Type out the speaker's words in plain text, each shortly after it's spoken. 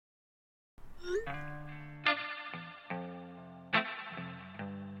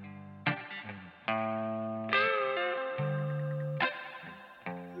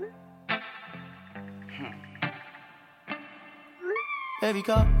Baby,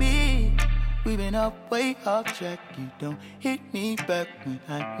 call me. We've been up way off track. You don't hit me back when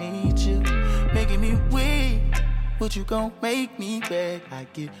I need you. Making me weak. What you gon' make me beg? I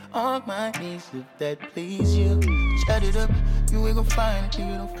get on my knees if that please you. Shut it up. You ain't gon' find it.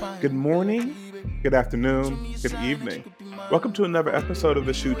 You don't find it. Good morning, good afternoon, good evening. Welcome to another episode of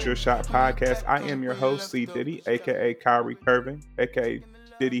the Shoot Your Shot podcast. I am your host, C. Diddy, aka Kyrie Curvin, aka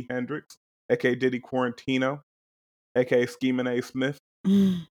Diddy Hendrix, aka Diddy Quarantino, aka Scheming A. Smith,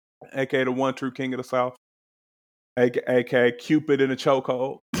 aka the one true king of the South, aka Cupid in a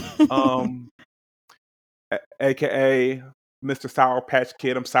chokehold, aka Mr. Sour Patch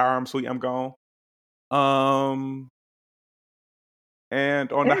Kid. I'm sour, I'm sweet, I'm gone.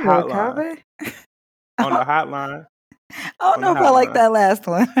 And on the hotline, I don't know if I like that last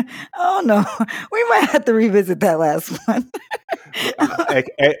one. I don't know. We might have to revisit that last one.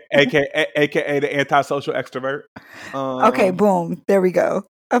 AKA the antisocial extrovert. Okay, boom. There we go.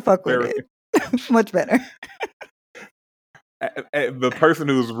 I fuck with it. Much better. The person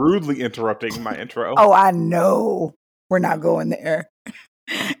who's rudely interrupting my intro. Oh, I know. We're not going there.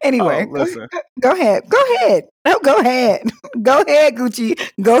 Anyway, listen. Go ahead. No, go ahead. Go ahead, Gucci.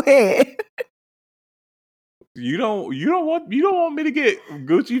 Go ahead. You don't want me to get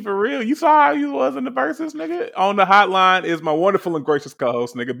Gucci for real. You saw how you was in the verses, nigga. On the hotline is my wonderful and gracious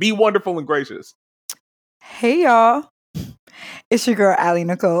co-host, nigga. Be wonderful and gracious. Hey y'all. It's your girl Allie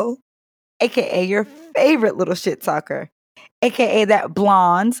Nicole, aka your favorite little shit talker, aka that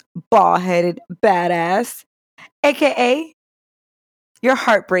blonde, bald-headed badass, aka your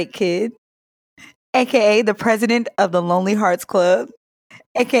heartbreak kid, aka the president of the Lonely Hearts Club,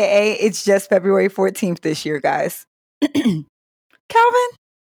 aka it's just February 14th this year, guys. Calvin,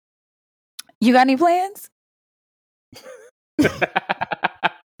 you got any plans?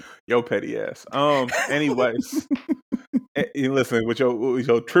 Yo, petty ass. Anyways, listen, with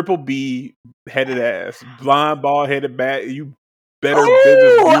your triple B headed ass, blind, bald headed bat, you better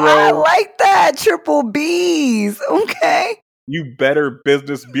business bureau. I like that. Triple B's. Okay. You better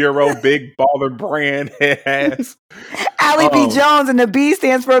business bureau, big baller brand ass. Allie B. Jones, and the B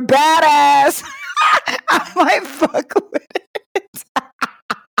stands for badass. I might fuck with it.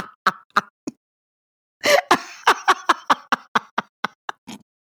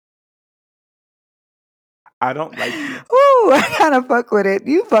 I don't like you. Ooh, I kind of fuck with it.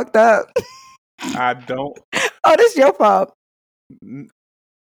 You fucked up. I don't. Oh, this your fault.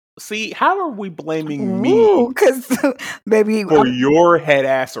 See, how are we blaming me? Because, baby, for your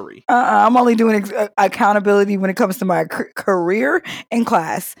headassery. I'm only doing accountability when it comes to my career and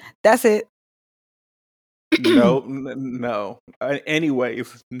class. That's it. No.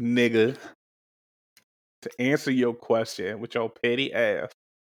 Anyways, nigga, to answer your question with your petty ass,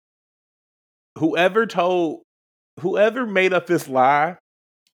 whoever made up this lie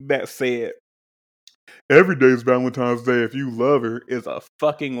that said every day is Valentine's Day if you love her is a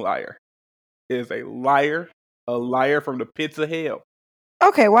fucking liar. Is a liar from the pits of hell.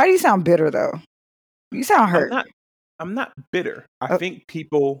 Okay, why do you sound bitter though? You sound hurt. I'm not bitter. I think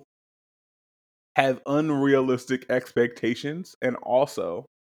people have unrealistic expectations, and also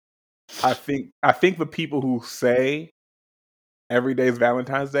I think the people who say every day is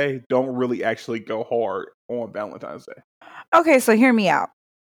Valentine's Day don't really actually go hard on Valentine's Day. Okay, so hear me out.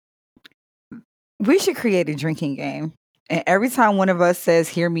 We should create a drinking game. And every time one of us says,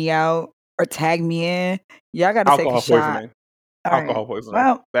 hear me out, or tag me in, y'all got to take a shot. Alcohol poisoning.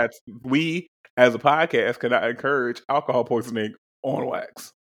 Well, we, as a podcast, cannot encourage alcohol poisoning on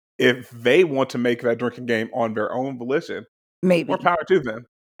wax. If they want to make that drinking game on their own volition, maybe more power to them.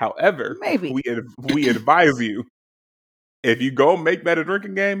 However, maybe we advise you, if you go make that a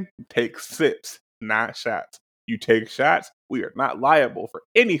drinking game, take sips, not shots. You take shots, we are not liable for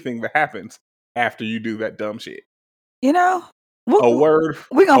anything that happens after you do that dumb shit. You know, we're going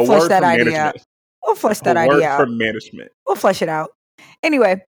to flush that idea out. We'll flush that idea out. A word for management. We'll flush it out.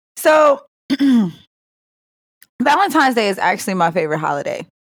 Anyway, so Valentine's Day is actually my favorite holiday.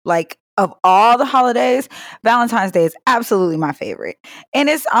 Like, of all the holidays, Valentine's Day is absolutely my favorite. And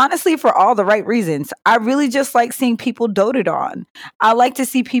it's honestly for all the right reasons. I really just like seeing people doted on. I like to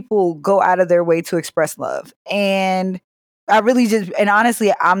see people go out of their way to express love. And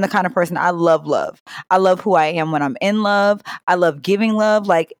honestly, I'm the kind of person, I love love. I love who I am when I'm in love. I love giving love.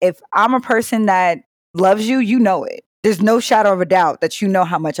 Like, if I'm a person that loves you, you know it. There's no shadow of a doubt that you know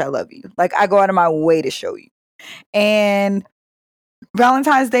how much I love you. Like, I go out of my way to show you. And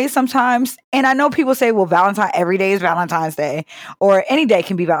Valentine's Day sometimes, and I know people say, well, every day is Valentine's Day, or any day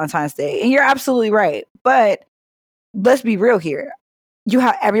can be Valentine's Day. And you're absolutely right. But let's be real here.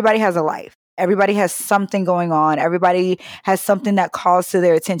 Everybody has a life. Everybody has something going on. Everybody has something that calls to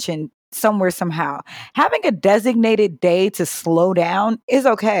their attention somewhere, somehow. Having a designated day to slow down is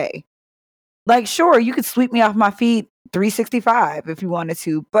okay. Like, sure, you could sweep me off my feet 365 if you wanted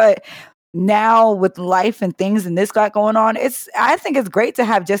to, but now with life and things and this got going on, I think it's great to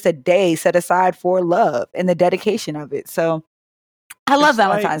have just a day set aside for love and the dedication of it. So I love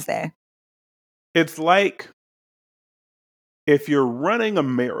Valentine's Day. It's like if you're running a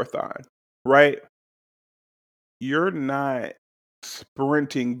marathon, right? You're not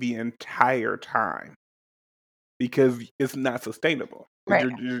sprinting the entire time because it's not sustainable. Right.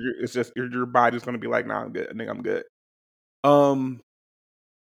 It's just your body's going to be like, nah, I'm good. I think I'm good.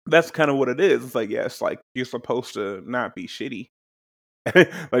 That's kind of what it is. It's like, yeah, it's like you're supposed to not be shitty.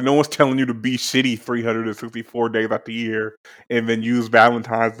 Like, no one's telling you to be shitty 364 days out the year and then use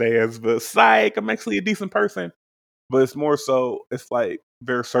Valentine's Day as the psych. I'm actually a decent person. But it's more so, it's like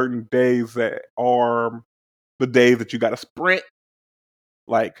there are certain days that are the days that you got to sprint.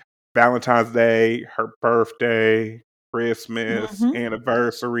 Like Valentine's Day, her birthday, Christmas,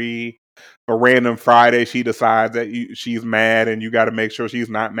 anniversary. A random Friday, she decides that she's mad, and you got to make sure she's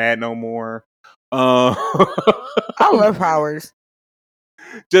not mad no more. I love flowers.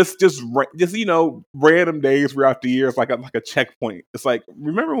 Just random days throughout the year. It's like a checkpoint. It's like,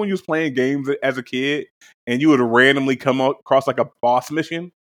 remember when you was playing games as a kid, and you would randomly come across like a boss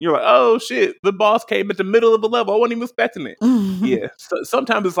mission? You're like, oh shit, the boss came at the middle of the level. I wasn't even expecting it. Yeah, so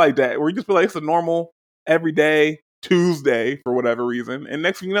sometimes it's like that, where you just feel like it's a normal everyday Tuesday for whatever reason, and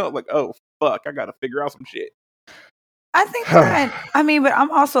next thing you know, like, oh fuck, I gotta figure out some shit. I think that, but I'm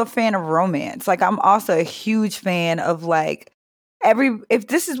also a fan of romance. Like, I'm also a huge fan of like if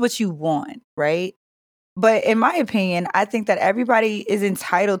this is what you want, right? But in my opinion, I think that everybody is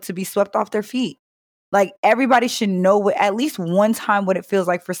entitled to be swept off their feet. Like, everybody should know at least one time what it feels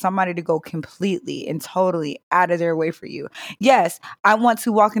like for somebody to go completely and totally out of their way for you. Yes, I want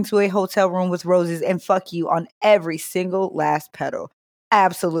to walk into a hotel room with roses and fuck you on every single last petal.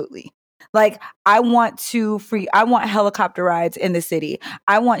 Absolutely. Like, I want helicopter rides in the city.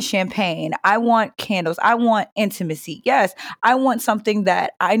 I want champagne. I want candles. I want intimacy. Yes, I want something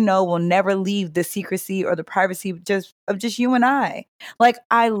that I know will never leave the secrecy or the privacy of just you and I. Like,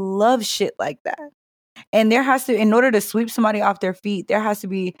 I love shit like that. And there has to, in order to sweep somebody off their feet, there has to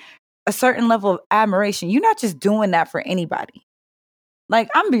be a certain level of admiration. You're not just doing that for anybody. Like,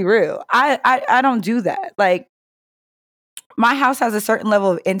 I'm gonna be real. I don't do that. Like, my house has a certain level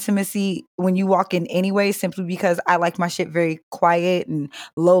of intimacy when you walk in anyway, simply because I like my shit very quiet and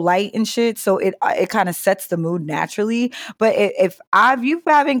low light and shit. So it kind of sets the mood naturally. But if you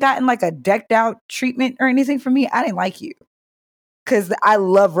haven't gotten like a decked out treatment or anything from me, I didn't like you. Because I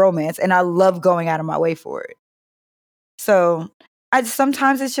love romance and I love going out of my way for it. So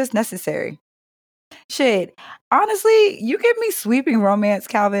sometimes it's just necessary. Shit, honestly, you give me sweeping romance,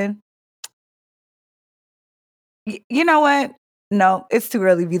 Calvin. You know what? No, it's too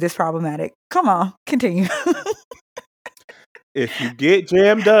early to be this problematic. Come on, continue. If you get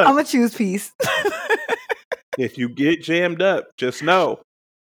jammed up, I'm gonna choose peace. If you get jammed up, just know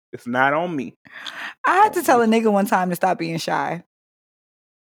it's not on me. I had to tell a nigga one time to stop being shy.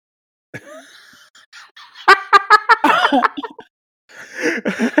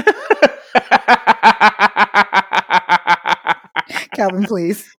 Calvin,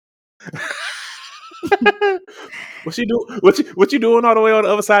 please. What you do? What you doing all the way on the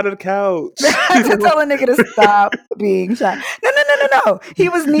other side of the couch? I had to tell a nigga to stop being shy. No. He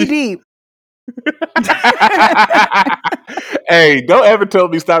was knee deep. Hey, don't ever tell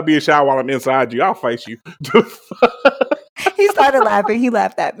me stop being shy while I'm inside you. I'll fight you. He started laughing. He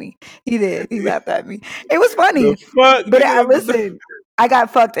laughed at me. He did. He laughed at me. It was funny. But listen, I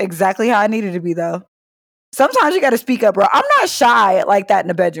got fucked exactly how I needed to be, though. Sometimes you got to speak up, bro. I'm not shy like that in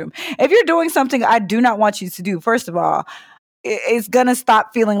the bedroom. If you're doing something I do not want you to do, first of all, it's going to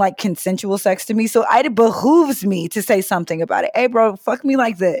stop feeling like consensual sex to me. So it behooves me to say something about it. Hey, bro, fuck me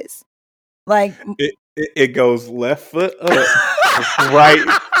like this. Like, it goes left foot up, right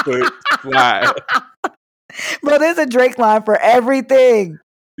foot slide. Bro, there's a Drake line for everything.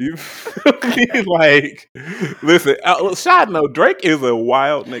 You feel me? Like, listen, side note, Drake is a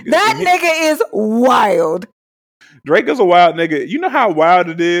wild nigga. That nigga is wild. Drake is a wild nigga. You know how wild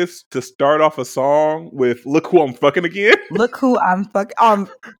it is to start off a song with "Look who I'm fucking again." Look who I'm fucking.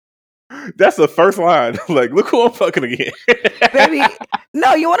 That's the first line. Like, look who I'm fucking again. Baby,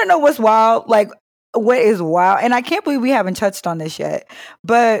 no, you want to know what's wild? Like, what is wild? And I can't believe we haven't touched on this yet.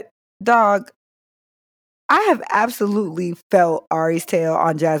 But, dog, I have absolutely felt Ari's Tale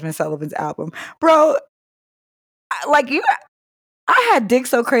on Jasmine Sullivan's album. Bro, I I had dick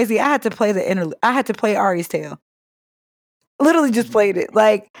so crazy. I had to play the interlude. I had to play Ari's Tale. Literally just played it.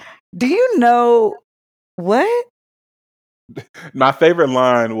 Like, do you know what? My favorite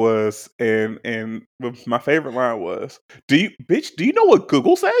line was, and my favorite line was, do you know what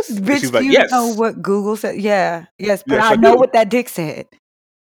Google says? And Bitch, she's do like, you know yes, what Google said? Yeah, yes, but yes, I I know do. what that dick said.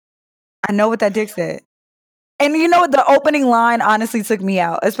 I know what that dick said. And you know what? The opening line honestly took me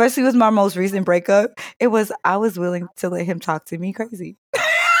out, especially with my most recent breakup. It was, I was willing to let him talk to me crazy.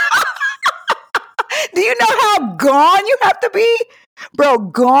 Do you know how gone you have to be? Bro,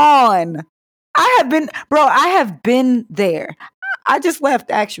 gone. I have been there. I just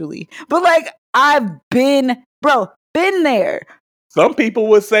left actually. But like I've been there. Some people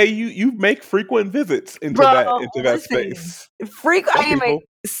would say you make frequent visits into Bro, that listen. space. I mean,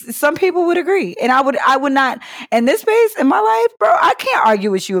 some people would agree. And I would not in this space in my life, bro, I can't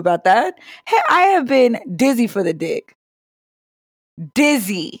argue with you about that. Hey, I have been dizzy for the dick.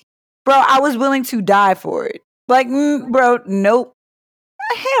 Dizzy. Bro, I was willing to die for it. Like, bro, nope.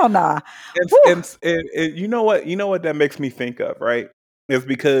 Hell nah. And you know what that makes me think of, right? Is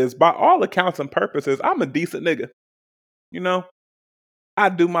because by all accounts and purposes, I'm a decent nigga. You know, I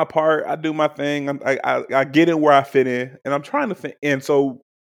do my part, I do my thing, I get in where I fit in, and I'm trying to think. And so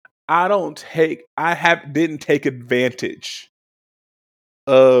didn't take advantage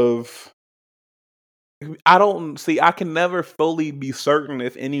of. I don't see. I can never fully be certain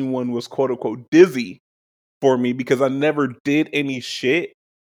if anyone was quote unquote dizzy for me because I never did any shit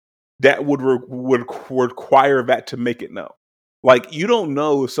that would require that to make it known. Like you don't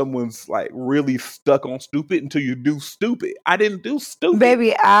know if someone's like really stuck on stupid until you do stupid. I didn't do stupid.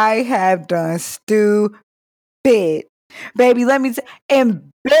 Baby, I have done stupid. Baby, let me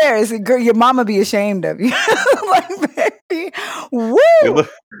embarrassing girl. Your mama be ashamed of you. Like, baby, woo. You look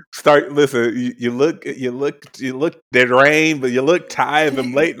drained, but you look tired.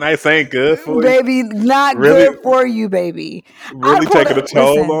 Them late nights ain't good for you. Baby, not Really, good for you, baby. really taking a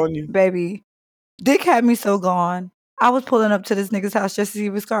toll on you. Baby, Dick had me so gone. I was pulling up to this nigga's house just to see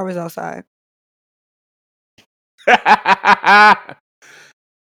if his car was outside.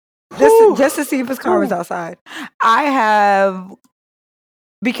 Just to see if his car was outside. I have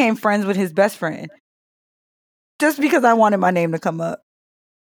became friends with his best friend just because I wanted my name to come up.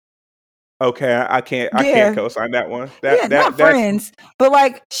 Okay, I can't co-sign that one. Not friends, but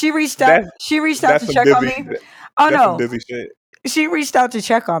like she reached out. She reached out to check on me. Oh no, dizzy shit. She reached out to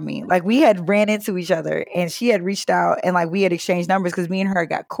check on me. Like we had ran into each other, and she had reached out, and like we had exchanged numbers because me and her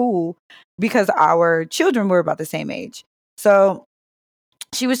got cool because our children were about the same age. So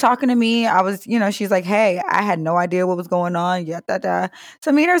she was talking to me. I was, she's like, "Hey, I had no idea what was going on."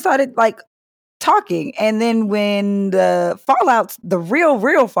 So me and her started like talking, and then when the fallout, the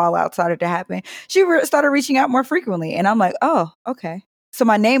real fallout started to happen, she started reaching out more frequently, and I'm like, "Oh, okay." So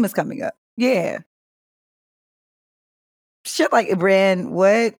my name is coming up. Yeah. Shit like Brand,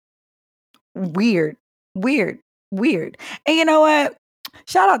 what? Weird. And you know what?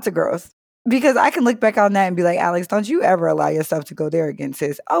 Shout out to girls. Because I can look back on that and be like, Alex, don't you ever allow yourself to go there again,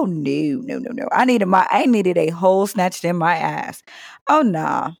 sis. Oh no. I needed a hole snatched in my ass. Oh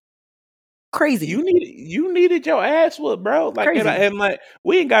nah. Crazy. You needed your ass whooped, bro. Like and like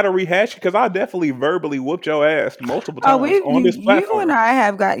we ain't got to rehash it because I definitely verbally whooped your ass multiple times on this platform. You and I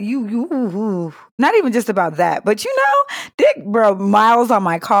have got you not even just about that, but Dick, bro, miles on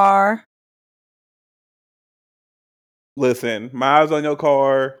my car. Listen, miles on your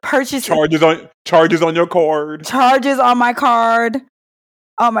car. Purchase charges on your card. Charges on my card.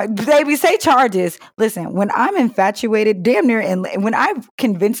 Oh my baby, say charges. Listen, when I'm infatuated, damn near, and when I've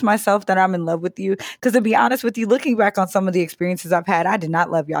convinced myself that I'm in love with you, because to be honest with you, looking back on some of the experiences I've had, I did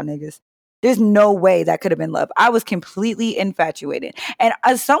not love y'all niggas. There's no way that could have been love. I was completely infatuated. And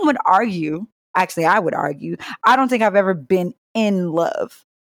as some would argue, actually, I would argue, I don't think I've ever been in love.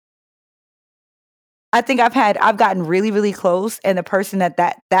 I think I've gotten really, really close, and the person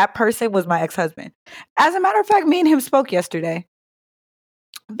that person was my ex-husband. As a matter of fact, me and him spoke yesterday.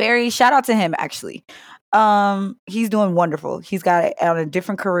 Shout out to him actually. He's doing wonderful. He's got on a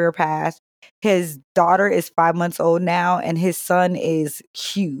different career path. His daughter is 5 months old now, and his son is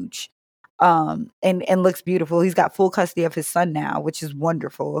huge. And looks beautiful. He's got full custody of his son now, which is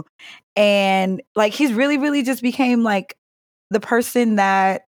wonderful. And like he's really, really just became like the person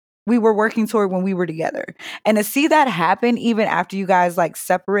that we were working toward when we were together. And to see that happen even after you guys like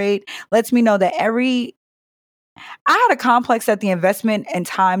separate lets me know that every I had a complex that the investment and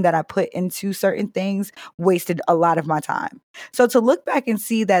time that I put into certain things wasted a lot of my time. So to look back and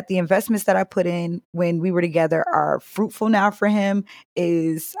see that the investments that I put in when we were together are fruitful now for him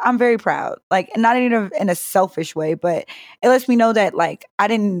is, I'm very proud. Like, not in a selfish way, but it lets me know that like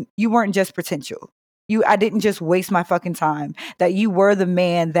you weren't just potential. I didn't just waste my fucking time, that you were the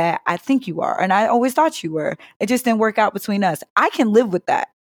man that I think you are. And I always thought you were. It just didn't work out between us. I can live with that.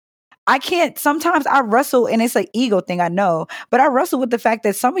 I can't, sometimes I wrestle, and it's an ego thing, I know, but I wrestle with the fact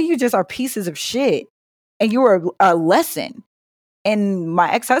that some of you just are pieces of shit and you were a lesson. In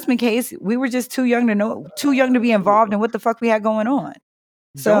my ex-husband case, we were just too young to be involved in what the fuck we had going on.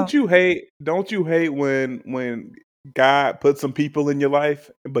 So Don't you hate when God puts some people in your life,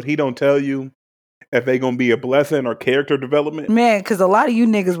 but he don't tell you if they gonna be a blessing or character development? man, because a lot of you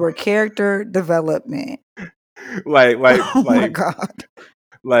niggas were character development. like Oh my God.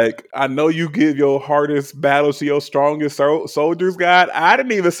 Like, I know you give your hardest battles to your strongest soldiers, God. I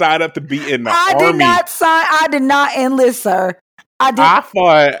didn't even sign up to be in the army. I did not enlist, sir. I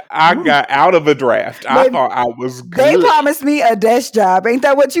thought I got out of a draft. I thought I was good. They promised me a desk job. Ain't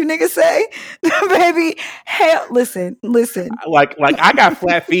that what you niggas say? Baby, hell, listen. Like I got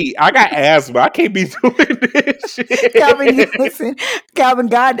flat feet. I got asthma. I can't be doing this shit. Calvin,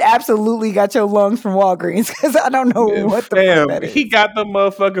 God absolutely got your lungs from Walgreens, because I don't know what the fuck that is. He got the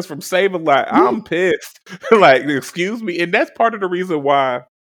motherfuckers from Save-A-Lot. I'm pissed. Like, excuse me. And that's part of the reason why,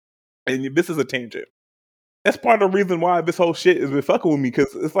 and this is a tangent, that's part of the reason why this whole shit has been fucking with me,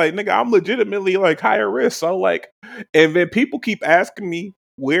 because it's like, nigga, I'm legitimately like higher risk. So like, and then people keep asking me,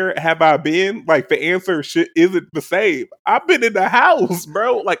 where have I been? Like, the answer shit isn't the same. I've been in the house,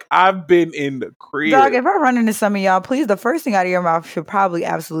 bro. Like, I've been in the crib. Dog, if I run into some of y'all, please, the first thing out of your mouth should probably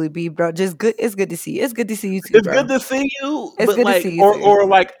absolutely be, bro, just good. It's good to see you. It's good to see you too, It's bro. good to see you. It's but good like, to see you or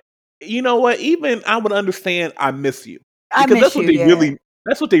like, you know what? Even I would understand. I miss you, because I miss that's what you, they really.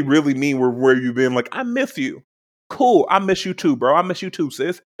 That's what they really mean. Where you've been. Like, I miss you. Cool. I miss you too, bro. I miss you too,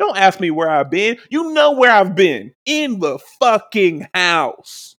 sis. Don't ask me where I've been. You know where I've been. In the fucking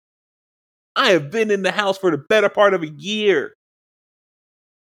house. I have been in the house for the better part of a year.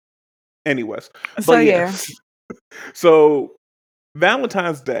 Anyways. So yeah. So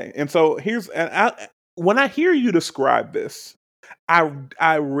Valentine's Day. And so when I hear you describe this,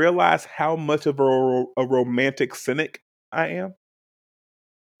 I realize how much of a romantic cynic I am.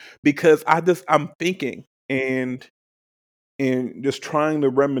 Because I'm thinking and just trying to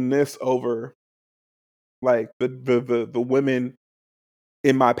reminisce over like the women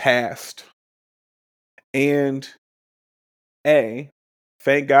in my past. And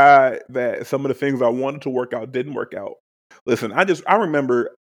thank God that some of the things I wanted to work out didn't work out. Listen, I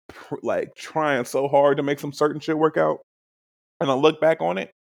remember like trying so hard to make some certain shit work out, and I look back on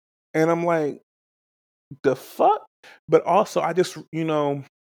it and I'm like, the fuck? But also I just,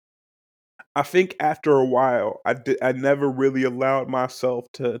 I think after a while I never really allowed myself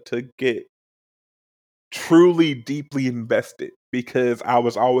to get truly deeply invested, because I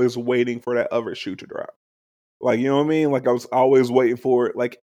was always waiting for that other shoe to drop. Like, you know what I mean? Like, I was always waiting for it.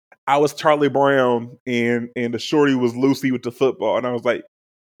 Like, I was Charlie Brown and the shorty was Lucy with the football. And I was like,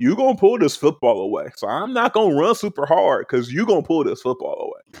 you gonna pull this football away. So I'm not gonna run super hard because you gonna pull this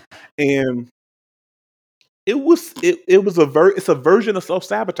football away. And it's a version of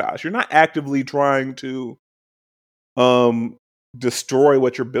self-sabotage. You're not actively trying to destroy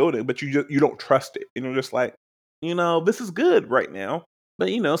what you're building, but you don't trust it. And you're just like, this is good right now, but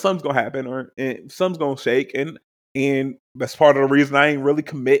something's gonna happen, or something's gonna shake, and that's part of the reason I ain't really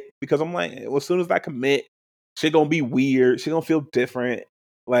commit, because I'm like, well, as soon as I commit, shit gonna be weird, shit gonna feel different.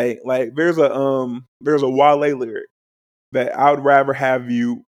 Like there's a Wale lyric that I would rather have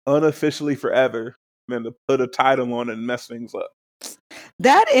you unofficially forever than to put a title on and mess things up.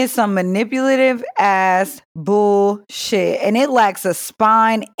 That is some manipulative ass bullshit, and it lacks a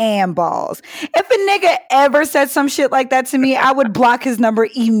spine and balls. If a nigga ever said some shit like that to me, I would block his number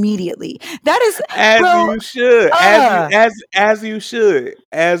immediately. That is you should,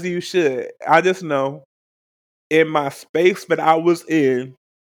 as you should. I just know in my space that I was in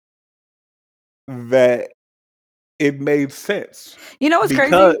that it made sense. You know what's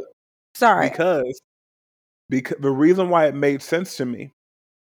crazy? Sorry, because the reason why it made sense to me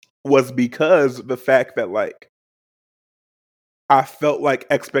was because the fact that, like, I felt like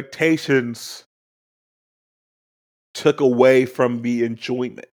expectations took away from the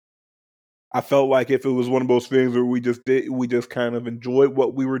enjoyment. I felt like if it was one of those things where we just kind of enjoyed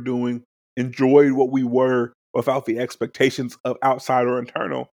what we were doing, enjoyed what we were without the expectations of outside or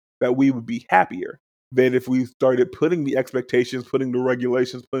internal, that we would be happier than if we started putting the expectations, putting the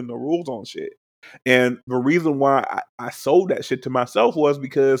regulations, putting the rules on shit. And the reason why I sold that shit to myself was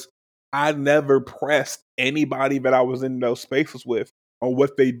because I never pressed anybody that I was in those spaces with on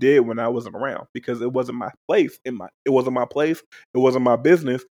what they did when I wasn't around, because it wasn't my place. It wasn't my place. It wasn't my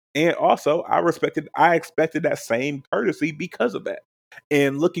business. And also, I expected that same courtesy because of that.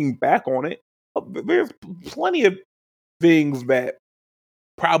 And looking back on it, there's plenty of things that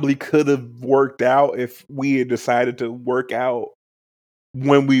probably could have worked out if we had decided to work out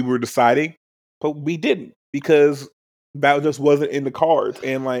when we were deciding, but we didn't, because that just wasn't in the cards.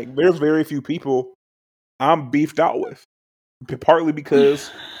 And like, there's very few people I'm beefed out with, partly because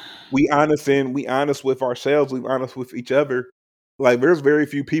we honest with ourselves, we honest with each other. Like, there's very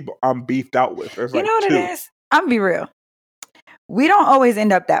few people I'm beefed out with. There's You like know what two. it is? I'm be real. We don't always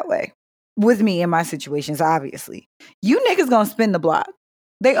end up that way with me in my situations. Obviously, you niggas gonna spin the block.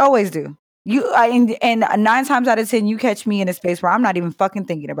 They always do. And 9 times out of 10, you catch me in a space where I'm not even fucking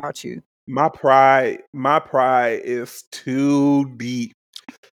thinking about you. My pride is too deep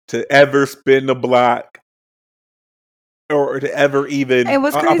to ever spin the block, or to ever even. And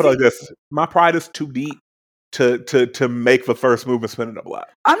what's I'll put it crazy? like this: my pride is too deep to make the first move and spinning the block.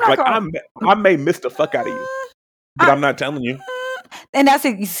 I'm not Like, going. I may miss the fuck out of you, but I'm not telling you. And that's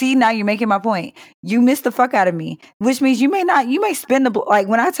it. You see, now you're making my point. You missed the fuck out of me, which means you may spin the like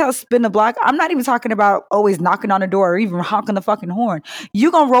when I tell spin the block, I'm not even talking about always knocking on the door or even honking the fucking horn.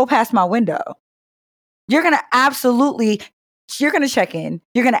 You're gonna roll past my window. You're gonna you're gonna check in.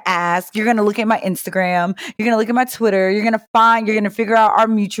 You're gonna ask. You're gonna look at my Instagram. You're gonna look at my Twitter. You're gonna figure out our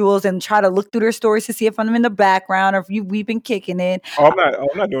mutuals and try to look through their stories to see if I'm in the background or if we've been kicking it. I'm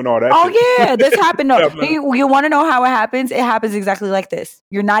not doing all that. Oh shit. yeah, this happened. No, Yeah, you want to know how it happens? It happens exactly like this.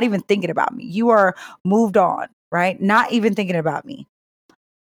 You're not even thinking about me. You are moved on, right? Not even thinking about me.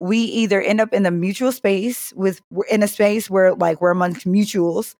 We either end up in the mutual space we're in a space where like we're amongst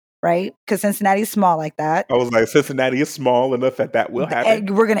mutuals, right? Because Cincinnati is small like that. I was like, Cincinnati is small enough that will happen.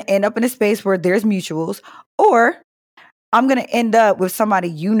 And we're gonna end up in a space where there's mutuals, or I'm gonna end up with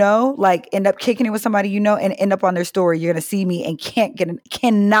somebody like end up kicking it with somebody and end up on their story. You're gonna see me and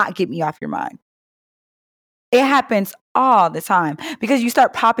cannot get me off your mind. It happens all the time because you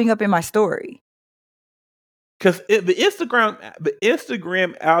start popping up in my story. Because the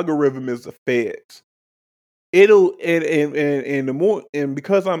Instagram algorithm is the feds. It'll and the more, and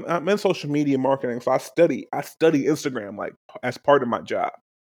because I'm in social media marketing, so I study Instagram like as part of my job.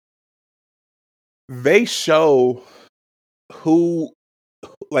 They show who,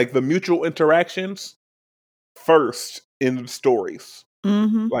 like, the mutual interactions first in the stories.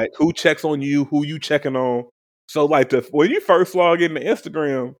 Mm-hmm. Like, who checks on you, who you checking on. So like when you first log into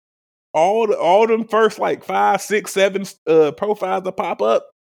Instagram, all them first like 5, 6, 7 profiles that pop up,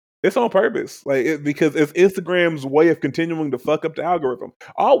 it's on purpose. Like, because it's Instagram's way of continuing to fuck up the algorithm.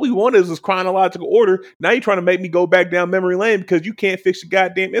 All we want is this chronological order. Now you're trying to make me go back down memory lane because you can't fix your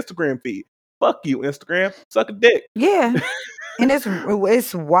goddamn Instagram feed. Fuck you, Instagram. Suck a dick. Yeah. And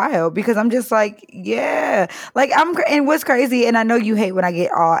it's wild because I'm just like, yeah, like and what's crazy, and I know you hate when I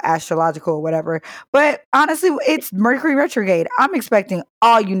get all astrological or whatever, but honestly, it's Mercury retrograde. I'm expecting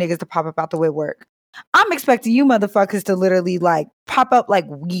all you niggas to pop up out the woodwork. I'm expecting you motherfuckers to literally like pop up like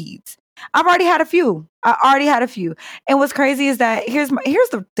weeds. I already had a few. And what's crazy is that here's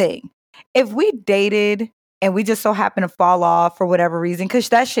the thing. If we dated and we just so happen to fall off for whatever reason, because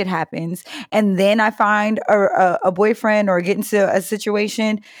that shit happens, and then I find a boyfriend or get into a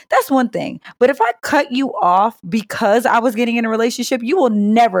situation, that's one thing. But if I cut you off because I was getting in a relationship, you will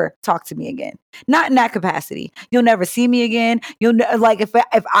never talk to me again. Not in that capacity. You'll never see me again. Like if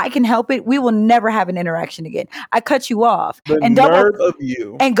I can help it, we will never have an interaction again. I cut you off. And nerve of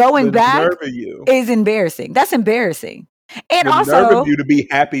you. And going back nerve of you is embarrassing. That's embarrassing. And the also, nerve of you to be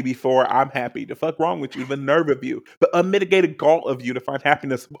happy before I'm happy. The fuck wrong with you? The nerve of you, the unmitigated gall of you to find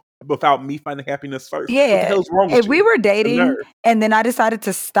happiness without me finding happiness first. Yeah. What the hell's wrong with if you? we were dating and then I decided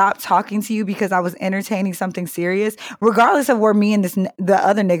to stop talking to you because I was entertaining something serious, regardless of where me and the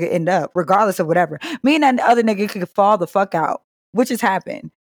other nigga end up, regardless of whatever, me and that other nigga could fall the fuck out, which has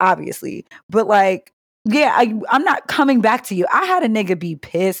happened, obviously. But like, yeah, I'm not coming back to you. I had a nigga be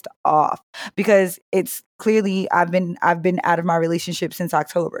pissed off because it's clearly I've been out of my relationship since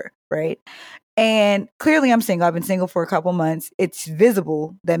October, right? And clearly I'm single. I've been single for a couple months. It's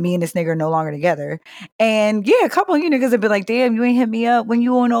visible that me and this nigga are no longer together. And yeah, a couple of you niggas have been like, damn, you ain't hit me up when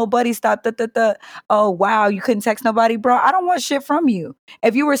you and old buddy stopped. Oh, wow, you couldn't text nobody, bro. I don't want shit from you.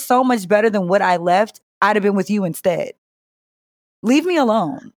 If you were so much better than what I left, I'd have been with you instead. Leave me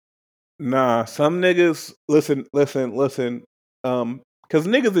alone. Nah, some niggas, listen. Because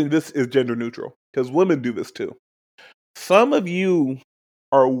niggas in this is gender neutral. Because women do this too. Some of you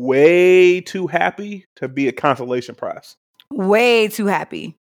are way too happy to be a consolation prize. Way too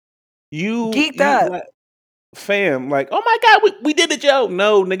happy. Geeked up. Like, fam, like, oh my God, we did it, Joe.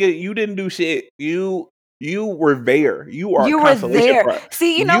 No, nigga, you didn't do shit. You were there. You were there. Prize.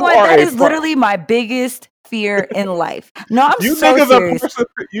 See, you know what? That is literally my biggest fear in life. No, I'm you so niggas serious.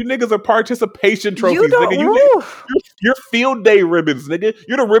 You niggas are participation trophies, nigga. You're field day ribbons, nigga.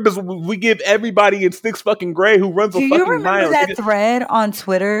 You're the ribbons we give everybody in Sticks fucking Gray who runs a fucking mile. Do you remember that thread on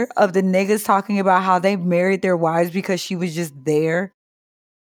Twitter of the niggas talking about how they married their wives because she was just there?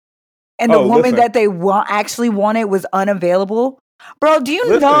 And the woman that they actually wanted was unavailable? Bro, do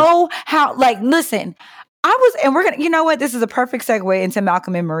you know how, like, listen, and we're going to, you know what? This is a perfect segue into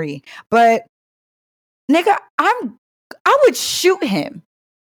Malcolm and Marie. But, nigga, I would shoot him.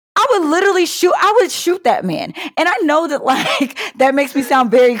 I would shoot that man. And I know that, like, that makes me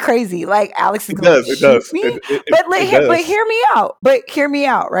sound very crazy. Like, Alex is going to shoot me. But hear me out. But hear me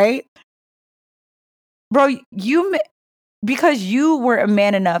out, right? Bro, because you were a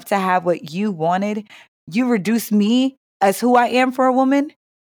man enough to have what you wanted, you reduced me as who I am for a woman?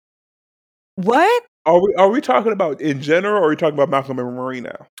 What? Are we talking about in general, or are we talking about Malcolm and Marie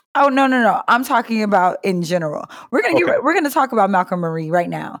now? Oh, no. I'm talking about in general. We're gonna talk about Malcolm and Marie right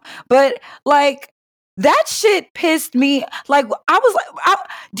now. But, like, that shit pissed me. Like, I was like,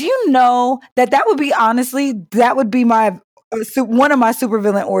 do you know that would be, honestly, that would be my one of my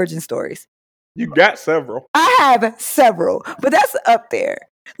supervillain origin stories. You got several. I have several, but that's up there.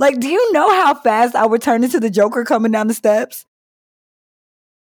 Like, do you know how fast I would turn into the Joker coming down the steps?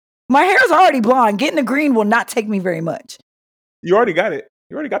 My hair is already blonde. Getting the green will not take me very much. You already got it.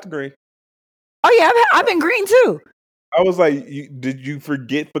 You already got the green. Oh, yeah, I've been green, too. I was like, did you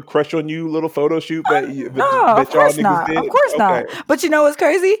forget the Crush on You little photo shoot? No, of course not. Did? Of course not. But you know what's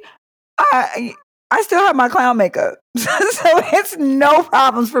crazy? I still have my clown makeup. So it's no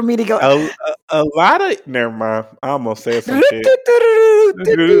problems for me to go. A lot of... Never mind. I almost said some shit.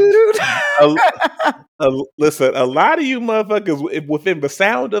 Listen, a lot of you motherfuckers within the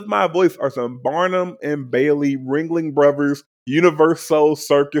sound of my voice are some Barnum and Bailey, Ringling Brothers, Universal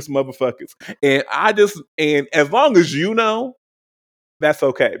Circus motherfuckers. And as long as you know, that's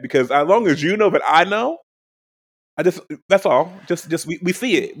okay. Because as long as you know that I know, that's all. Just we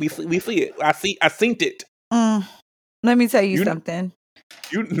see it. We see it. I seen it. Let me tell you something.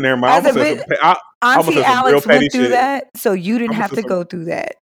 You never mind. Auntie Alex went through that, so you didn't have to go through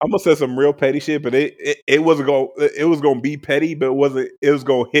that. I'm gonna say some real petty shit, but it wasn't going. It was gonna be petty, but it wasn't. It was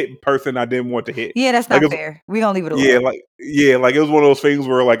gonna hit a person I didn't want to hit. Yeah, that's not fair. We gonna leave it alone. Like it was one of those things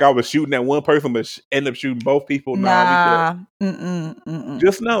where, like, I was shooting at one person, but end up shooting both people. Nah.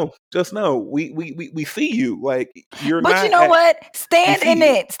 Just know. We see you. Like, you're. But not you know what? Stand in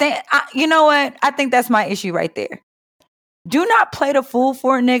it. You know what? I think that's my issue right there. Do not play the fool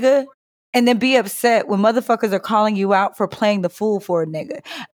for a nigga and then be upset when motherfuckers are calling you out for playing the fool for a nigga.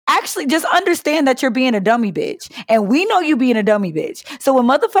 Actually, just understand that you're being a dummy bitch. And we know you being a dummy bitch. So when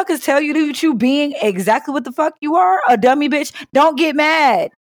motherfuckers tell you that you being exactly what the fuck you are, a dummy bitch, don't get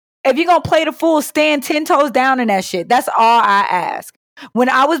mad. If you're going to play the fool, stand 10 toes down in that shit. That's all I ask. When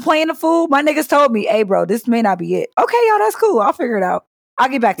I was playing the fool, my niggas told me, hey, bro, this may not be it. Okay, y'all, that's cool. I'll figure it out. I'll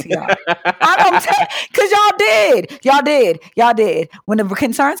get back to y'all. Because y'all did. When the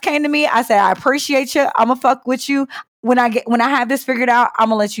concerns came to me, I said, I appreciate you. I'm going to fuck with you. When I have this figured out, I'm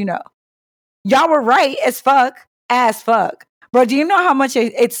going to let you know. Y'all were right as fuck. Bro, do you know how much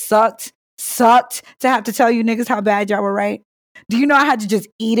it sucked to have to tell you niggas how bad y'all were right? Do you know I had to just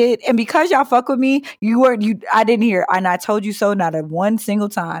eat it? And because y'all fuck with me, I didn't hear, and I told you so not a one single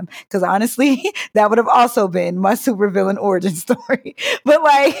time. Because honestly, that would have also been my supervillain origin story. But,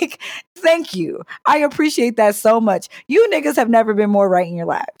 like, thank you. I appreciate that so much. You niggas have never been more right in your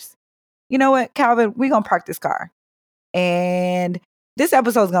lives. You know what, Calvin? We're going to park this car. And this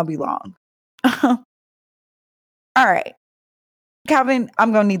episode's going to be long. All right. Calvin,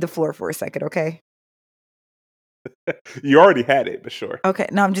 I'm going to need the floor for a second, okay? You already had it, but sure. Okay,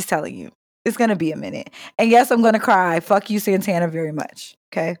 no, I'm just telling you. It's going to be a minute. And yes, I'm going to cry. Fuck you, Santana, very much.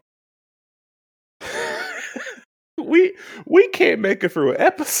 Okay? We can't make it through an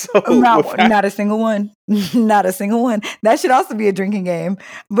episode. Not a single one. Not a single one. That should also be a drinking game.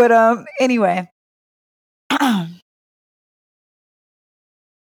 But anyway.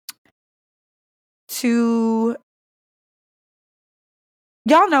 Y'all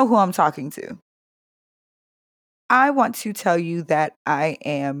know who I'm talking to. I want to tell you that I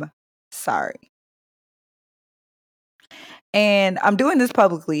am sorry. And I'm doing this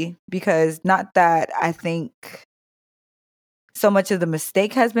publicly because not that I think so much of the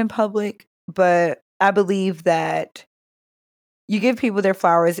mistake has been public, but I believe that You give people their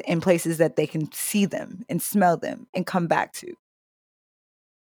flowers in places that they can see them and smell them and come back to.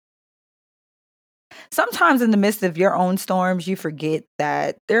 Sometimes in the midst of your own storms, you forget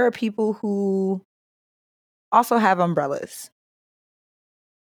that there are people who also have umbrellas.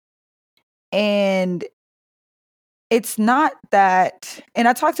 And it's not that, and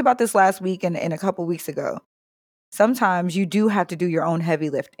I talked about this last week and a couple weeks ago. Sometimes you do have to do your own heavy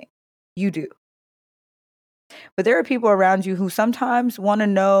lifting. You do. But there are people around you who sometimes want to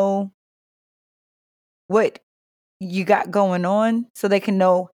know what you got going on so they can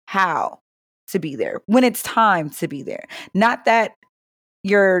know how to be there when it's time to be there. Not that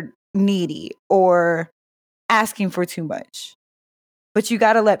you're needy or asking for too much, but you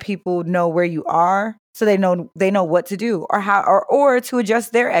got to let people know where you are so they know what to do or how or to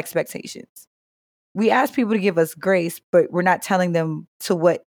adjust their expectations. We ask people to give us grace, but we're not telling them to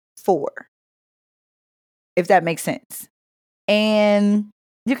what for, if that makes sense. And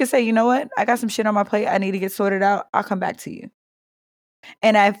you can say, you know what? I got some shit on my plate. I need to get sorted out. I'll come back to you.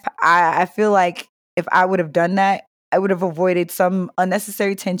 And I feel like if I would have done that, I would have avoided some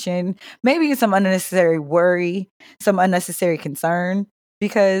unnecessary tension, maybe some unnecessary worry, some unnecessary concern.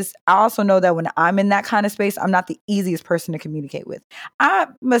 Because I also know that when I'm in that kind of space, I'm not the easiest person to communicate with.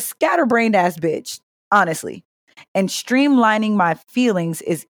 I'm a scatterbrained ass bitch, honestly. And streamlining my feelings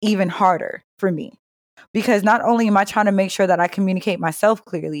is even harder for me. Because not only am I trying to make sure that I communicate myself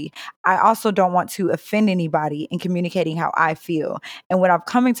clearly, I also don't want to offend anybody in communicating how I feel. And what I'm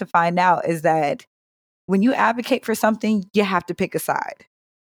coming to find out is that when you advocate for something, you have to pick a side.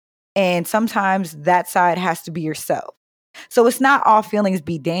 And sometimes that side has to be yourself. So it's not all feelings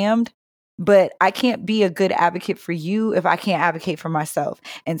be damned, but I can't be a good advocate for you if I can't advocate for myself.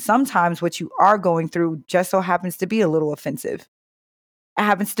 And sometimes what you are going through just so happens to be a little offensive. It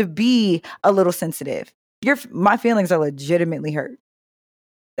happens to be a little sensitive. My feelings are legitimately hurt.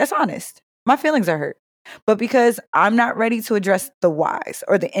 That's honest. My feelings are hurt. But because I'm not ready to address the whys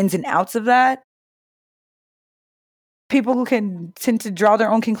or the ins and outs of that, people who can tend to draw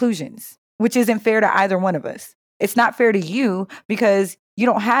their own conclusions, which isn't fair to either one of us. It's not fair to you because you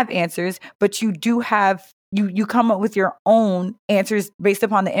don't have answers, but you do have, you come up with your own answers based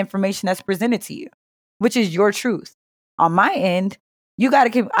upon the information that's presented to you, which is your truth. On my end,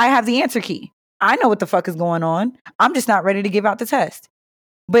 I have the answer key. I know what the fuck is going on. I'm just not ready to give out the test.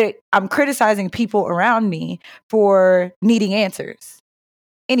 But I'm criticizing people around me for needing answers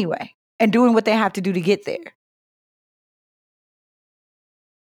anyway and doing what they have to do to get there.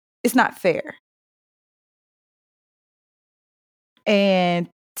 It's not fair. And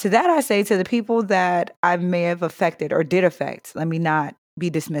to that, I say to the people that I may have affected or did affect, let me not be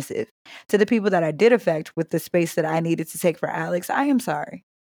dismissive. To the people that I did affect with the space that I needed to take for Alex, I am sorry.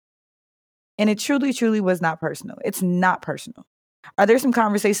 And it truly, truly was not personal. It's not personal. Are there some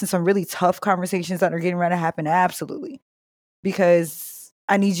conversations, some really tough conversations that are getting ready to happen? Absolutely. Because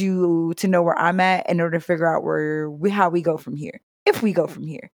I need you to know where I'm at in order to figure out how we go from here, if we go from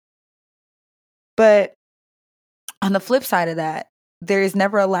here. But on the flip side of that, there is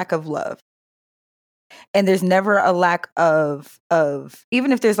never a lack of love. And there's never a lack of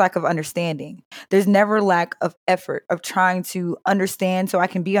even if there's lack of understanding, there's never lack of effort of trying to understand so I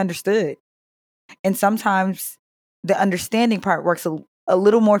can be understood. And sometimes the understanding part works a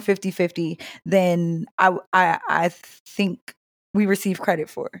little more 50-50 than I think we receive credit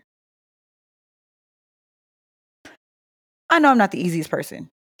for. I know I'm not the easiest person.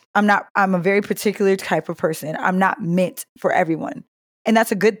 I'm a very particular type of person. I'm not meant for everyone. And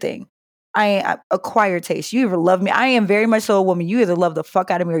that's a good thing. I acquire taste. You either love me. I am very much so a woman. You either love the fuck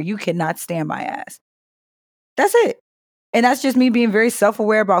out of me or you cannot stand my ass. That's it. And that's just me being very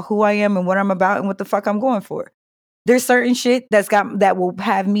self-aware about who I am and what I'm about and what the fuck I'm going for. There's certain shit that will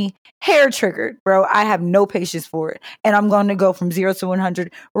have me hair triggered, bro. I have no patience for it. And I'm going to go from 0 to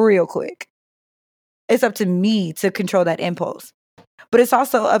 100 real quick. It's up to me to control that impulse. But it's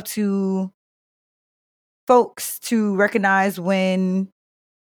also up to folks to recognize when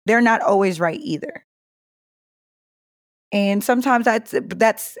they're not always right either. And sometimes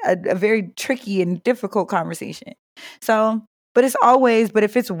that's a very tricky and difficult conversation. So, but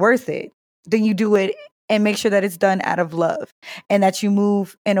if it's worth it, then you do it and make sure that it's done out of love and that you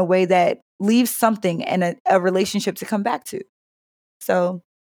move in a way that leaves something and a relationship to come back to. So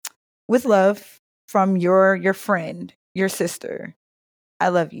with love from your friend, your sister, I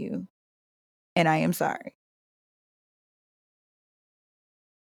love you and I am sorry.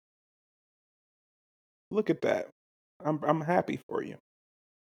 Look at that. I'm happy for you.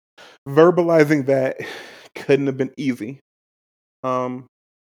 Verbalizing that couldn't have been easy.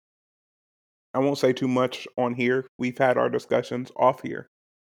 I won't say too much on here. We've had our discussions off here,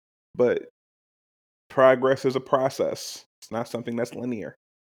 but progress is a process. It's not something that's linear.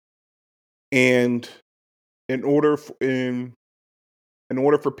 And in order for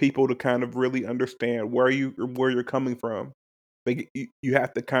people to kind of really understand where you're coming from, you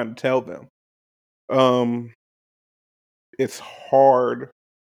have to kind of tell them. It's hard.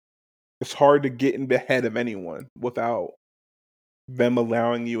 It's hard to get in the head of anyone without them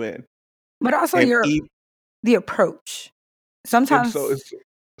allowing you in. But also the approach. Sometimes.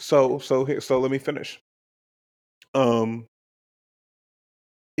 So let me finish.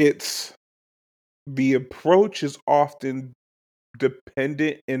 It's the approach is often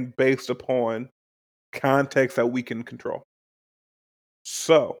dependent and based upon context that we can control.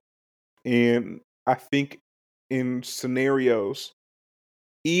 So, and I think in scenarios,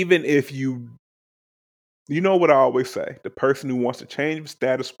 even if you know what I always say, the person who wants to change the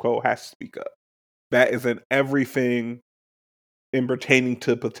status quo has to speak up. That is in everything in pertaining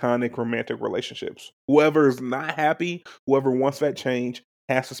to platonic romantic relationships. Whoever is not happy, whoever wants that change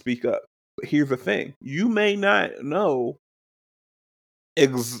has to speak up. But here's the thing. You may not know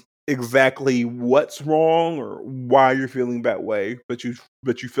exactly what's wrong or why you're feeling that way, but you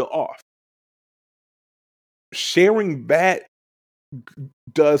feel off. Sharing that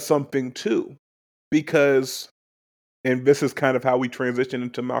does something too, because, and this is kind of how we transition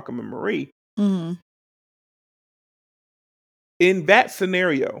into Malcolm and Marie. Mm-hmm. In that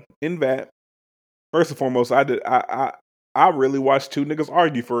scenario, first and foremost, I really watched two niggas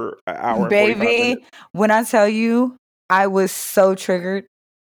argue for an hour. Baby, when I tell you, I was so triggered.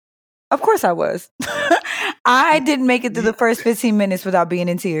 Of course I was. I didn't make it through the first 15 minutes without being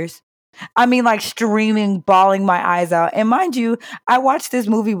in tears. I mean, like streaming, bawling my eyes out. And mind you, I watched this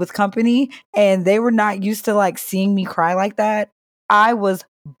movie with company and they were not used to like seeing me cry like that. I was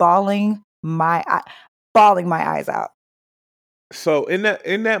bawling my eyes out. So in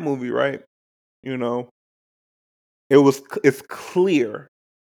that movie, right? You know, it's clear,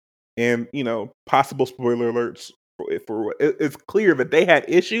 and you know, possible spoiler alerts for it's clear that they had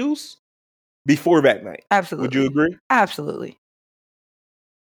issues before that night. Absolutely. Would you agree? Absolutely.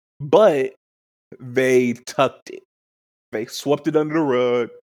 But they tucked it. They swept it under the rug.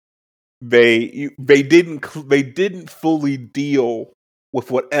 They didn't fully deal with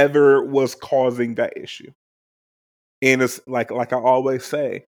whatever was causing that issue. And it's like I always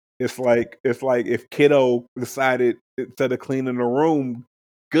say, it's like if Kiddo decided instead of cleaning the room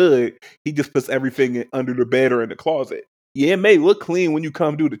good, he just puts everything under the bed or in the closet. Yeah, it may look clean when you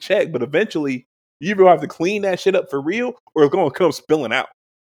come do the check, but eventually you either have to clean that shit up for real or it's going to come spilling out.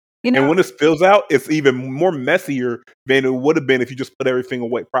 You know, and when it spills out, it's even more messier than it would have been if you just put everything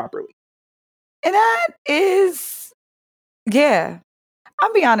away properly. And that is, yeah.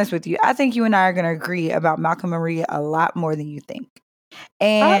 I'll be honest with you. I think you and I are going to agree about Malcolm and Marie a lot more than you think.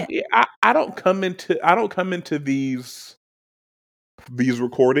 And I don't come into these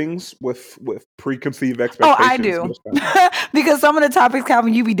recordings with preconceived expectations. Oh, I do. Because some of the topics,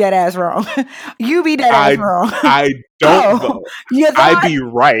 Calvin, you be dead ass wrong. You be dead ass wrong. I don't though. I be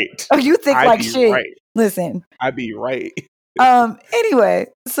right. Oh, you think like shit. Right. Listen. I be right. Anyway,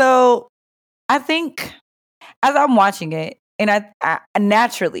 so I think as I'm watching it, and I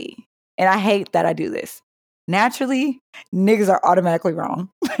naturally, and I hate that I do this, naturally, niggas are automatically wrong.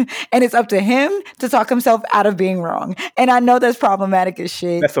 And it's up to him to talk himself out of being wrong. And I know that's problematic as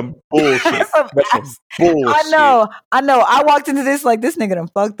shit. That's some bullshit. That's some bullshit. I know. I walked into this like, this nigga done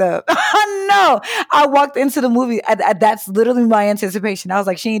fucked up. I know. I walked into the movie. That's literally my anticipation. I was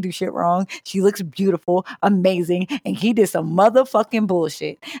like, she ain't do shit wrong. She looks beautiful, amazing. And he did some motherfucking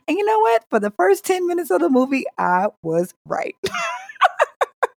bullshit. And you know what? For the first 10 minutes of the movie, I was right.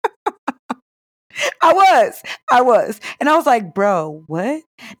 I was. And I was like, bro, what?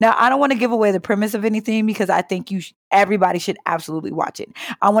 Now, I don't want to give away the premise of anything because I think everybody should absolutely watch it.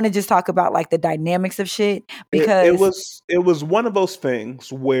 I want to just talk about like the dynamics of shit because it was one of those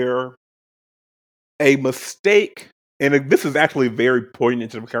things where a mistake, and this is actually very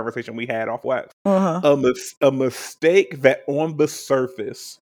poignant to the conversation we had off wax. A mistake that on the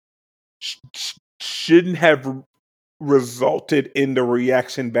surface shouldn't have resulted in the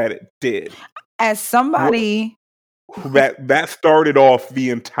reaction that it did. As somebody that started off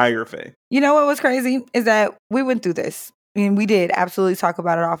the entire thing. You know what was crazy is that we went through this and we did absolutely talk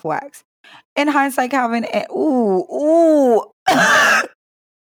about it off wax. In hindsight, Calvin, and ooh, oh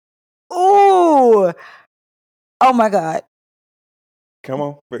my God. Come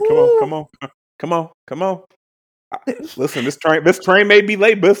on. Listen, this train may be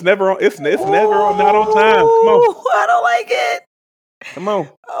late, but it's never not on time. Come on. I don't like it. Come on.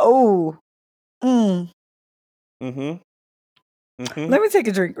 Oh. Mm. Mm-hmm. Let me take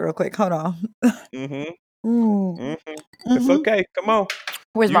a drink real quick. Hold on. Mm-hmm. Mm. Mm-hmm. It's Mhm. okay. Come on.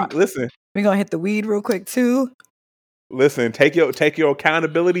 Where's my? Listen. We're gonna hit the weed real quick too. Listen. Take your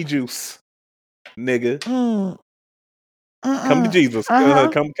accountability juice, nigga. Mm. Come to Jesus.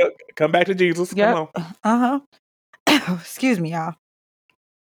 Come back to Jesus. Come Yep. on. Excuse me, y'all.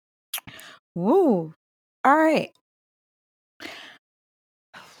 Woo. All right.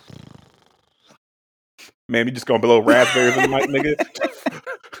 Man, you just gonna blow raspberries in the mic, nigga.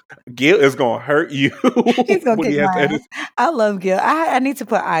 Gil is gonna hurt you. He's gonna when kick he has my to edit. ass. I love Gil. I need to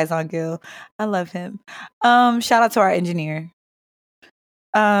put eyes on Gil. I love him. Shout out to our engineer.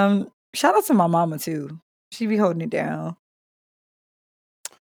 Shout out to my mama too. She be holding it down.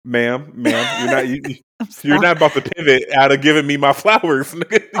 Ma'am, I'm you're not about to pivot out of giving me my flowers,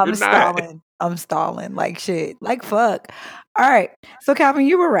 nigga. You're not. I'm stalling like shit. Like fuck. All right. So Calvin,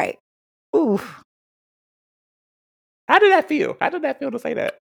 you were right. Ooh. How did that feel? How did that feel to say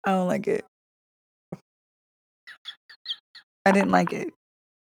that? I don't like it. I didn't like it.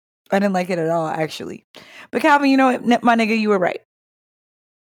 I didn't like it at all, actually. But Calvin, you know what, my nigga, you were right.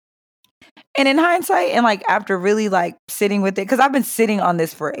 And in hindsight, and like after really like sitting with it, because I've been sitting on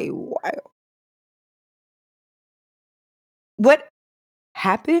this for a while. What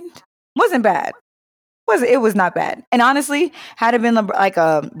happened wasn't bad. It was not bad. And honestly, had it been like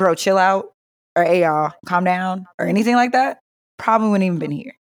a bro, chill out, or hey y'all, calm down, or anything like that, probably wouldn't even been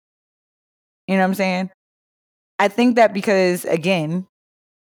here. You know what I'm saying? I think that because again,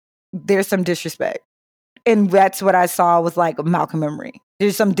 there's some disrespect. And that's what I saw with like Malcolm Emery.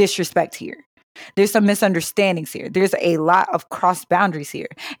 There's some disrespect here. There's some misunderstandings here. There's a lot of crossed boundaries here.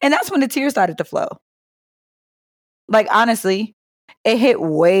 And that's when the tears started to flow. Like, honestly, it hit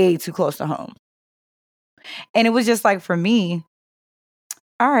way too close to home. And it was just like, for me,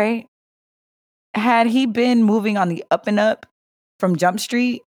 all right, had he been moving on the up and up from Jump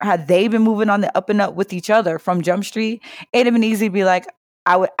Street, had they been moving on the up and up with each other from Jump Street, it'd have been easy to be like,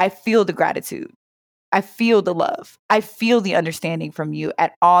 I feel the gratitude. I feel the love. I feel the understanding from you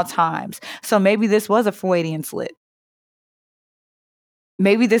at all times. So maybe this was a Freudian slip.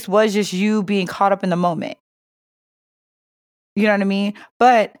 Maybe this was just you being caught up in the moment. You know what I mean?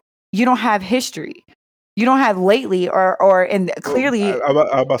 But you don't have history. You don't have lately or and clearly. I'm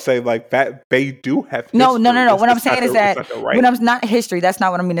about to say like that they do have history. No. What I'm It's saying is that when I'm not history, that's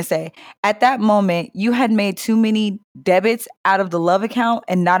not what I'm going to say. At that moment, you had made too many debits out of the love account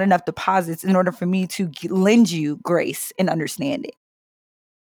and not enough deposits in order for me to lend you grace and understanding.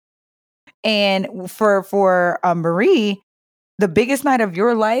 And for Marie, the biggest night of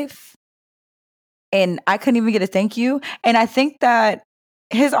your life, and I couldn't even get a thank you. And I think that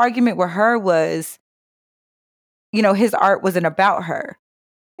his argument with her was, you know, his art wasn't about her.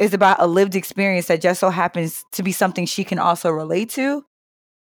 It's about a lived experience that just so happens to be something she can also relate to.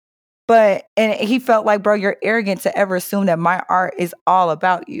 And he felt like, bro, you're arrogant to ever assume that my art is all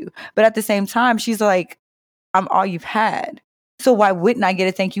about you. But at the same time, she's like, I'm all you've had. So why wouldn't I get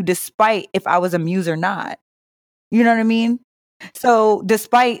a thank you despite if I was a muse or not? You know what I mean? So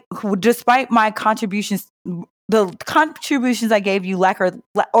despite my contributions, the contributions I gave you, lack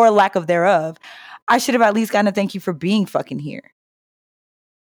of thereof, I should have at least gotten a thank you for being fucking here.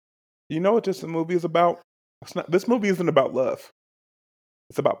 You know what this movie is about? This movie isn't about love.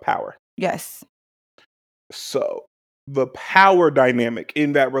 It's about power. Yes. So the power dynamic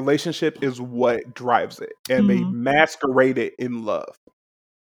in that relationship is what drives it. And they masquerade it in love.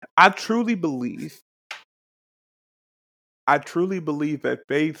 I truly believe that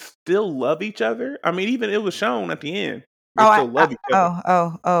they still love each other. I mean, even it was shown at the end. They still love each other.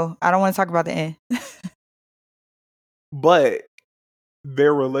 I don't want to talk about the end. But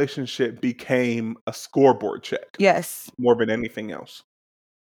their relationship became a scoreboard check. Yes. More than anything else.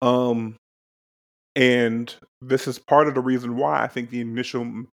 And this is part of the reason why I think the initial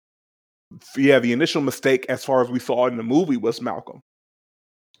mistake as far as we saw in the movie was Malcolm.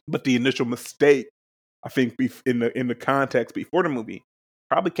 But the initial mistake, I think in the context before the movie,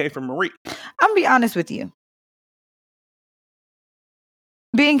 probably came from Marie. I'm gonna be honest with you.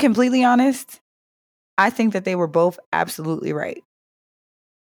 Being completely honest, I think that they were both absolutely right.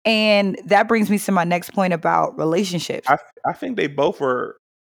 And that brings me to my next point about relationships. I think they both were.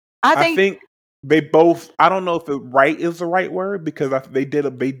 I think they both. I don't know if right is the right word because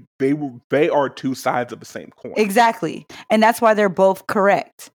they are two sides of the same coin. Exactly, and that's why they're both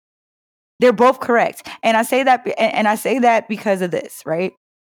correct. They're both correct, and I say that because of this, right?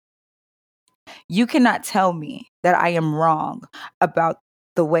 You cannot tell me that I am wrong about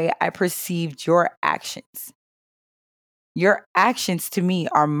the way I perceived your actions. Your actions to me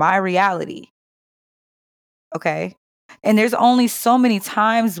are my reality. Okay. And there's only so many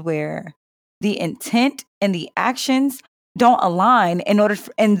times where the intent and the actions don't align and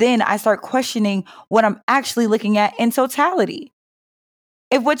then I start questioning what I'm actually looking at in totality.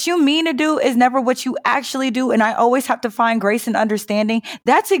 If what you mean to do is never what you actually do, and I always have to find grace and understanding,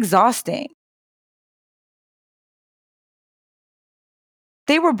 that's exhausting.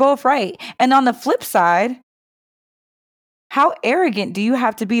 They were both right. And on the flip side, how arrogant do you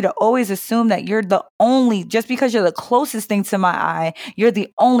have to be to always assume that you're the only, just because you're the closest thing to my eye, you're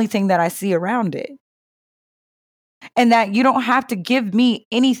the only thing that I see around it? And that you don't have to give me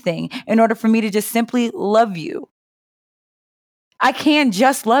anything in order for me to just simply love you. I can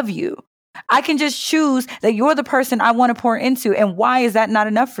just love you. I can just choose that you're the person I want to pour into. And why is that not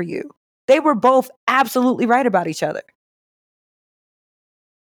enough for you? They were both absolutely right about each other.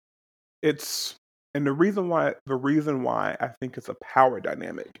 And the reason why I think it's a power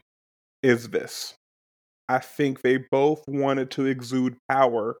dynamic is this. I think they both wanted to exude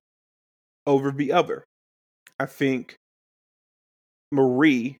power over the other. I think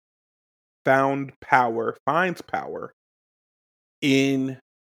Marie finds power in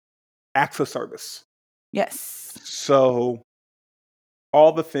acts of service. Yes. So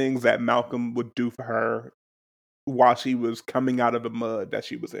all the things that Malcolm would do for her while she was coming out of the mud that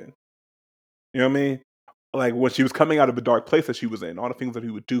she was in. You know what I mean? Like when she was coming out of the dark place that she was in, all the things that he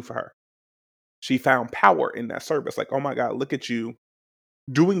would do for her. She found power in that service. Like, oh my God, look at you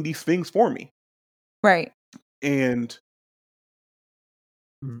doing these things for me. Right. And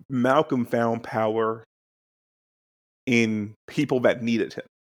Malcolm found power in people that needed him.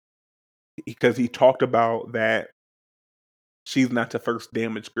 Because he talked about that she's not the first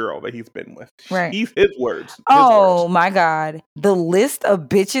damaged girl that he's been with. Right. His words. My God. The list of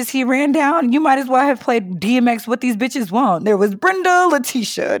bitches he ran down, you might as well have played DMX What These Bitches Want. There was Brenda,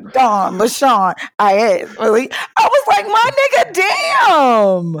 Letitia, Dawn, LaShawn, I.S. Really? I was like, my nigga,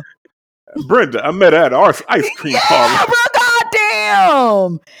 damn. Brenda, I met her at our ice cream parlor. Bro,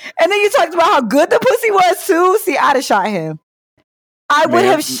 goddamn. And then you talked about how good the pussy was too. See, I'd have shot him. I would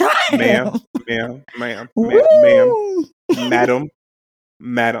have shot him.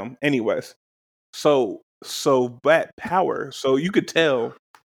 Madam. Anyways, so that power. So you could tell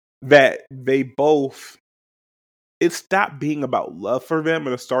that they both. It stopped being about love for them,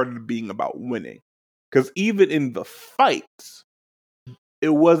 and it started being about winning. Because even in the fights, it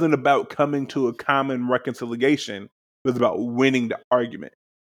wasn't about coming to a common reconciliation. It was about winning the argument.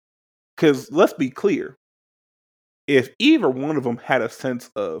 Because let's be clear, if either one of them had a sense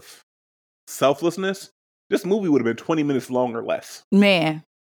of selflessness, this movie would have been 20 minutes long or less. Man.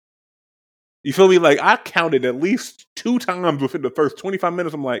 You feel me? Like, I counted at least 2 times within the first 25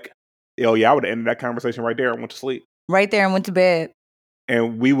 minutes. I'm like, oh yeah, I would have ended that conversation right there and went to sleep. Right there and went to bed.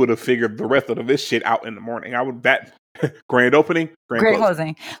 And we would have figured the rest of this shit out in the morning. Grand opening, grand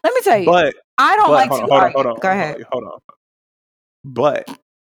closing. Let me tell you, but I don't like to argue. Hold on. Go ahead. Hold on. But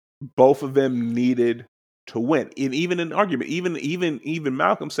both of them needed to win. And even in an argument, even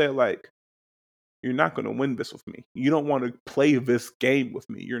Malcolm said, like, you're not going to win this with me. You don't want to play this game with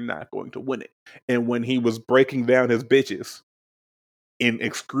me. You're not going to win it. And when he was breaking down his bitches in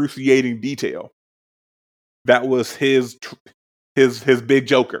excruciating detail, that was his big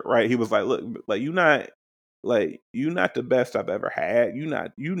joker, right? He was like, look, like you're not the best I've ever had. You're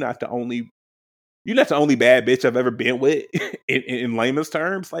not the only bad bitch I've ever been with in layman's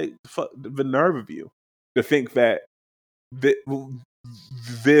terms. Like, fuck, the nerve of you to think that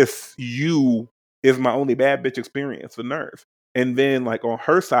this you is my only bad bitch experience. The nerve. And then, like, on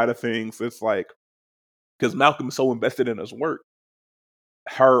her side of things, it's like, because Malcolm is so invested in his work,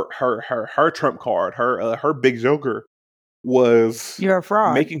 her trump card, her big joker was, you're a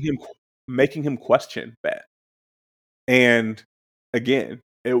fraud, making him question that. And again,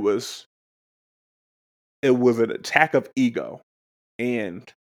 it was an attack of ego,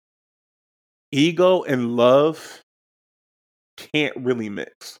 and ego and love can't really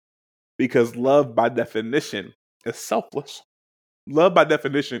mix, because love by definition is selfless. Love by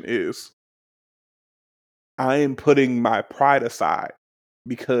definition is, I am putting my pride aside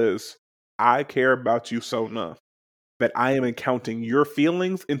because I care about you so enough that I am counting your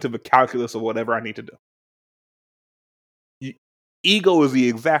feelings into the calculus of whatever I need to do. Ego is the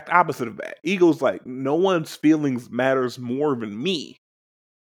exact opposite of that. Ego's like, no one's feelings matters more than me.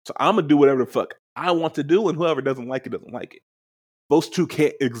 So I'm going to do whatever the fuck I want to do, and whoever doesn't like it, doesn't like it. Those two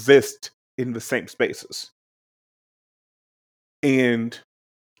can't exist in the same spaces. And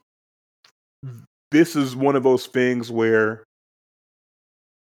this is one of those things where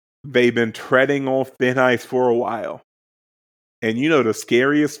they've been treading on thin ice for a while. And you know the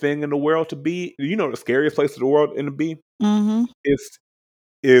scariest thing in the world to be, the scariest place in the world to be Mm-hmm.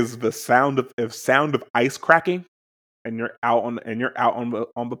 is the sound of ice cracking, and you're out on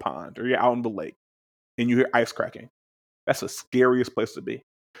the pond, or you're out on the lake, and you hear ice cracking. That's the scariest place to be,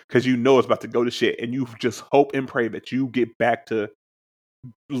 because you know it's about to go to shit, and you just hope and pray that you get back to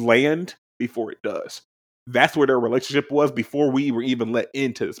land before it does. That's where their relationship was before we were even let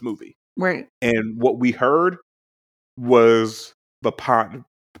into this movie. Right. And what we heard was the pond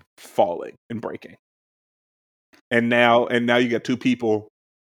falling and breaking. And now you got two people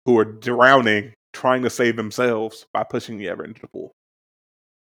who are drowning, trying to save themselves by pushing the other into the pool.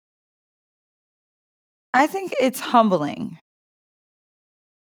 I think it's humbling,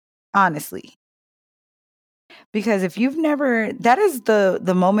 honestly. Because if you've never, that is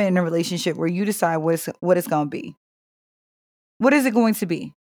the moment in a relationship where you decide what it's going to be. What is it going to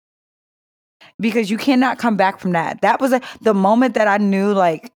be? Because you cannot come back from that. That was the moment that I knew,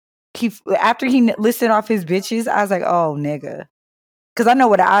 like, after he listed off his bitches, I was like, oh, nigga. Because I know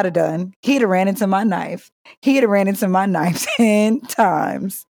what I'd have done. He'd have ran into my knife. He'd have ran into my knife 10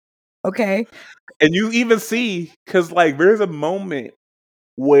 times. Okay? And you even see, because, like, there's a moment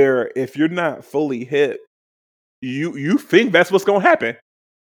where if you're not fully hip, you think that's what's going to happen.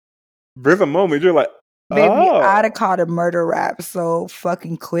 There's a moment you're like, baby, I'd oh. have caught a murder rap so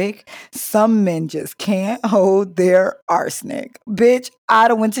fucking quick. Some men just can't hold their arsenic. Bitch, I'd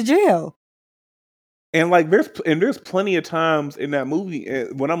have went to jail. And like there's plenty of times in that movie,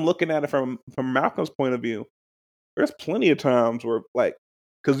 when I'm looking at it from Malcolm's point of view, there's plenty of times where, like,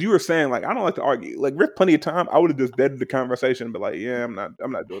 because you were saying, like, I don't like to argue. Like, there's plenty of time I would have just deaded the conversation and be like, yeah, I'm not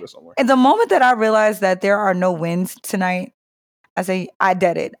doing this somewhere. And the moment that I realized that there are no wins tonight, I say, I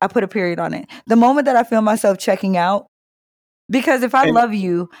dead it. I put a period on it. The moment that I feel myself checking out, because if I love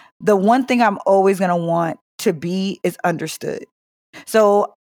you, the one thing I'm always going to want to be is understood.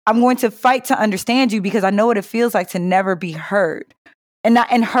 So I'm going to fight to understand you, because I know what it feels like to never be heard, and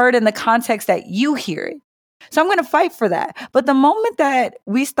heard in the context that you hear it. So I'm going to fight for that. But the moment that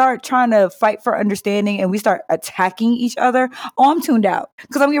we start trying to fight for understanding and we start attacking each other, I'm tuned out,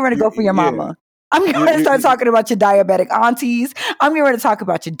 because I'm getting ready to go for your mama. I'm getting ready to start talking about your diabetic aunties. I'm getting ready to talk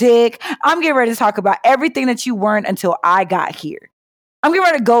about your dick. I'm getting ready to talk about everything that you weren't until I got here. I'm getting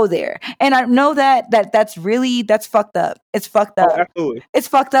ready to go there. And I know that's fucked up. It's fucked up. Oh, absolutely. It's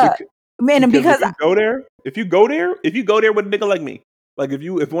fucked up. Man, and because if you go there with a nigga like me, like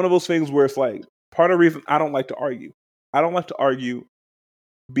if one of those things where it's like, part of the reason I don't like to argue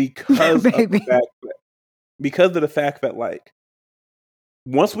because of the fact that like,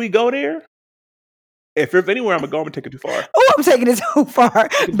 once we go there, if there's anywhere I'm gonna take it too far. Oh, I'm taking it too far,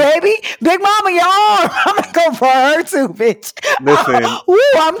 baby. Big mama, your arm. I'm gonna go for her too, bitch. Listen,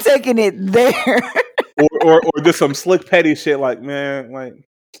 I'm taking it there. or just some slick petty shit, like, man, like,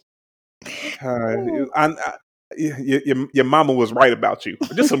 your mama was right about you.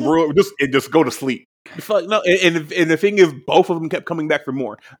 Just some real, just go to sleep. No, and the thing is, both of them kept coming back for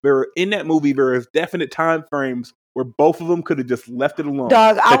more. In that movie, there is definite time frames where both of them could have just left it alone.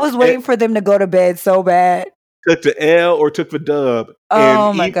 Dog, I was waiting for them to go to bed so bad. Took the L or took the dub.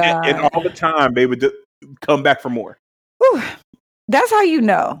 Oh my God. And all the time they would just come back for more. Whew. That's how you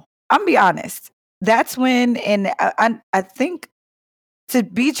know. I'm be honest. That's when, and I think, to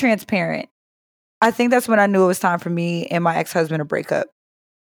be transparent, I think that's when I knew it was time for me and my ex-husband to break up.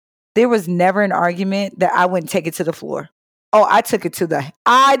 There was never an argument that I wouldn't take it to the floor. Oh, I took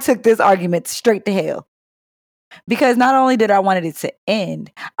this argument straight to hell. Because not only did I wanted it to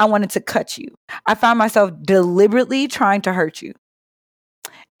end, I wanted to cut you. I found myself deliberately trying to hurt you.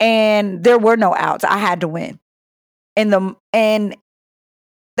 And there were no outs. I had to win. And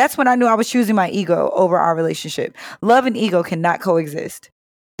that's when I knew I was choosing my ego over our relationship. Love and ego cannot coexist.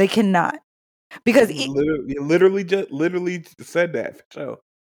 They cannot. Because you literally said that for sure.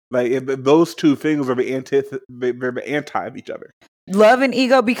 Like, those two things are the anti of each other. Love and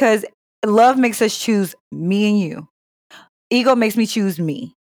ego, because love makes us choose me and you. Ego makes me choose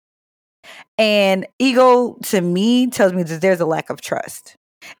me. And ego, to me, tells me that there's a lack of trust.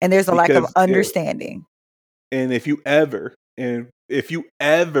 And there's a lack of understanding. And if you ever put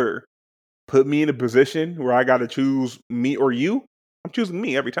me in a position where I got to choose me or you, I'm choosing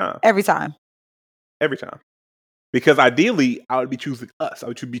me every time. Every time. Because ideally, I would be choosing us. I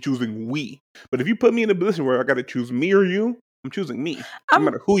would be choosing we. But if you put me in a position where I got to choose me or you, I'm choosing me. No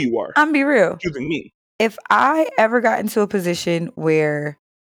matter who you are. I'm be real. I'm choosing me. If I ever got into a position where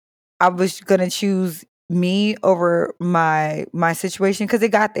I was going to choose me over my situation, because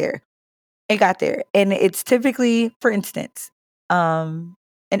it got there. And it's typically, for instance, an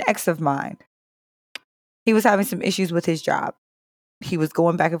ex of mine. He was having some issues with his job. he was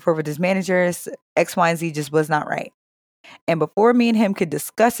going back and forth with his managers. X, Y, and Z just was not right. And before me and him could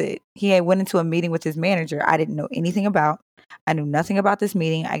discuss it, he had went into a meeting with his manager I didn't know anything about. I knew nothing about this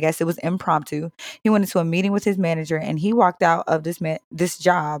meeting. I guess it was impromptu. He went into a meeting with his manager and he walked out of this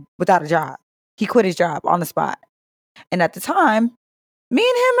job without a job. He quit his job on the spot. And at the time, me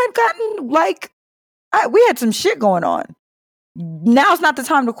and him had gotten we had some shit going on. Now's not the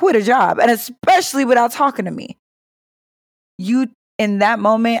time to quit a job, and especially without talking to me. In that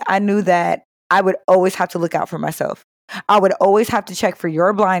moment, I knew that I would always have to look out for myself. I would always have to check for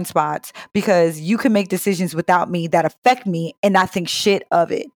your blind spots because you can make decisions without me that affect me and not think shit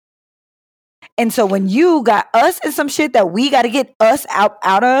of it. And so when you got us in some shit that we got to get us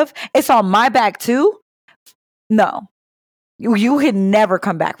out of, it's on my back too. No, you can never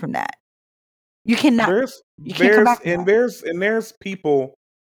come back from that. You cannot. You can't come back from that. There's people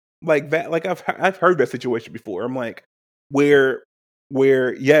like that. Like I've heard that situation before. I'm like, where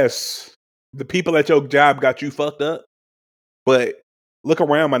yes, the people at your job got you fucked up, but look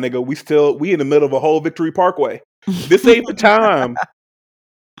around, my nigga. We in the middle of a whole Victory Parkway. This ain't the time.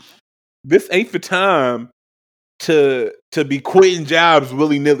 This ain't the time to be quitting jobs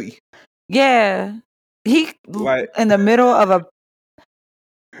willy nilly. Yeah, he in the middle of a.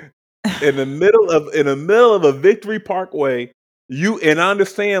 In the middle of a Victory Parkway, and I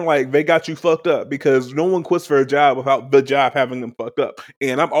understand like they got you fucked up because no one quits for a job without the job having them fucked up.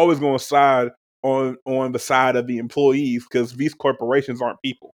 And I'm always going to side on the side of the employees because these corporations aren't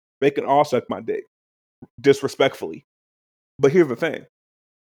people. They can all suck my dick disrespectfully. But here's the thing: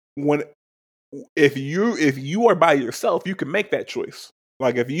 if you are by yourself, you can make that choice.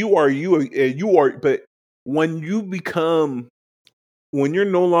 Like if you are, but when you're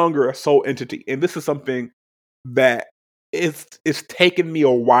no longer a sole entity, and this is something that it's taken me a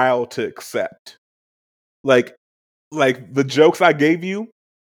while to accept. Like the jokes I gave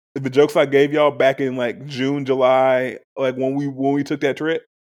y'all back in like June, July, like when we took that trip,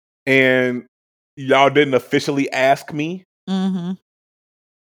 and y'all didn't officially ask me. Mm-hmm.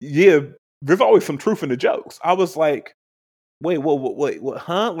 Yeah, there's always some truth in the jokes. I was like, wait, what,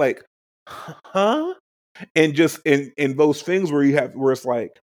 huh? Like, huh? And just in those things where it's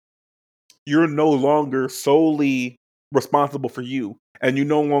like you're no longer solely responsible for you, and you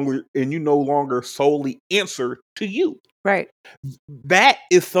no longer solely answer to you. Right. That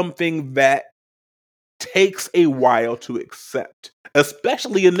is something that takes a while to accept,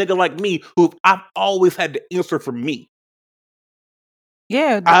 especially a nigga like me who I've always had to answer for me.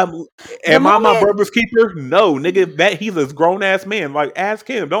 Yeah. Am I my brother's keeper? No, nigga. That he's a grown ass man. Like, ask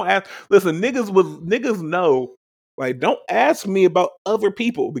him. Don't ask. Listen, niggas know. Like, don't ask me about other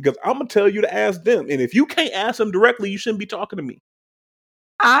people because I'm gonna tell you to ask them. And if you can't ask them directly, you shouldn't be talking to me.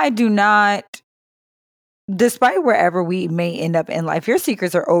 I do not. Despite wherever we may end up in life, your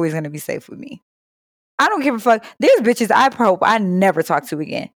secrets are always going to be safe with me. I don't give a fuck. There's bitches I hope I never talk to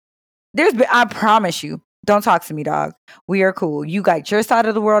again. I promise you. Don't talk to me, dog. We are cool. You got your side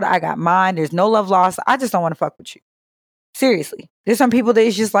of the world. I got mine. There's no love lost. I just don't want to fuck with you. Seriously. There's some people that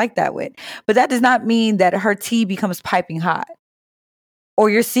it's just like that with. But that does not mean that her tea becomes piping hot.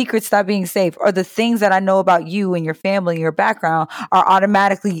 Or your secrets stop being safe. Or the things that I know about you and your family and your background are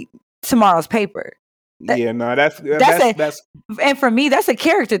automatically tomorrow's paper. That's and for me, that's a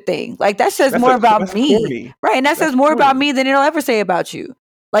character thing. Like that says more about me. Corny. Right. And that says more about me than it'll ever say about you.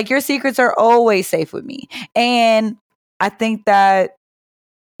 Like your secrets are always safe with me. And I think that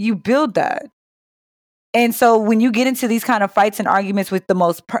you build that. And so when you get into these kind of fights and arguments with the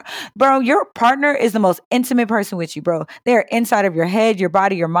most, bro, your partner is the most intimate person with you, bro. They're inside of your head, your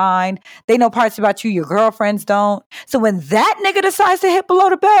body, your mind. They know parts about you your girlfriends don't. So when that nigga decides to hit below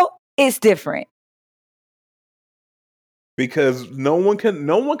the belt, it's different. Because no one can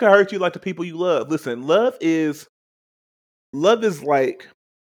hurt you like the people you love. Listen, love is like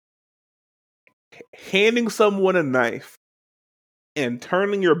handing someone a knife and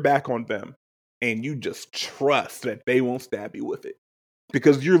turning your back on them, and you just trust that they won't stab you with it.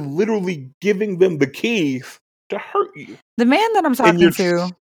 Because you're literally giving them the keys to hurt you. The man that I'm talking to.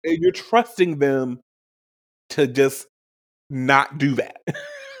 And you're trusting them to just not do that.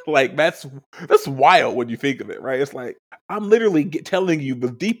 Like, that's wild when you think of it, right? It's like, I'm literally telling you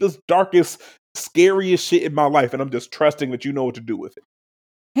the deepest, darkest, scariest shit in my life, and I'm just trusting that you know what to do with it.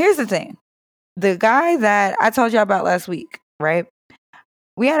 Here's the thing. The guy that I told you about last week, right?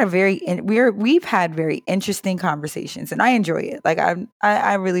 We've had very interesting conversations, and I enjoy it. Like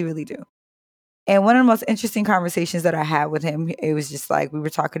I really, really do. And one of the most interesting conversations that I had with him, it was just like we were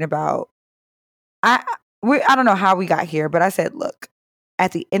talking about. I don't know how we got here, but I said, look,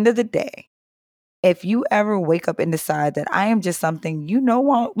 at the end of the day, if you ever wake up and decide that I am just something you no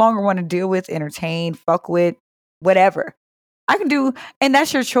longer want to deal with, entertain, fuck with, whatever, I can do, and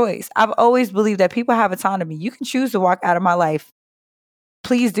that's your choice. I've always believed that people have autonomy. You can choose to walk out of my life.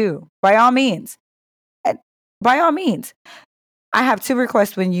 Please do. By all means. By all means. I have 2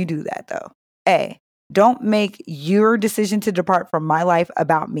 requests when you do that, though. A, don't make your decision to depart from my life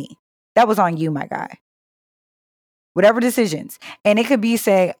about me. That was on you, my guy. Whatever decisions. And it could be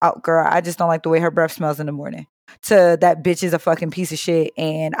saying, oh, girl, I just don't like the way her breath smells in the morning. To that bitch is a fucking piece of shit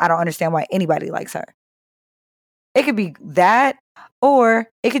and I don't understand why anybody likes her. It could be that, or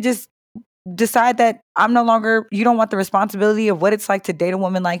it could just decide that you don't want the responsibility of what it's like to date a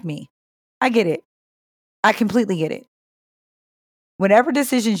woman like me. I get it. I completely get it. Whatever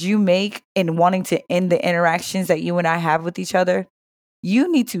decisions you make in wanting to end the interactions that you and I have with each other, you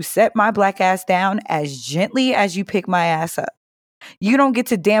need to set my black ass down as gently as you pick my ass up. You don't get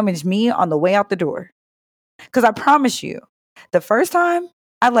to damage me on the way out the door. Because I promise you, the first time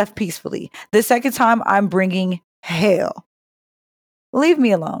I left peacefully. The second time I'm bringing hell. Leave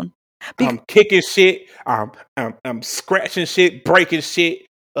me alone. I'm kicking shit. I'm scratching shit, breaking shit,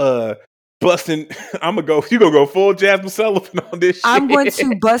 busting. You gonna go full Jasmine Sullivan on this shit. I'm going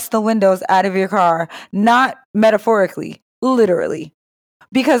to bust the windows out of your car, not metaphorically, literally.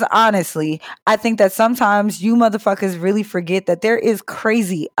 Because honestly, I think that sometimes you motherfuckers really forget that there is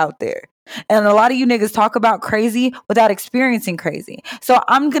crazy out there. And a lot of you niggas talk about crazy without experiencing crazy. So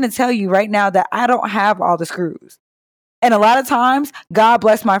I'm going to tell you right now that I don't have all the screws. And a lot of times, God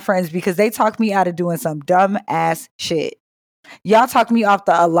bless my friends because they talk me out of doing some dumb ass shit. Y'all talk me off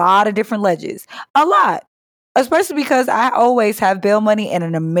a lot of different ledges. A lot. Especially because I always have bail money and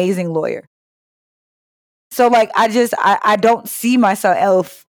an amazing lawyer. So like, I don't see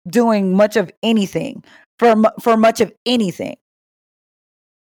myself doing much of anything for much of anything.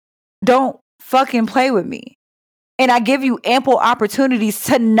 Don't fucking play with me. And I give you ample opportunities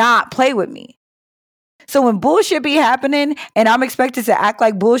to not play with me. So when bullshit be happening and I'm expected to act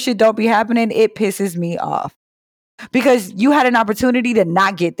like bullshit don't be happening, it pisses me off. Because you had an opportunity to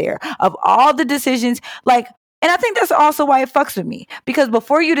not get there. Of all the decisions, like, and I think that's also why it fucks with me. Because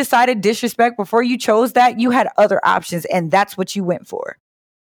before you decided disrespect, before you chose that, you had other options and that's what you went for.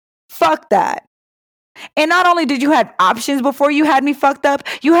 Fuck that. And not only did you have options before you had me fucked up,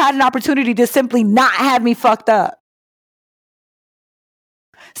 you had an opportunity to simply not have me fucked up.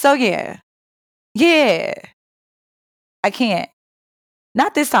 So yeah, I can't.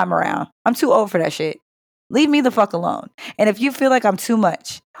 Not this time around. I'm too old for that shit. Leave me the fuck alone. And if you feel like I'm too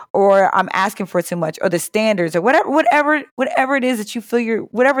much or I'm asking for too much or the standards or whatever it is that you feel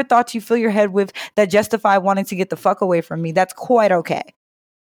whatever thoughts you fill your head with that justify wanting to get the fuck away from me, that's quite okay.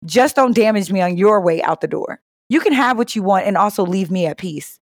 Just don't damage me on your way out the door. You can have what you want and also leave me at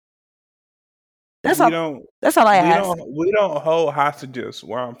peace. That's all I ask. We don't hold hostages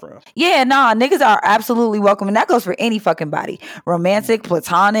where I'm from. Yeah, nah, niggas are absolutely welcome. And that goes for any fucking body. Romantic,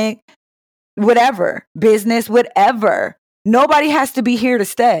 platonic, whatever, business, whatever. Nobody has to be here to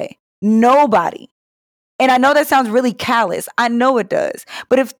stay. Nobody. And I know that sounds really callous. I know it does.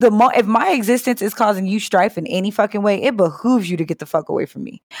 But if my existence is causing you strife in any fucking way, it behooves you to get the fuck away from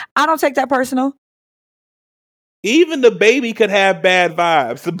me. I don't take that personal. Even the baby could have bad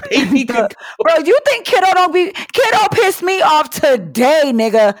vibes. The baby could. Bro, you think Kiddo pissed me off today,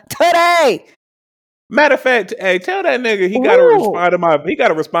 nigga. Today. Matter of fact, hey, tell that nigga he gotta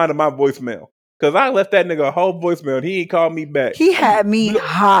respond to my voicemail. Cause I left that nigga a whole voicemail and he ain't called me back. He had me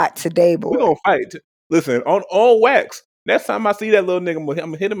hot today, boy. We gonna fight. Listen, on wax. Next time I see that little nigga, I'm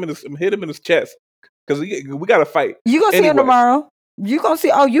gonna hit him in his chest. Cause we gotta fight. You gonna see him tomorrow? You gonna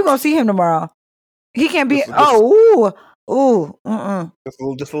see him tomorrow. He can't be. Just a little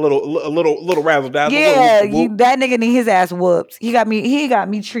razzle dazzle. Yeah, that nigga need his ass whooped. He got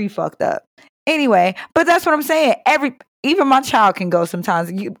me tree fucked up. Anyway, but that's what I'm saying. Even my child can go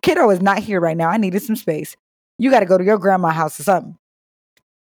sometimes. Kiddo is not here right now. I needed some space. You got to go to your grandma's house or something.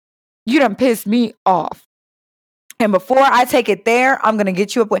 You done pissed me off. And before I take it there, I'm gonna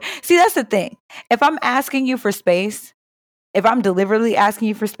get you up. See, that's the thing. If I'm asking you for space. If I'm deliberately asking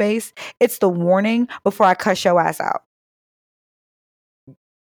you for space, it's the warning before I cuss your ass out.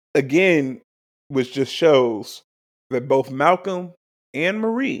 Again, which just shows that both Malcolm and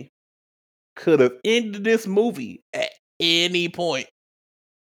Marie could have ended this movie at any point.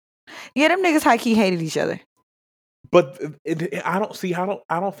 Yeah, them niggas high-key hated each other. But I don't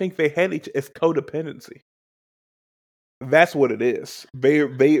think they had it's codependency. That's what it is.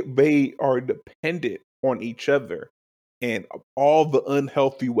 They are dependent on each other. In all the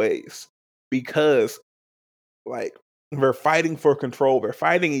unhealthy ways, because like they're fighting for control, they're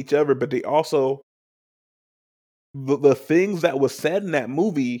fighting each other, but they also the things that was said in that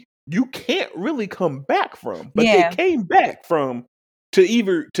movie, you can't really come back from. But Yeah. they came back from to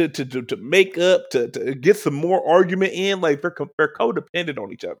either to make up, to get some more argument in. Like they're codependent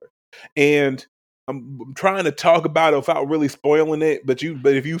on each other. And I'm trying to talk about it without really spoiling it. But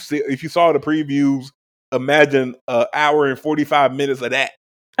if you saw the previews, imagine an hour and 45 minutes of that.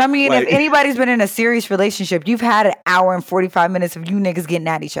 I mean, Like- if anybody's been in a serious relationship, you've had an hour and 45 minutes of you niggas getting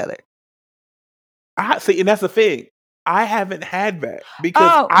at each other. I see, and that's the thing. I haven't had that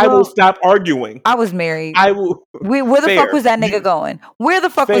because I will stop arguing. I was married. I will. Where the fuck was that nigga going? Where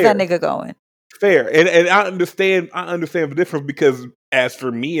the fuck was that nigga going? Fair, and I understand. the difference because as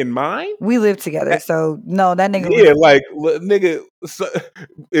for me and mine, we live together. So no, that nigga. Yeah, like nigga. So,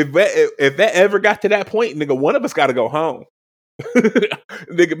 if that ever got to that point, nigga, one of us got to go home.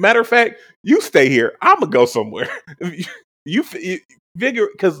 Nigga, matter of fact, you stay here. I'm gonna go somewhere. You figure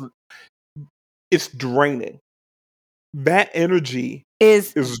because it's draining. That energy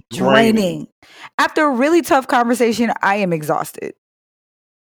is draining. After a really tough conversation, I am exhausted.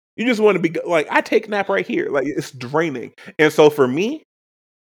 You just want to be like, I take a nap right here. Like, it's draining. And so for me,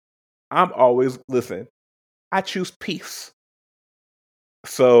 I'm always, listen, I choose peace.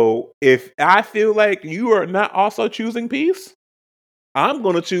 So if I feel like you are not also choosing peace, I'm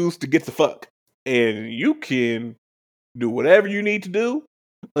going to choose to get the fuck. And you can do whatever you need to do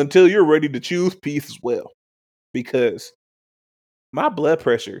until you're ready to choose peace as well. Because my blood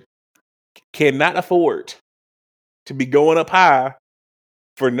pressure cannot afford to be going up high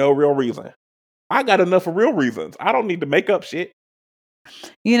for no real reason. I got enough of real reasons. I don't need to make up shit.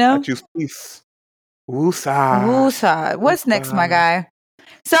 You know? I choose peace. Woosah. Woosah. What's next, my guy?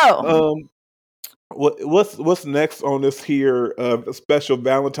 So what's next on this here special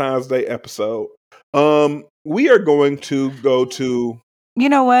Valentine's Day episode? We are going to go to, you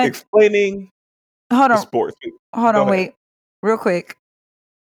know what? Explaining sports. Hold on, wait. Real quick.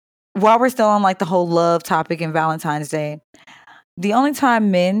 While we're still on like the whole love topic in Valentine's Day, the only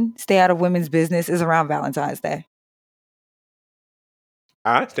time men stay out of women's business is around Valentine's Day.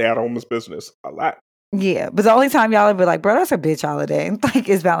 I stay out of women's business a lot. Yeah, but the only time y'all would be like, bro, that's a bitch holiday. Like,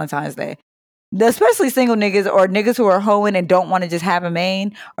 it's Valentine's Day. Especially single niggas or niggas who are hoeing and don't want to just have a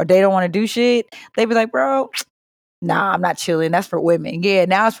main or they don't want to do shit. They be like, bro, nah, I'm not chilling. That's for women. Yeah,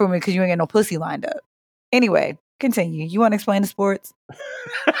 now it's for women because you ain't got no pussy lined up. Anyway, continue. You want to explain the sports?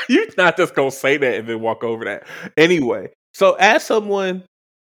 You're not just going to say that and then walk over that. Anyway, so as someone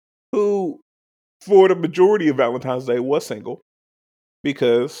who, for the majority of Valentine's Day, was single,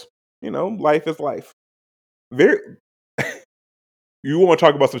 because, you know, life is life. You want to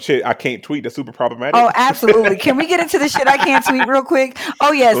talk about some shit I can't tweet that's super problematic? Oh, absolutely. Can we get into the shit I can't tweet real quick?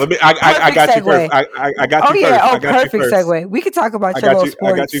 Oh, yes. I got you first. I got you first. Yeah. Oh, perfect segue. We could talk about your little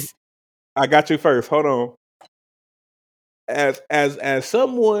sports. I got you first. Hold on. As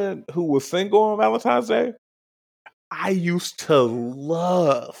someone who was single on Valentine's Day, I used to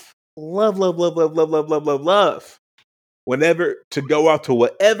love whenever to go out to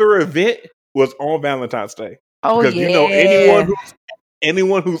whatever event was on Valentine's Day. Oh, because yeah. You know,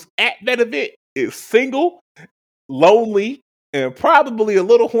 anyone who's at that event is single, lonely, and probably a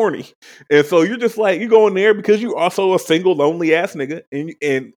little horny. And so you're just like, you go in there because you're also a single, lonely ass nigga.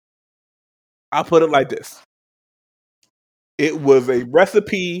 And I'll put it like this. It was a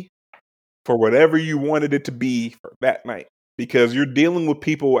recipe for whatever you wanted it to be for that night. Because you're dealing with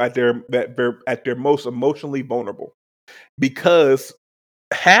people at their most emotionally vulnerable. Because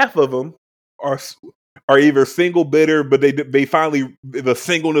half of them are either single bitter, but they finally, the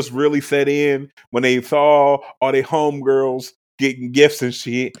singleness really set in when they saw all their homegirls getting gifts and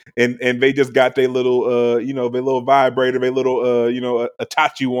shit, and they just got their little their little vibrator, their little a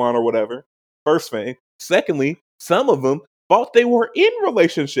Tachiwan or whatever. First thing. Secondly, some of them thought they were in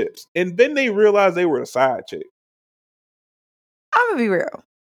relationships, and then they realized they were a side chick. I'm gonna be real.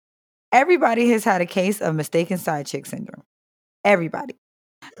 Everybody has had a case of mistaken side chick syndrome. Everybody.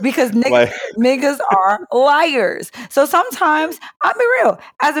 Because niggas are liars. So sometimes, I'll be real.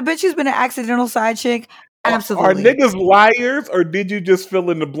 As a bitch who's been an accidental side chick, absolutely. Are niggas liars, or did you just fill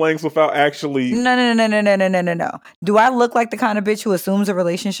in the blanks without actually? No. Do I look like the kind of bitch who assumes a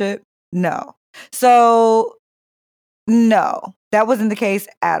relationship? No. So, no. That wasn't the case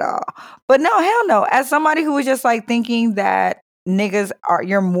at all. But no, hell no. As somebody who was just like thinking that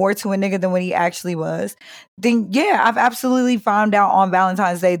you're more to a nigga than what he actually was, then yeah, I've absolutely found out on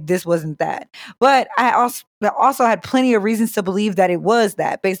Valentine's Day this wasn't that. But I also had plenty of reasons to believe that it was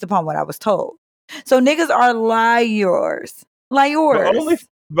that based upon what I was told. So niggas are liars. The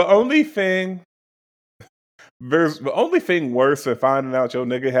only thing worse than finding out your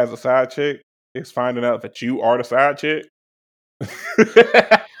nigga has a side chick is finding out that you are the side chick.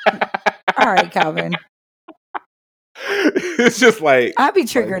 All right, Calvin. It's just like I'd be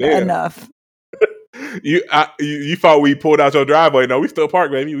triggered enough. You thought we pulled out your driveway? No, we still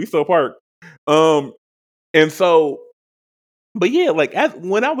park, baby. We still park. And so, but yeah, like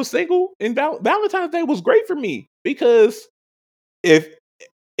when I was single, and Valentine's Day was great for me because if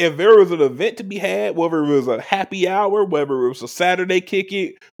there was an event to be had, whether it was a happy hour, whether it was a Saturday kick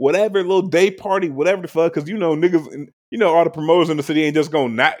it, whatever, little day party, whatever the fuck, because niggas, all the promoters in the city ain't just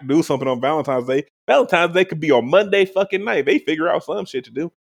gonna not do something on Valentine's Day. Valentine's Day could be on Monday fucking night. They figure out some shit to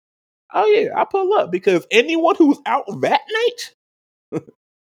do. Oh yeah, I pull up because anyone who's out that night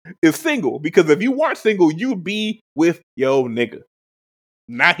is single. Because if you weren't single, you'd be with yo nigga.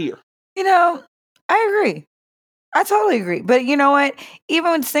 Not here. I agree. I totally agree. But you know what?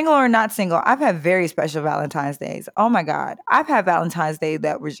 Even when single or not single, I've had very special Valentine's days. Oh my God. I've had Valentine's Day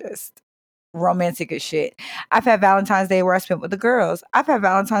that were just romantic as shit. I've had Valentine's Day where I spent with the girls. I've had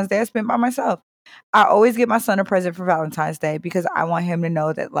Valentine's Day I spent by myself. I always get my son a present for Valentine's Day because I want him to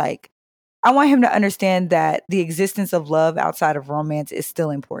know that, like, I want him to understand that the existence of love outside of romance is still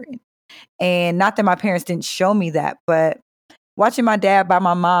important. And not that my parents didn't show me that, but watching my dad buy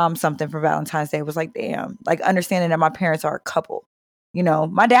my mom something for Valentine's Day was like, damn, like understanding that my parents are a couple.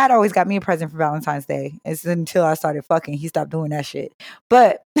 My dad always got me a present for Valentine's Day. It's until I started fucking, he stopped doing that shit.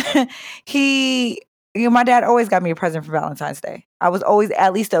 But my dad always got me a present for Valentine's Day. I was always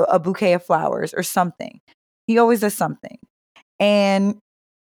at least a bouquet of flowers or something. He always does something. And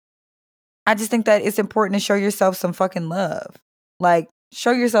I just think that it's important to show yourself some fucking love. Like,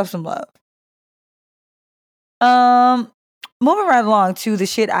 show yourself some love. Moving right along to the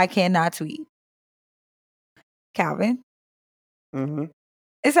shit I cannot tweet. Calvin. Mm-hmm.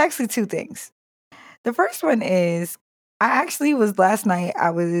 It's actually two things. The first one is, last night,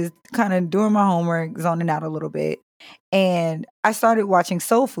 I was kind of doing my homework, zoning out a little bit, and I started watching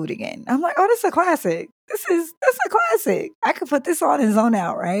Soul Food again. I'm like, oh, this is a classic. That's a classic. I could put this on and zone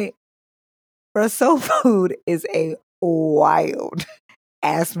out, right? Bro, Soul Food is a wild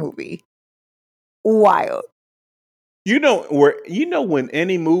ass movie. Wild. When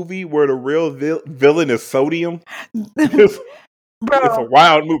any movie where the real villain is sodium, it's a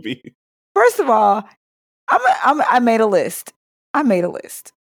wild movie. First of all, I made a list. And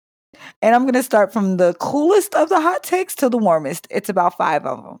I'm going to start from the coolest of the hot takes to the warmest. It's about 5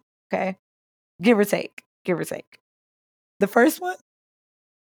 of them, okay? Give or take. The first one,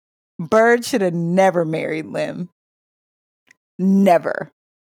 Bird should have never married Lim. Never.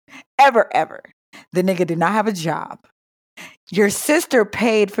 Ever. The nigga did not have a job. Your sister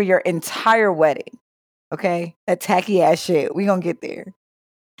paid for your entire wedding. Okay? That tacky ass shit. We gonna get there.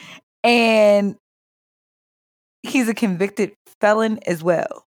 And he's a convicted felon as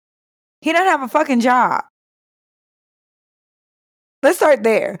well. He doesn't have a fucking job. Let's start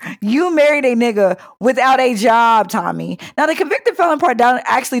there. You married a nigga without a job, Tommy. Now, the convicted felon part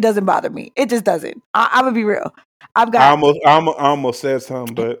actually doesn't bother me. It just doesn't. I'm gonna be real. I almost said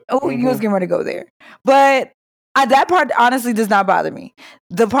something, but you was getting ready to go there. But that part honestly does not bother me.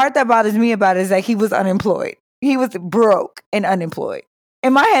 The part that bothers me about it is that he was unemployed. He was broke and unemployed.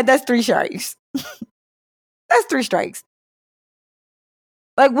 In my head, that's 3 strikes. That's 3 strikes.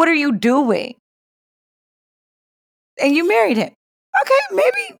 Like, what are you doing? And you married him. Okay,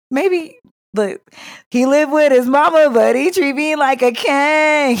 maybe. Look, he lived with his mama, but he treated me like a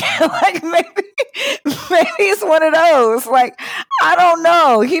king. Like, maybe it's one of those. Like, I don't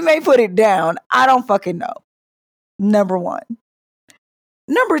know. He may put it down. I don't fucking know. Number 1.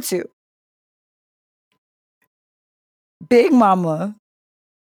 Number 2. Big Mama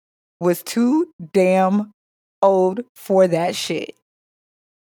was too damn old for that shit.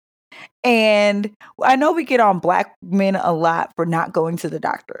 And I know we get on black men a lot for not going to the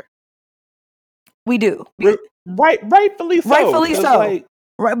doctor. We do. Rightfully so. Rightfully so.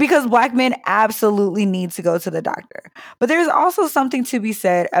 Right, because black men absolutely need to go to the doctor. But there's also something to be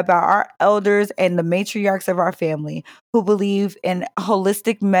said about our elders and the matriarchs of our family who believe in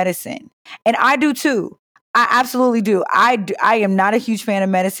holistic medicine. And I do too. I absolutely do. I am not a huge fan of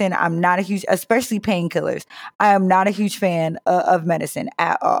medicine. I'm not a huge, especially painkillers. I am not a huge fan of medicine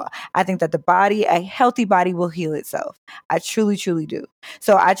at all. I think that a healthy body will heal itself. I truly, truly do.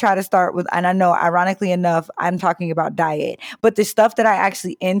 So I try to start with, and I know ironically enough, I'm talking about diet, but the stuff that I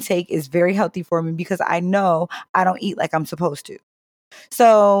actually intake is very healthy for me because I know I don't eat like I'm supposed to.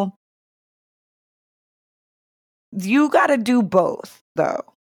 So you got to do both though.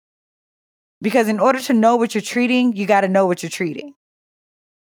 Because in order to know what you're treating, you got to know what you're treating.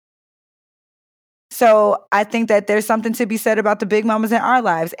 So I think that there's something to be said about the big mamas in our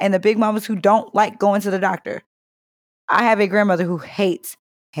lives and the big mamas who don't like going to the doctor. I have a grandmother who hates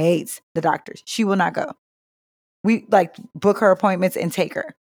the doctors. She will not go. We like book her appointments and take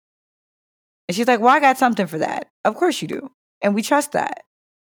her. And she's like, well, I got something for that. Of course you do. And we trust that.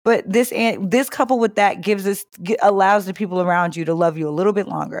 But this coupled with that allows the people around you to love you a little bit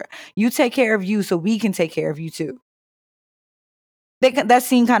longer. You take care of you so we can take care of you too. That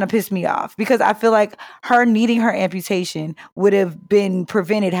scene kind of pissed me off because I feel like her needing her amputation would have been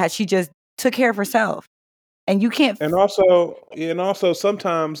prevented had she just took care of herself. And you can't. And also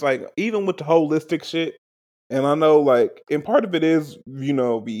sometimes, like, even with the holistic shit, and I know, like, and part of it is,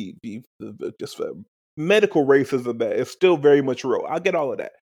 the just medical racism that is still very much real. I get all of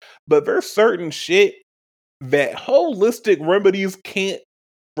that. But there's certain shit that holistic remedies can't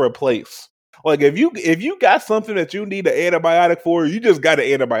replace. Like, if you got something that you need an antibiotic for, you just got an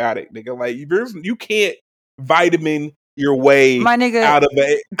antibiotic, nigga. Like, you can't vitamin your way My nigga, out of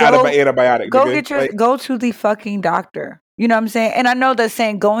an antibiotic. Go to the fucking doctor. You know what I'm saying? And I know that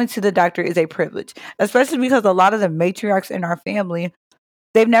saying going to the doctor is a privilege, especially because a lot of the matriarchs in our family,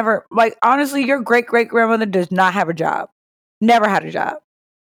 they've never, like, honestly, your great-great-grandmother does not have a job. Never had a job.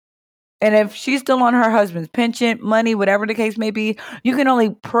 And if she's still on her husband's pension, money, whatever the case may be, you can only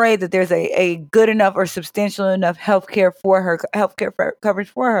pray that there's a good enough or substantial enough healthcare coverage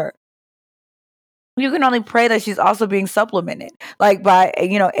for her. You can only pray that she's also being supplemented, like by,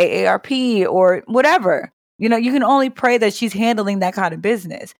 AARP or whatever. You can only pray that she's handling that kind of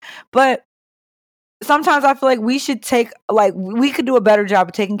business. But sometimes I feel like we could do a better job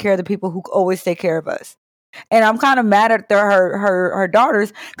of taking care of the people who always take care of us. And I'm kind of mad at her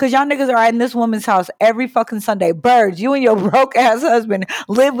daughters because y'all niggas are in this woman's house every fucking Sunday. Birds, you and your broke ass husband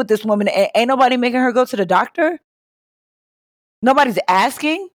live with this woman and ain't nobody making her go to the doctor? Nobody's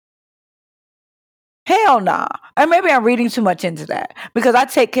asking? Hell nah. And maybe I'm reading too much into that because I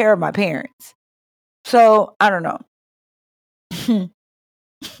take care of my parents. So, I don't know.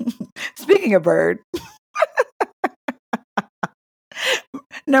 Speaking of bird,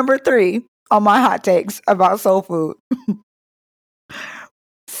 number 3 on my hot takes about soul food.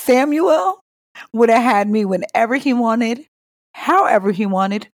 Samuel would have had me whenever he wanted, however he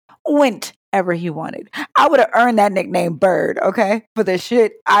wanted, whenever he wanted. I would have earned that nickname Bird, okay? For the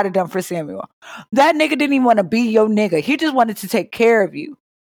shit I'd have done for Samuel. That nigga didn't even want to be your nigga. He just wanted to take care of you.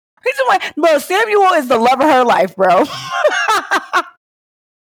 Bro, Samuel is the love of her life, bro.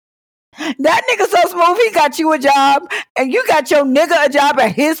 That nigga so smooth, he got you a job, and you got your nigga a job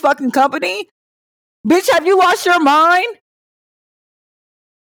at his fucking company? Bitch, have you lost your mind?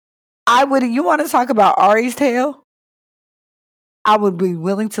 You want to talk about Ari's tale? I would be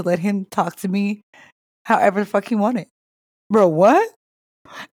willing to let him talk to me however the fuck he wanted. Bro, what?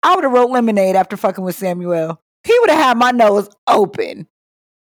 I would have wrote Lemonade after fucking with Samuel. He would have had my nose open.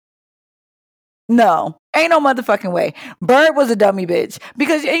 No, ain't no motherfucking way. Bird was a dummy bitch.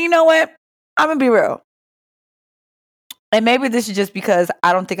 Because, you know what? I'm going to be real. And maybe this is just because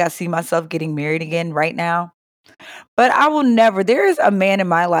I don't think I see myself getting married again right now. But I will never. There is a man in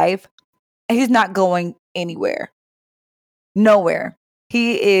my life. He's not going anywhere. Nowhere.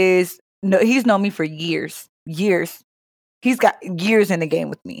 He's known me for years. He's got years in the game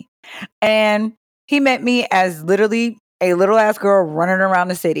with me. And he met me as literally a little ass girl running around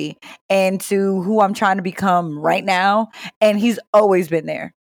the city and to who I'm trying to become right now. And he's always been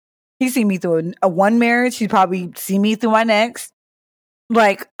there. He's seen me through a one marriage. He'd probably see me through my next.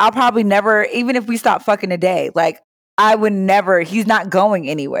 Like, I'll probably never, even if we stop fucking today, like, I would never, he's not going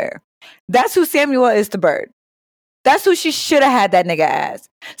anywhere. That's who Samuel is to Bird. That's who she should have had that nigga as.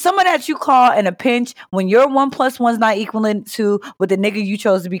 Someone that you call in a pinch when your 1 + 1's not equaling to what the nigga you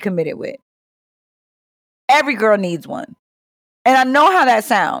chose to be committed with. Every girl needs one. And I know how that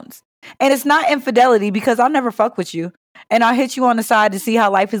sounds. And it's not infidelity because I'll never fuck with you. And I'll hit you on the side to see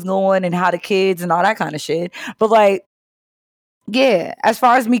how life is going and how the kids and all that kind of shit. But like, yeah, as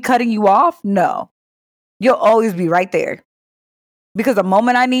far as me cutting you off, no. You'll always be right there. Because the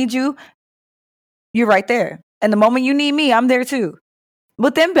moment I need you, you're right there. And the moment you need me, I'm there too.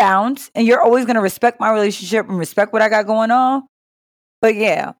 Within bounds. And you're always going to respect my relationship and respect what I got going on. But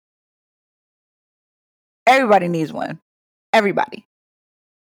yeah. Everybody needs one. Everybody.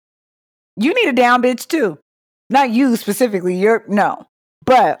 You need a down bitch too. Not you specifically. No.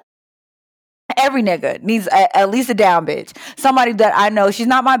 But every nigga needs at least a down bitch. Somebody that I know, she's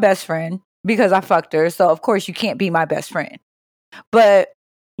not my best friend because I fucked her. So of course you can't be my best friend. But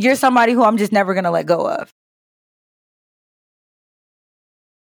you're somebody who I'm just never going to let go of.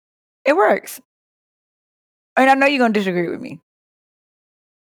 It works. And I know you're going to disagree with me.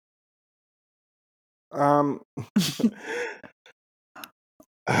 I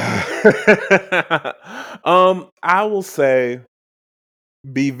will say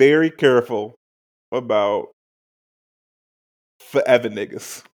be very careful about forever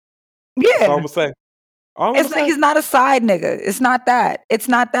niggas. That's all I'm Yeah. gonna say. All I'm It's gonna like say. he's not a side nigga. It's not that. It's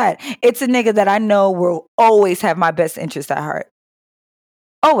not that. It's a nigga that I know will always have my best interest at heart.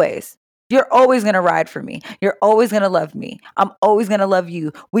 Always. You're always going to ride for me. You're always going to love me. I'm always going to love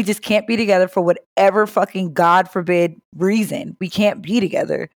you. We just can't be together for whatever fucking God forbid reason. We can't be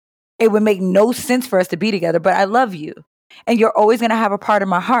together. It would make no sense for us to be together, but I love you. And you're always going to have a part of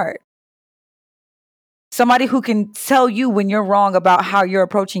my heart. Somebody who can tell you when you're wrong about how you're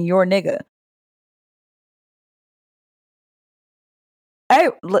approaching your nigga. Hey,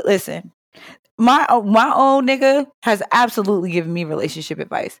 listen. My old nigga has absolutely given me relationship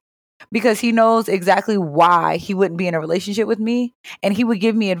advice because he knows exactly why he wouldn't be in a relationship with me, and he would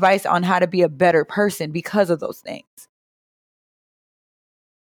give me advice on how to be a better person because of those things.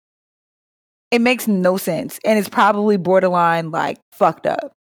 It makes no sense, and it's probably borderline like fucked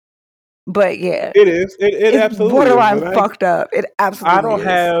up. But yeah, It is. It it's absolutely borderline is. fucked up. It absolutely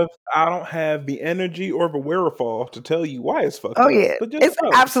is. I don't have the energy or the wherewithal to tell you why it's fucked Oh up. yeah, But just it's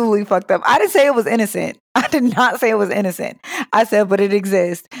know. absolutely fucked up. I didn't say it was innocent. I did not say it was innocent. I said, but it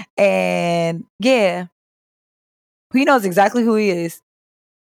exists, and yeah, he knows exactly who he is.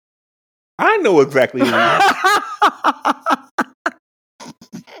 I know exactly who he is.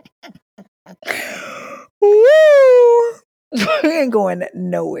 Woo! He ain't going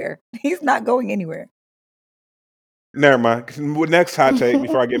nowhere. He's not going anywhere. Never mind. Next hot take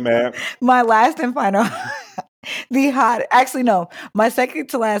before I get mad. My last and final, actually no, my second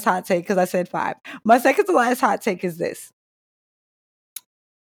to last hot take, because I said 5. My second to last hot take is this.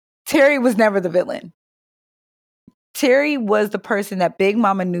 Terry was never the villain. Terry was the person that Big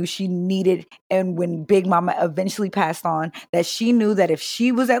Mama knew she needed, and when Big Mama eventually passed on, that she knew that if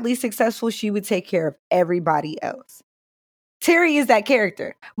she was at least successful, she would take care of everybody else. Terry is that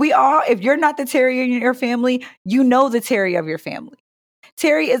character. We all, if you're not the Terry in your family, you know the Terry of your family.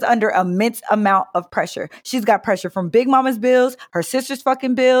 Terry is under immense amount of pressure. She's got pressure from Big Mama's bills, her sister's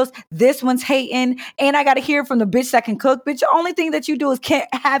fucking bills, this one's hating, and I got to hear from the bitch that can cook. Bitch, the only thing that you do is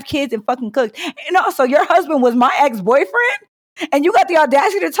can't have kids and fucking cook. And also, your husband was my ex-boyfriend? And you got the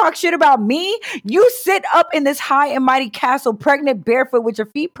audacity to talk shit about me? You sit up in this high and mighty castle, pregnant, barefoot, with your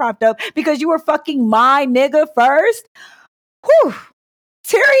feet propped up because you were fucking my nigga first? Whew.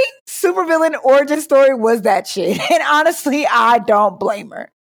 Terry supervillain origin story was that shit. And honestly, I don't blame her.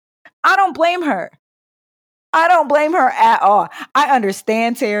 I don't blame her. I don't blame her at all. I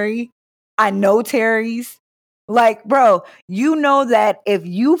understand Terry. I know Terry's. Like, bro, you know that if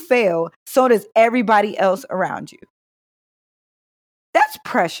you fail, so does everybody else around you. That's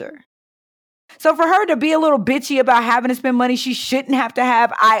pressure. So for her to be a little bitchy about having to spend money she shouldn't have to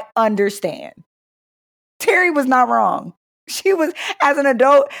have, I understand. Terry was not wrong. She was, as an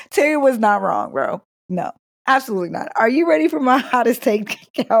adult, Terry was not wrong, bro. No, absolutely not. Are you ready for my hottest take,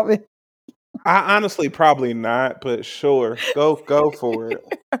 Calvin? I honestly probably not, but sure. Go for it.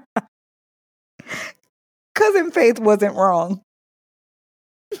 Cousin Faith wasn't wrong.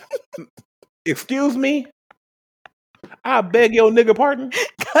 Excuse me? I beg your nigga pardon?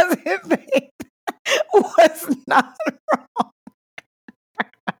 Cousin Faith was not wrong.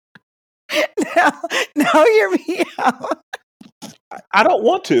 Now hear me out. I don't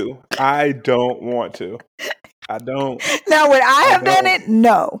want to. I don't want to. I don't. Now, would I have done it?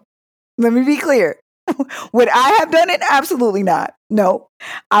 No. Let me be clear. Would I have done it? Absolutely not. No,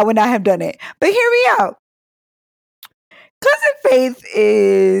 I would not have done it. But hear me out. Cousin Faith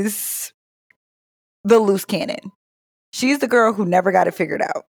is the loose cannon. She's the girl who never got it figured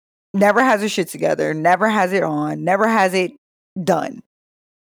out. Never has her shit together. Never has it on. Never has it done.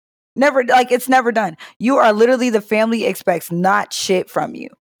 Never, like, it's never done. You are literally the family expects not shit from you.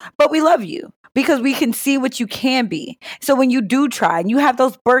 But we love you because we can see what you can be. So when you do try and you have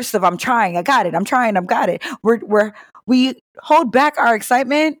those bursts of I'm trying, I got it, I'm trying, I've got it. We hold back our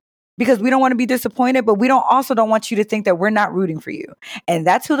excitement because we don't want to be disappointed, but we don't want you to think that we're not rooting for you. And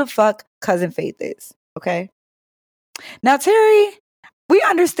that's who the fuck Cousin Faith is. Okay. Now, Terry, we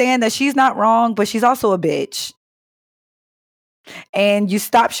understand that she's not wrong, but she's also a bitch. And you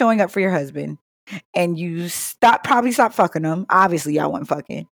stop showing up for your husband. And you probably stop fucking him. Obviously, y'all weren't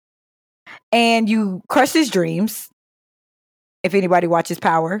fucking. And you crushed his dreams. If anybody watches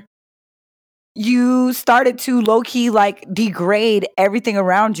Power. You started to low-key like degrade everything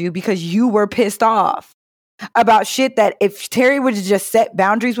around you because you were pissed off about shit that if Terry would have just set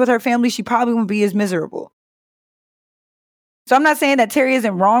boundaries with her family, she probably wouldn't be as miserable. So I'm not saying that Terry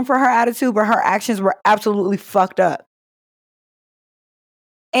isn't wrong for her attitude, but her actions were absolutely fucked up.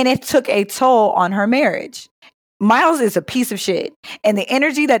 And it took a toll on her marriage. Miles is a piece of shit. And the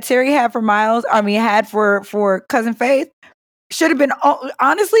energy that Terry had for had for Cousin Faith should have been,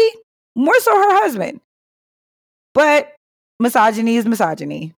 honestly, more so her husband. But misogyny is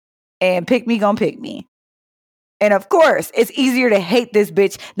misogyny. And pick me gon' pick me. And of course, it's easier to hate this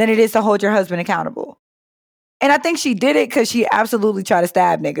bitch than it is to hold your husband accountable. And I think she did it because she absolutely tried to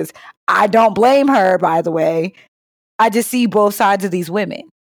stab niggas. I don't blame her, by the way. I just see both sides of these women.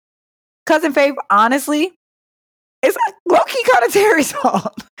 Cousin Faith, honestly, it's like low-key kind of Terry's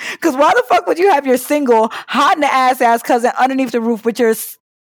fault. Because why the fuck would you have your single, hot in the ass cousin underneath the roof with your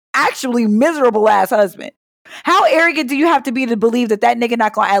actually miserable ass husband? How arrogant do you have to be to believe that nigga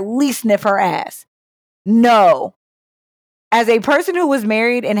not gonna at least sniff her ass? No. As a person who was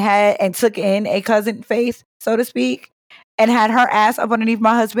married and took in a Cousin Faith, so to speak, and had her ass up underneath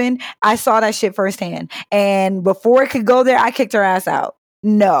my husband, I saw that shit firsthand. And before it could go there, I kicked her ass out.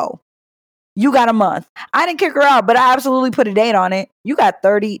 No. You got a month. I didn't kick her out, but I absolutely put a date on it. You got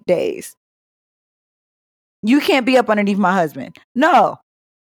 30 days. You can't be up underneath my husband. No.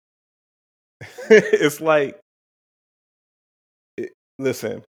 It's like,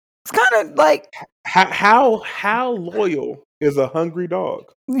 listen. It's kind of like how loyal is a hungry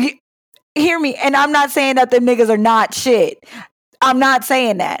dog? Hear me, and I'm not saying that them niggas are not shit. I'm not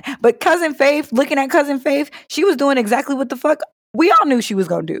saying that. But Cousin Faith, looking at Cousin Faith, she was doing exactly what the fuck we all knew she was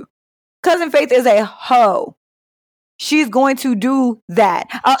gonna do. Cousin Faith is a hoe. She's going to do that.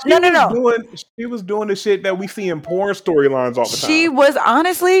 No. She was doing the shit that we see in porn storylines all the time. She was,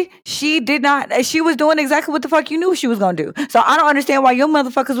 honestly, she was doing exactly what the fuck you knew she was going to do. So I don't understand why your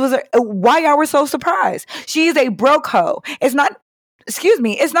motherfuckers why y'all were so surprised. She's a broke hoe. It's not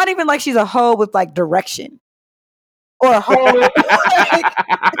even like she's a hoe with like direction. Or a hoe with,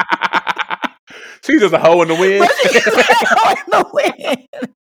 she's just a hoe in the wind. She's a hoe in the wind.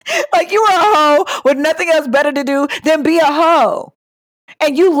 Like, you were a hoe with nothing else better to do than be a hoe.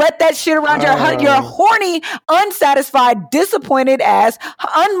 And you let that shit around your horny, unsatisfied, disappointed ass,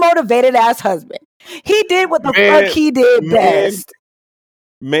 unmotivated ass husband. He did what the fuck he did best.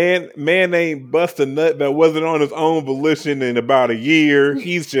 Man ain't bust a nut that wasn't on his own volition in about a year.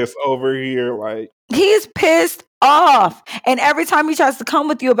 He's just over here like... He's pissed off. And every time he tries to come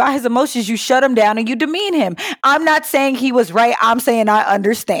with you about his emotions, you shut him down and you demean him. I'm not saying he was right. I'm saying I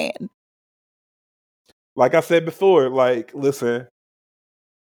understand. Like I said before, like, listen,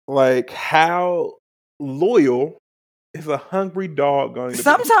 like, how loyal is a hungry dog going to be?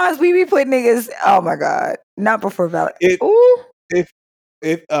 Sometimes we be putting niggas, oh my God, not before valid.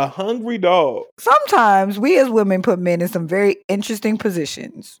 If a hungry dog. Sometimes we as women put men in some very interesting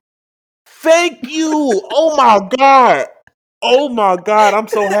positions. Thank you. Oh my God. Oh my God. I'm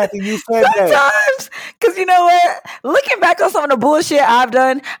so happy you said that. Sometimes, because you know what? Looking back on some of the bullshit I've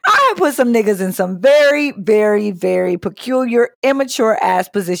done, I have put some niggas in some very, very, very peculiar, immature ass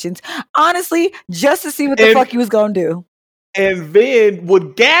positions. Honestly, just to see what the fuck you was going to do. And then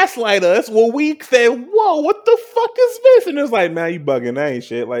would gaslight us when we say, whoa, what the fuck is this? And it's like, man, you bugging. That ain't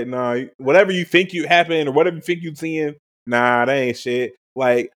shit. Like, nah, whatever you think you happened or whatever you think you seeing, nah, that ain't shit.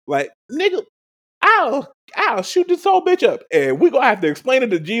 Like, nigga, I'll shoot this whole bitch up. And we're going to have to explain it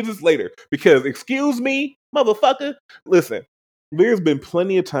to Jesus later. Because, excuse me, motherfucker, listen, there's been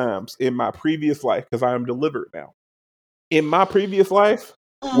plenty of times in my previous life, because I am delivered now, in my previous life,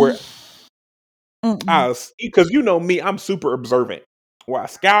 where because you know me, I'm super observant, where I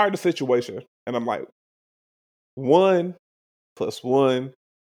scour the situation, and I'm like, 1 + 1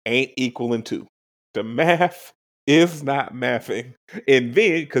 ain't equaling 2. The math is not mathing. And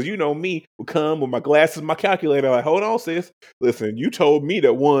then, because you know me, will come with my glasses, my calculator, like, hold on, sis. Listen, you told me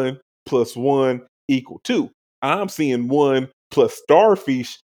that 1 + 1 = 2. I'm seeing 1 +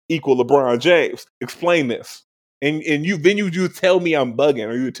 Starfish equal LeBron James. Explain this. And you tell me I'm bugging,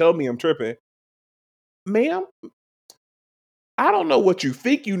 or you tell me I'm tripping. Ma'am, I don't know what you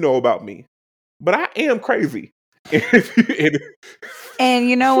think you know about me, but I am crazy. And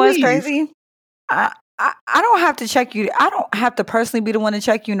you know what's crazy? I don't have to check you. I don't have to personally be the one to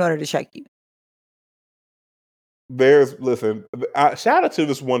check you in order to check you. Listen, shout out to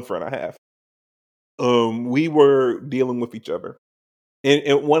this one friend I have. We were dealing with each other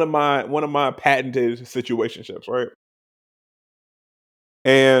in one of my patented situationships, right?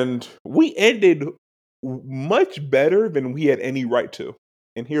 And we ended much better than we had any right to.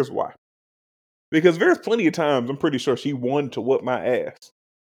 And here's why. Because there's plenty of times I'm pretty sure she wanted to whoop my ass.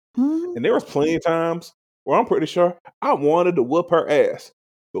 And there was plenty of times where I'm pretty sure I wanted to whoop her ass.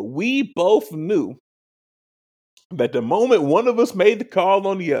 But we both knew that the moment one of us made the call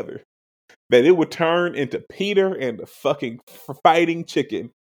on the other, that it would turn into Peter and the fucking fighting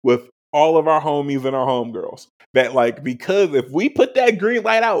chicken with all of our homies and our homegirls. That like, because if we put that green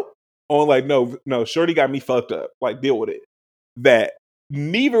light out on like, no, Shorty got me fucked up, like deal with it, that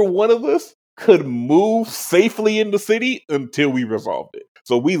neither one of us could move safely in the city until we resolved it.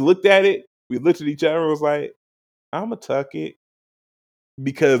 So we looked at it, we looked at each other and was like, I'ma tuck it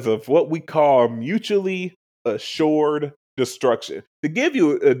because of what we call mutually assured destruction. To give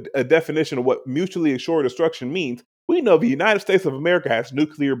you a definition of what mutually assured destruction means, we know the United States of America has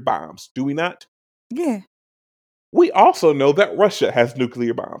nuclear bombs, do we not? Yeah. We also know that Russia has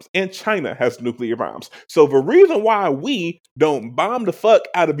nuclear bombs and China has nuclear bombs. So the reason why we don't bomb the fuck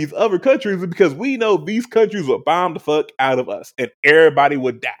out of these other countries is because we know these countries would bomb the fuck out of us and everybody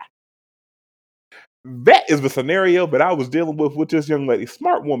would die. That is the scenario that I was dealing with this young lady.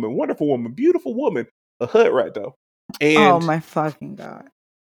 Smart woman, wonderful woman, beautiful woman, a hood rat though. And, oh my fucking God.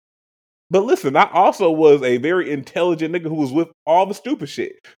 But listen, I also was a very intelligent nigga who was with all the stupid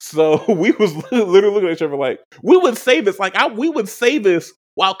shit. So we was literally looking at each other like, we would say this, we would say this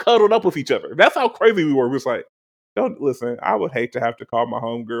while cuddled up with each other. That's how crazy we were. We was like, don't listen, I would hate to have to call my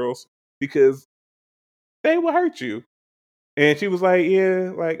homegirls because they will hurt you. And she was like,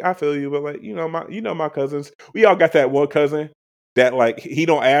 yeah, like I feel you, but like, my cousins, we all got that one cousin that like he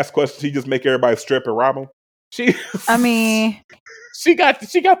don't ask questions, he just make everybody strip and rob him. She got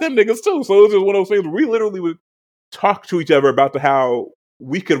them niggas too. So it was just one of those things where we literally would talk to each other about how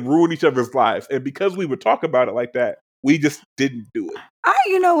we could ruin each other's lives. And because we would talk about it like that, we just didn't do it.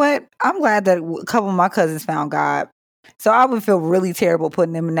 You know what? I'm glad that a couple of my cousins found God. So I would feel really terrible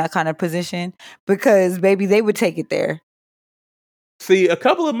putting them in that kind of position because baby, they would take it there. See, a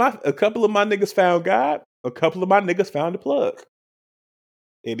couple of my niggas found God. A couple of my niggas found the plug.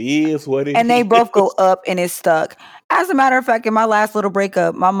 It is what it is. And they both go up and it's stuck. As a matter of fact, in my last little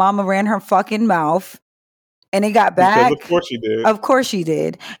breakup, my mama ran her fucking mouth and it got back. Because of course she did. Of course she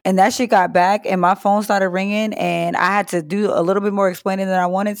did. And that shit got back and my phone started ringing and I had to do a little bit more explaining than I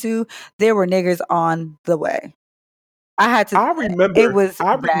wanted to. There were niggers on the way. I remember.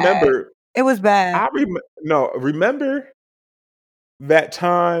 It was bad. Remember that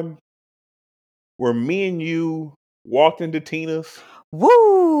time where me and you walked into Tina's?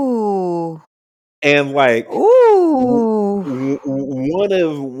 Woo! And like, ooh,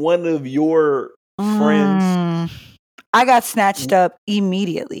 one of your friends, I got snatched up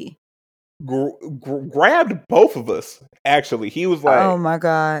immediately. Grabbed both of us. Actually, he was like, "Oh my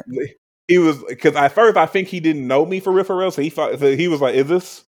God!" He was because at first I think he didn't know me for real. So he was like, "Is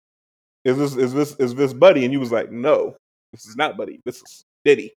this Buddy?" And you was like, "No, this is not Buddy. This is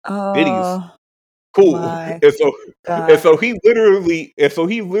Diddy. Diddy's cool." And so he literally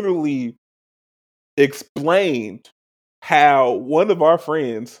explained how one of our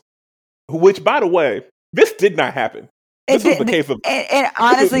friends, which by the way, this did not happen. This was the case of it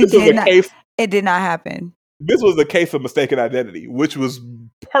honestly did not. It did not happen. This was a case of mistaken identity, which was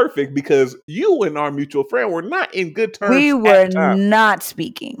perfect because you and our mutual friend were not in good terms. We were not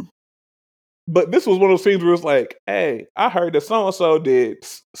speaking. But this was one of those things where it's like, hey, I heard that so-and-so did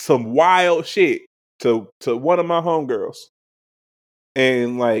some wild shit to one of my homegirls.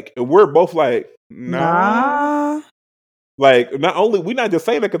 And like, we're both like, nah. Like, we're not just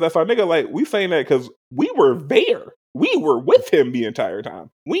saying that because that's our nigga. Like, we saying that because we were there. We were with him the entire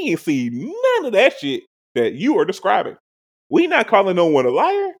time. We ain't see none of that shit that you are describing. We not calling no one a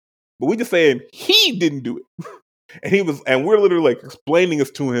liar, but we just saying he didn't do it. And we're literally like explaining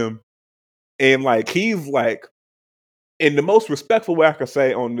this to him. And like, he's like, in the most respectful way I could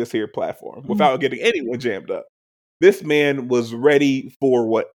say on this here platform, without getting anyone jammed up, this man was ready for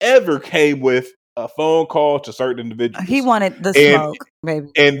whatever came with a phone call to certain individuals. He wanted the smoke, baby.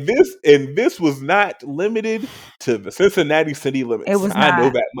 And this was not limited to the Cincinnati city limits. It was not. I know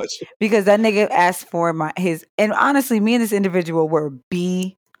that much. Because that nigga asked for his, and honestly, me and this individual were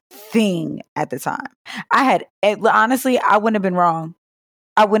beefing at the time. Honestly, I wouldn't have been wrong.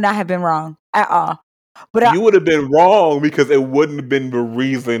 I would not have been wrong at all. But you would have been wrong because it wouldn't have been the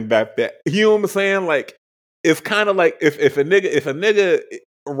reason that you know what I'm saying? Like, it's kind of like if a nigga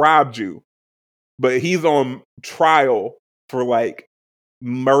robbed you, but he's on trial for like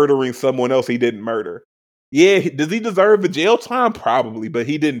murdering someone else he didn't murder. Yeah, does he deserve the jail time? Probably, but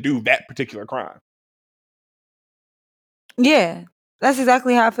he didn't do that particular crime. Yeah, that's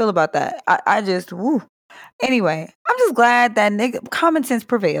exactly how I feel about that. I just, woo. Anyway, I'm just glad that common sense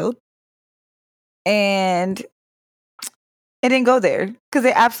prevailed. And it didn't go there because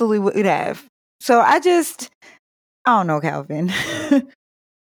it absolutely would have. So I don't know, Calvin.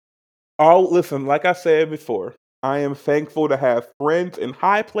 Listen, like I said before, I am thankful to have friends in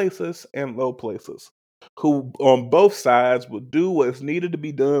high places and low places who on both sides will do what's needed to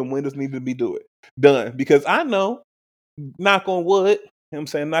be done when it's needed to be done. Because I know, knock on wood, you know what I'm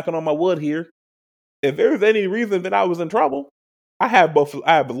saying, knocking on my wood here, if there's any reason that I was in trouble, I have both.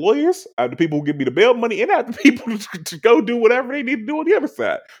 I have the lawyers, I have the people who give me the bail money, and I have the people to go do whatever they need to do on the other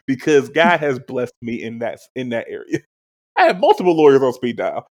side. Because God has blessed me in that area. I have multiple lawyers on speed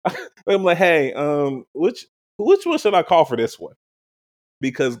dial. I'm like, hey, which one should I call for this one?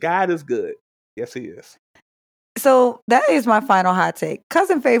 Because God is good. Yes, He is. So that is my final hot take.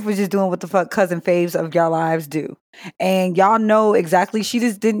 Cousin Faith was just doing what the fuck Cousin Faves of y'all lives do. And y'all know exactly, she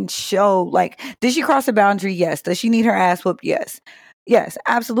just didn't show, like, did she cross a boundary? Yes. Does she need her ass whooped? Yes. Yes,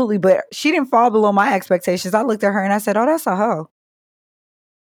 absolutely. But she didn't fall below my expectations. I looked at her and I said, oh, that's a hoe.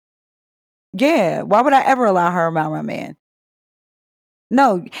 Yeah. Why would I ever allow her around my man?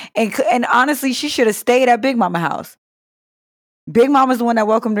 No. And honestly, she should have stayed at Big Mama house. Big Mama's the one that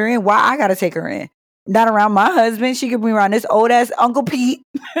welcomed her in. Why I gotta take her in? Not around my husband. She could be around this old ass Uncle Pete.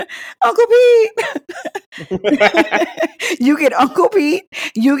 Uncle Pete. You get Uncle Pete,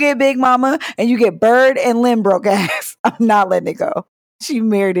 you get Big Mama, and you get Bird and Lynn broke ass. I'm not letting it go. She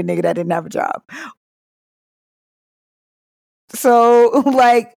married a nigga that didn't have a job. So,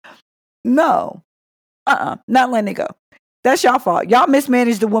 like, no. Not letting it go. That's y'all fault. Y'all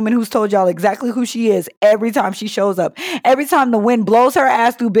mismanaged the woman who's told y'all exactly who she is every time she shows up. Every time the wind blows her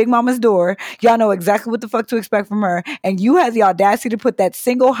ass through Big Mama's door, y'all know exactly what the fuck to expect from her. And you had the audacity to put that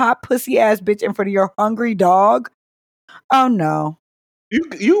single hot pussy ass bitch in front of your hungry dog. Oh no.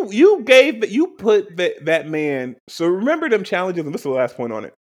 You put that man. So remember them challenges, and this is the last point on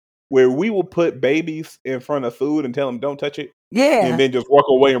it, where we will put babies in front of food and tell them don't touch it. Yeah. And then just walk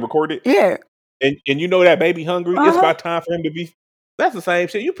away and record it. Yeah. And you know that baby hungry. It's about time for him to be. That's the same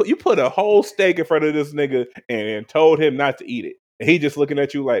shit. You put a whole steak in front of this nigga and told him not to eat it, and he just looking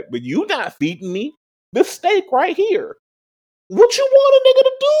at you like, "But you not feeding me this steak right here. What you want a nigga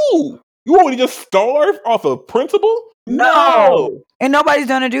to do? You want me to just starve off of principle? No. And nobody's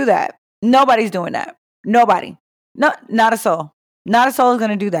gonna do that. Nobody's doing that. Nobody. No, not a soul. Not a soul is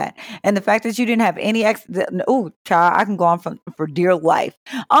going to do that. And the fact that you didn't have any child, I can go on for dear life.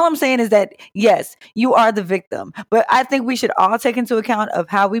 All I'm saying is that, yes, you are the victim. But I think we should all take into account of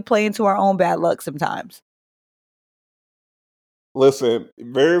how we play into our own bad luck sometimes. Listen,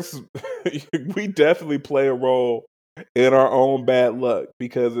 we definitely play a role in our own bad luck,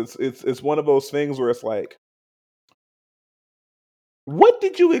 because it's one of those things where it's like, what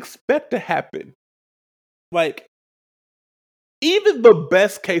did you expect to happen? Like, even the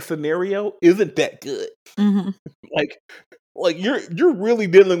best case scenario isn't that good. Mm-hmm. Like you're really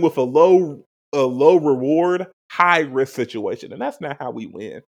dealing with a low reward, high risk situation, and that's not how we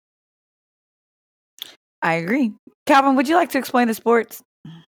win. I agree. Calvin, would you like to explain the sports?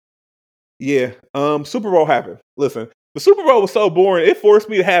 Yeah. Super Bowl happened. Listen, the Super Bowl was so boring, it forced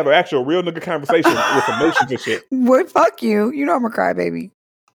me to have an actual real nigga conversation with emotions and shit. Well, fuck you. You know I'm a crybaby.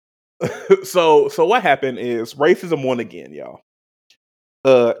 So what happened is racism won again, y'all.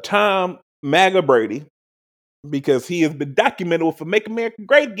 Tom MAGA Brady, because he has been documented with a "Make America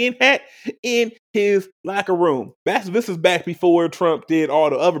Great Again" hat in his locker room. This is back before Trump did all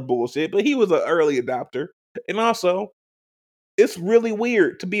the other bullshit, but he was an early adopter. And also, it's really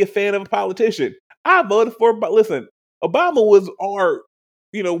weird to be a fan of a politician. I voted for, but listen, Obama was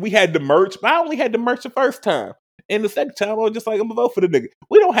we had the merch, but I only had the merch the first time. And the second time, I was just like, I'm gonna vote for the nigga.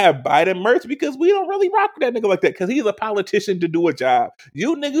 We don't have Biden merch because we don't really rock with that nigga like that, because he's a politician to do a job.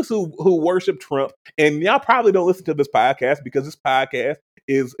 You niggas who worship Trump, and y'all probably don't listen to this podcast because this podcast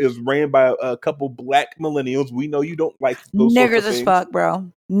is ran by a couple black millennials. We know you don't like those niggers as fuck, bro.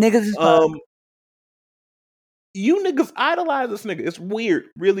 Niggas as fuck. You niggas idolize this nigga. It's weird,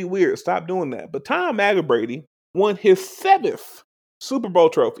 really weird. Stop doing that. But Tom MAGA Brady won his 7th Super Bowl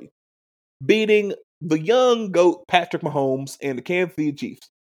trophy, beating the young GOAT Patrick Mahomes and the Kansas City Chiefs.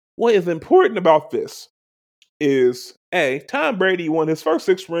 What is important about this is, Tom Brady won his first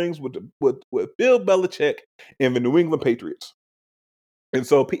 6 rings with Bill Belichick and the New England Patriots. And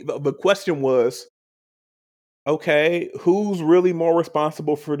so the question was, okay, who's really more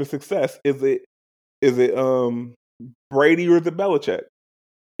responsible for the success? Is it Brady or the Belichick?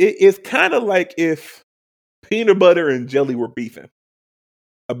 It's kind of like if peanut butter and jelly were beefing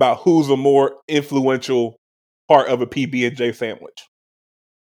about who's a more influential part of a PB&J sandwich,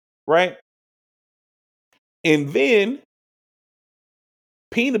 right? And then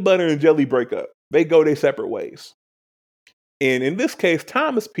peanut butter and jelly break up. They go their separate ways. And in this case,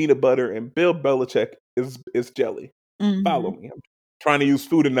 Tom is peanut butter and Bill Belichick is jelly. Mm-hmm. Follow me. trying to use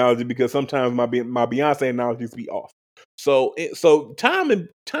food analogy because sometimes my Beyonce analogies be off. So Tom and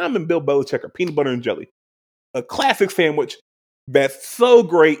Bill Belichick are peanut butter and jelly, a classic sandwich that's so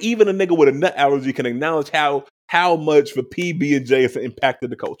great. Even a nigga with a nut allergy can acknowledge how much the PB and J has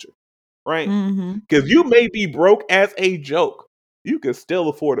impacted the culture, right? Because you may be broke as a joke, you can still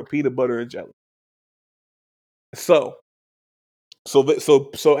afford a peanut butter and jelly. So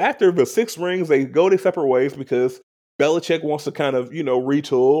after the 6 rings, they go their separate ways because Belichick wants to kind of,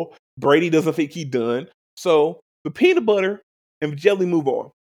 retool. Brady doesn't think he's done. So the peanut butter and the jelly move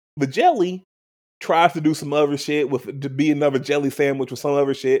on. The jelly tries to do some other shit to be another jelly sandwich with some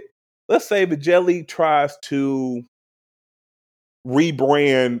other shit. Let's say the jelly tries to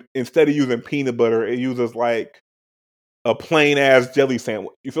rebrand. Instead of using peanut butter, it uses like a plain ass jelly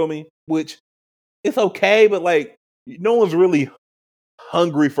sandwich. You feel me? Which it's okay, but like no one's really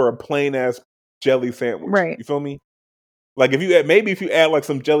hungry for a plain ass jelly sandwich. Right. You feel me? Like if you add like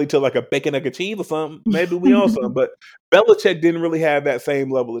some jelly to like a bacon, egg, and cheese or something, maybe we on something. But Belichick didn't really have that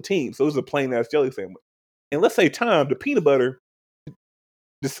same level of team, so it was a plain ass jelly sandwich. And let's say Tom, the peanut butter,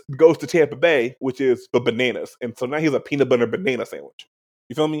 just goes to Tampa Bay, which is the bananas, and so now he's a peanut butter banana sandwich.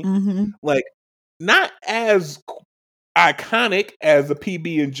 You feel me? Like not as iconic as the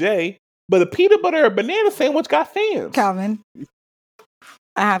PB and J, but the peanut butter banana sandwich got fans. Calvin,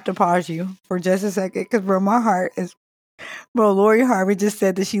 I have to pause you for just a second because bro, my heart is. Bro, Lori Harvey just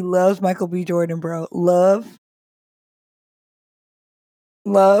said that she loves Michael B. Jordan, bro. Love.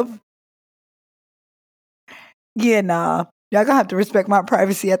 Yeah, nah. Y'all gonna have to respect my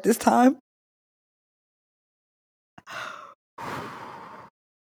privacy at this time.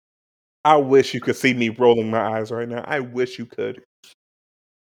 I wish you could see me rolling my eyes right now. I wish you could.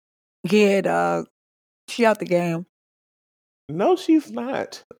 Yeah, dog. She out the game. No, she's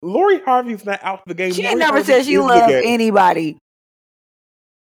not. Lori Harvey's not out the game. She never said she loved anybody.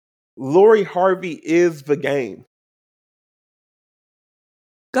 Lori Harvey is the game.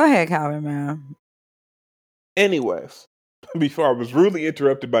 Go ahead, Calvin, man. Anyways, before I was rudely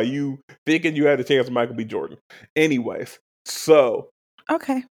interrupted by you thinking you had a chance with Michael B. Jordan. Anyways, so.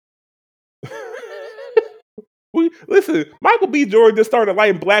 Okay. Listen, Michael B. Jordan just started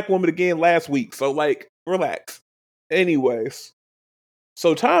liking Black Woman again last week. So, like, relax. Anyways,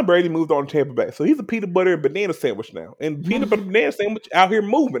 so Tom Brady moved on to Tampa Bay. So he's a peanut butter and banana sandwich now. And peanut butter and banana sandwich out here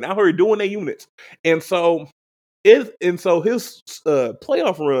moving, out here doing their units. And so his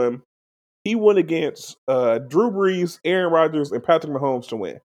playoff run, he went against Drew Brees, Aaron Rodgers, and Patrick Mahomes to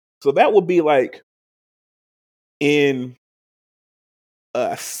win. So that would be like in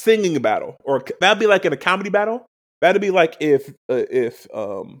a singing battle, or that'd be like in a comedy battle. That'd be like if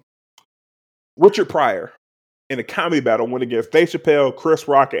Richard Pryor in a comedy battle went against Dave Chappelle, Chris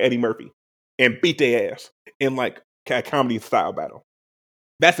Rock, and Eddie Murphy and beat their ass in like a comedy style battle.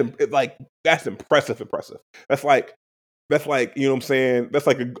 That's impressive. That's like, you know what I'm saying? That's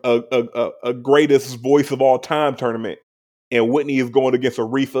like a greatest voice of all time tournament. And Whitney is going against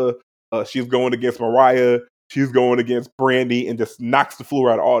Aretha. She's going against Mariah. She's going against Brandy and just knocks the floor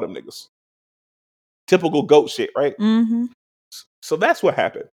out of all them niggas. Typical GOAT shit, right? So that's what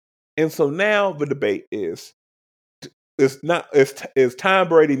happened. And so now the debate is Tom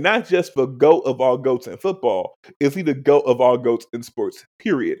Brady not just the GOAT of all GOATs in football? Is he the GOAT of all GOATs in sports,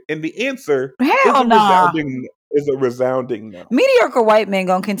 period? And the answer is a resounding no. Mediocre white men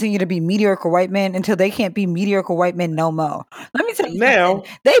gonna continue to be mediocre white men until they can't be mediocre white men no more. Let me tell you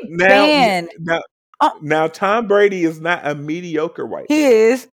now Tom Brady is not a mediocre white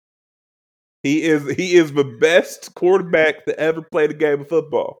man. He is the best quarterback to ever play the game of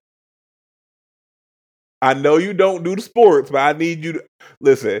football. I know you don't do the sports, but I need you to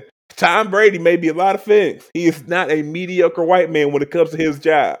listen. Tom Brady may be a lot of things. He is not a mediocre white man when it comes to his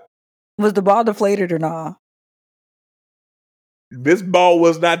job. Was the ball deflated or not? This ball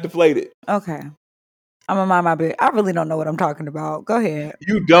was not deflated. Okay. I'm gonna mind my bit. I really don't know what I'm talking about. Go ahead.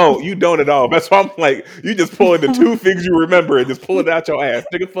 You don't at all. That's why I'm like, you just pulling the 2 things you remember and just pull it out your ass.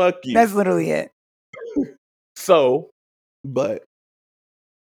 Nigga, fuck you. That's literally it. So, but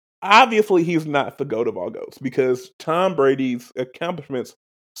obviously he's not the GOAT of all GOATs because Tom Brady's accomplishments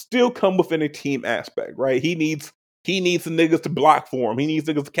still come within a team aspect, right? He needs the niggas to block for him. He needs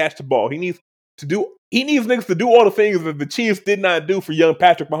niggas to catch the ball. He needs niggas to do all the things that the Chiefs did not do for young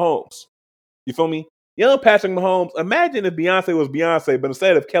Patrick Mahomes. You feel me? Young Patrick Mahomes, imagine if Beyonce was Beyonce, but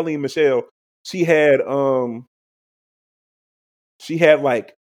instead of Kelly and Michelle, she had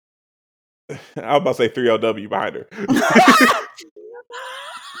like I was about to say 3LW behind her.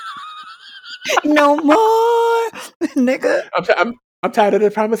 No more, nigga. I'm tired of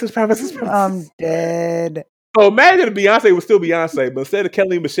the promises. I'm dead. So imagine if Beyonce was still Beyonce, but instead of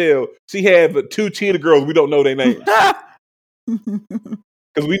Kelly and Michelle, she had 2 cheetah girls. We don't know their names.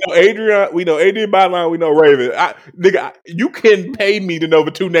 Because we know Adrian Byline, we know Raven. Nigga, you can pay me to know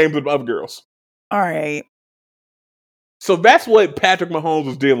the 2 names of other girls. All right. So that's what Patrick Mahomes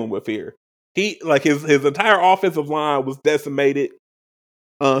was dealing with here. He his entire offensive line was decimated.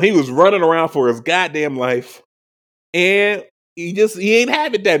 He was running around for his goddamn life, and he ain't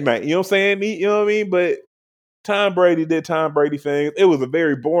have it that night. You know what I'm saying? You know what I mean? But Tom Brady did Tom Brady things. It was a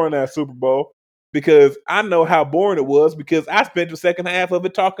very boring ass Super Bowl because I know how boring it was because I spent the second half of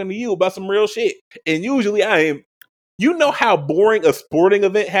it talking to you about some real shit, and usually I am. You know how boring a sporting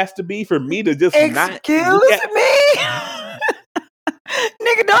event has to be for me to just not. Excuse me.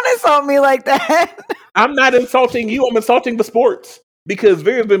 Nigga, don't insult me like that. I'm not insulting you. I'm insulting the sports because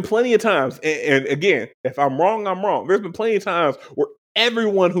there's been plenty of times, and again, if I'm wrong, I'm wrong. There's been plenty of times where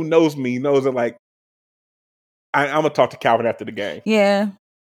everyone who knows me knows that, like, I'm gonna talk to Calvin after the game. Yeah,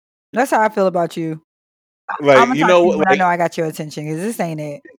 that's how I feel about you. Like, I'm you know, when I know I got your attention because this ain't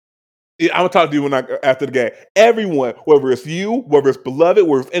it. I'm gonna talk to you after the game. Everyone, whether it's you, whether it's Beloved,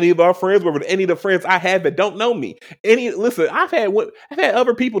 whether it's any of our friends, whether it's any of the friends I have that don't know me. Listen, I've had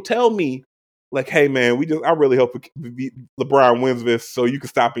other people tell me, like, "Hey man, I really hope LeBron wins this so you can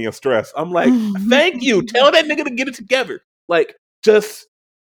stop being stressed." I'm like, "Thank you. Tell that nigga to get it together." Like, just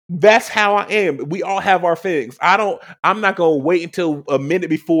that's how I am. We all have our things. I'm not gonna wait until a minute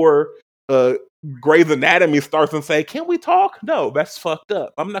before Grey's Anatomy starts and say, "Can we talk?" No, that's fucked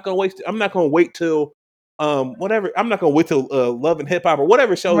up. I'm not gonna wait till whatever. I'm not gonna wait till Love and Hip Hop or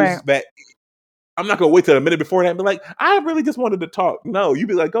whatever shows that. I'm not gonna wait till a minute before that and be like, "I really just wanted to talk." No, you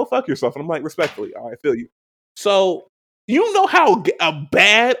be like, "Go fuck yourself," and I'm like, respectfully, I feel you. So you know how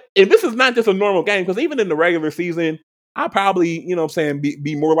bad, and this is not just a normal game because even in the regular season, I probably, you know what I'm saying,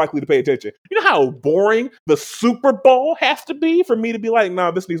 be more likely to pay attention. You know how boring the Super Bowl has to be for me to be like,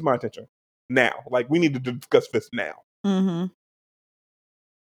 "No, this needs my attention now." Like, we need to discuss this now. Mm-hmm.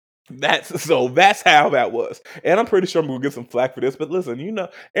 That's how that was. And I'm pretty sure I'm gonna get some flack for this, but listen, you know,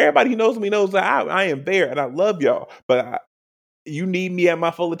 everybody who knows me knows that I am there and I love y'all. But you need me at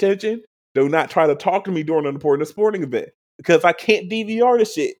my full attention. Do not try to talk to me during an important sporting event because I can't DVR the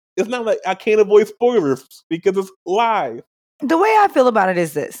shit. It's not like I can't avoid spoilers because it's live. The way I feel about it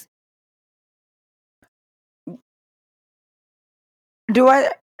is this.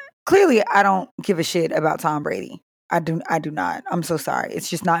 Clearly I don't give a shit about Tom Brady. I do not. I'm so sorry. It's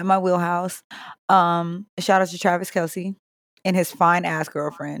just not in my wheelhouse. Shout out to Travis Kelce and his fine ass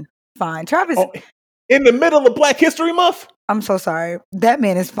girlfriend. Fine. Travis in the middle of Black History Month? I'm so sorry. That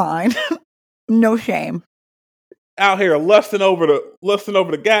man is fine. No shame. Out here lusting over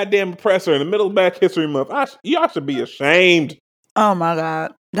the goddamn oppressor in the middle of Black History Month. Y'all should be ashamed. Oh my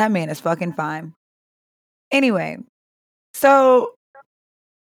God. That man is fucking fine. Anyway, so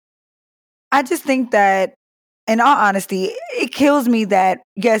I just think that, in all honesty, it kills me that,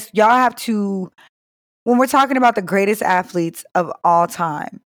 yes, y'all have to, when we're talking about the greatest athletes of all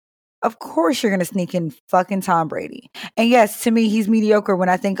time, of course you're going to sneak in fucking Tom Brady. And yes, to me, he's mediocre when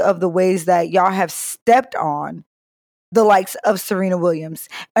I think of the ways that y'all have stepped on the likes of Serena Williams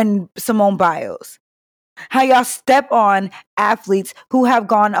and Simone Biles. How y'all step on athletes who have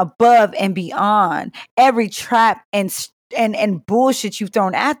gone above and beyond every trap and bullshit you've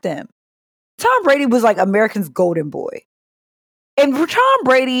thrown at them. Tom Brady was like America's golden boy. And if Tom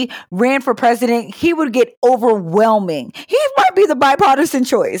Brady ran for president, he would get overwhelming. He might be the bipartisan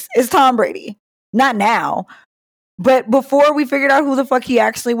choice. It's Tom Brady. Not now. But before we figured out who the fuck he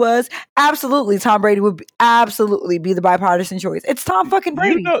actually was, absolutely, Tom Brady would absolutely be the bipartisan choice. It's Tom fucking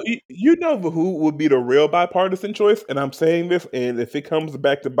Brady. You know who would be the real bipartisan choice? And I'm saying this, and if it comes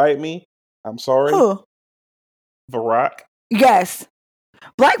back to bite me, I'm sorry. Who? The Rock. Yes.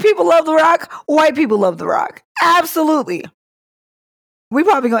 Black people love The Rock. White people love The Rock. Absolutely. We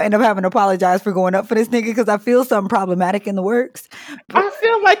probably gonna end up having to apologize for going up for this nigga because I feel something problematic in the works. I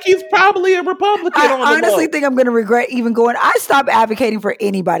feel like he's probably a Republican. I honestly think I'm gonna regret even going. I stopped advocating for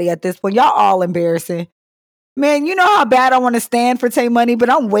anybody at this point. Y'all all embarrassing. Man, you know how bad I want to stand for Tay Money, but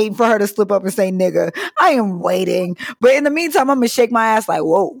I'm waiting for her to slip up and say nigga. I am waiting. But in the meantime, I'm gonna shake my ass like,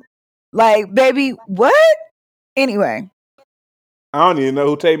 whoa. Like, baby, what? Anyway. I don't even know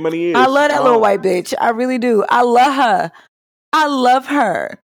who Tay Money is. I love that little white bitch. I really do. I love her. I love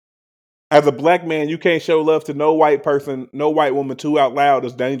her. As a black man, you can't show love to no white person, no white woman too out loud.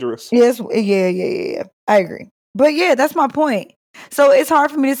 It's dangerous. Yes, yeah. I agree. But yeah, that's my point. So it's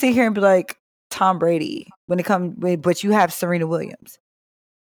hard for me to sit here and be like Tom Brady but you have Serena Williams,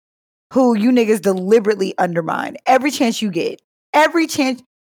 who you niggas deliberately undermine every chance you get. Every chance.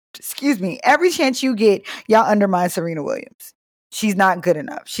 excuse me, every chance you get, y'all undermine Serena Williams. She's not good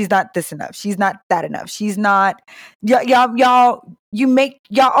enough. She's not this enough. She's not that enough. She's not y'all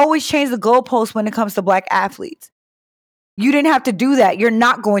always change the goalposts when it comes to black athletes. You didn't have to do that. You're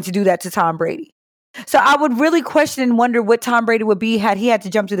not going to do that to Tom Brady. So I would really question and wonder what Tom Brady would be had he had to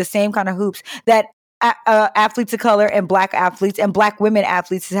jump through the same kind of hoops that athletes of color and black athletes and black women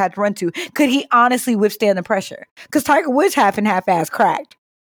athletes has had to run to. Could he honestly withstand the pressure? Because Tiger Woods half and half-ass cracked.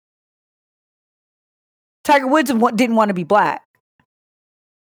 Tiger Woods didn't want to be black.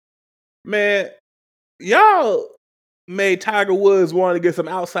 Man, y'all made Tiger Woods want to get some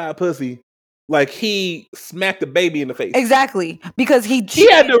outside pussy like he smacked a baby in the face. Exactly. Because he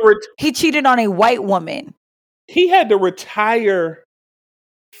cheated on a white woman. He had to retire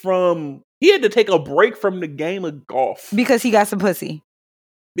he had to take a break from the game of golf. Because he got some pussy.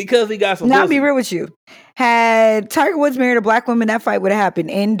 Now, I'll be real with you. Had Tiger Woods married a black woman, that fight would have happened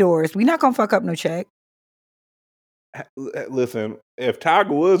indoors. We not going to fuck up no check. Listen, if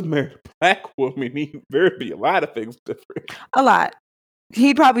Tiger Woods married a black woman, there'd be a lot of things different. A lot.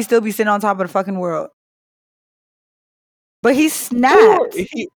 He'd probably still be sitting on top of the fucking world. But he snapped.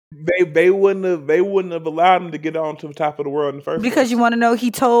 They wouldn't have allowed him to get on to the top of the world in the first place. Because you want to know,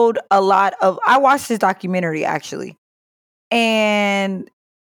 he told a lot of... I watched his documentary, actually. And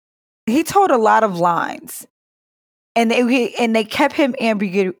he told a lot of lines. And they kept him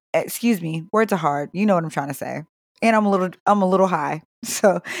ambiguous. Excuse me. Words are hard. You know what I'm trying to say. And I'm a little high.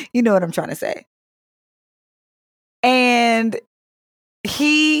 So you know what I'm trying to say. And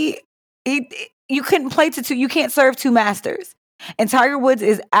you couldn't play to two. You can't serve two masters. And Tiger Woods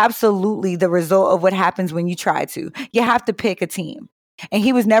is absolutely the result of what happens when you try to. You have to pick a team. And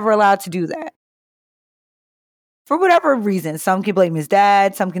he was never allowed to do that. For whatever reason, some can blame his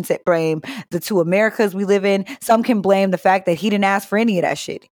dad. Some can blame the two Americas we live in. Some can blame the fact that he didn't ask for any of that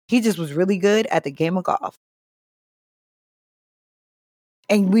shit. He just was really good at the game of golf.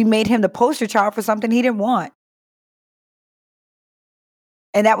 And we made him the poster child for something he didn't want.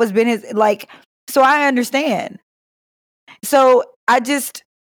 And that was been his, so I understand. So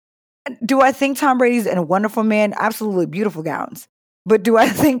do I think Tom Brady's a wonderful man? Absolutely, beautiful gowns. But do I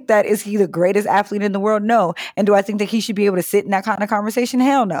think that is he the greatest athlete in the world? No. And do I think that he should be able to sit in that kind of conversation?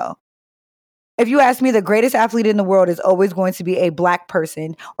 Hell no. If you ask me, the greatest athlete in the world is always going to be a black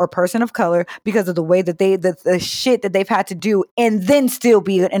person or person of color because of the way that the shit that they've had to do and then still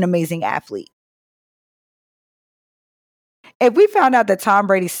be an amazing athlete. If we found out that Tom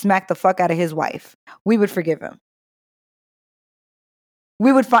Brady smacked the fuck out of his wife, we would forgive him.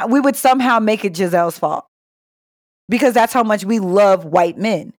 We would somehow make it Gisele's fault because that's how much we love white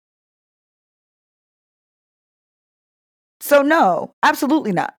men. So no,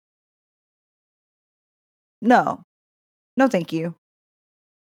 absolutely not. No, thank you.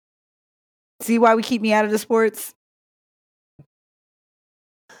 See why we keep me out of the sports?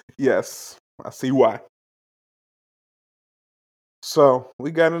 Yes, I see why. So, we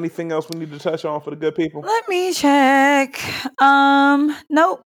got anything else we need to touch on for the good people? Let me check.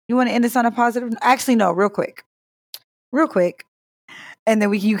 Nope. You want to end this on a positive? Actually, no, real quick. And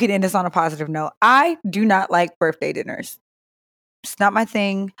then you can end this on a positive note. I do not like birthday dinners. It's not my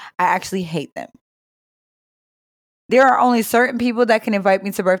thing. I actually hate them. There are only certain people that can invite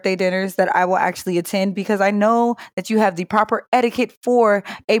me to birthday dinners that I will actually attend because I know that you have the proper etiquette for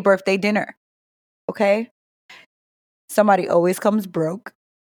a birthday dinner. Okay? Somebody always comes broke.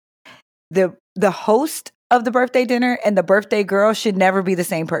 The host of the birthday dinner and the birthday girl should never be the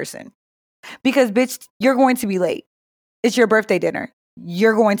same person. Because, bitch, you're going to be late. It's your birthday dinner.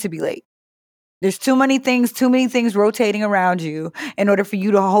 You're going to be late. There's too many things rotating around you in order for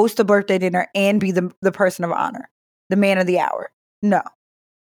you to host a birthday dinner and be the person of honor. The man of the hour. No.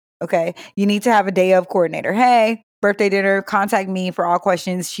 Okay. You need to have a day of coordinator. Hey, birthday dinner, contact me for all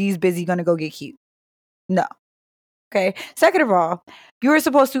questions. She's busy, gonna go get cute. No. Okay. Second of all, you're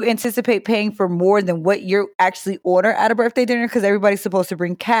supposed to anticipate paying for more than what you actually order at a birthday dinner because everybody's supposed to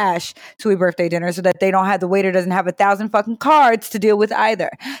bring cash to a birthday dinner so that the waiter doesn't have 1,000 fucking cards to deal with either.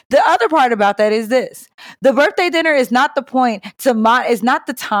 The other part about that is this. The birthday dinner is not the point is not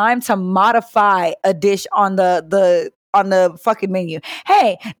the time to modify a dish on the fucking menu.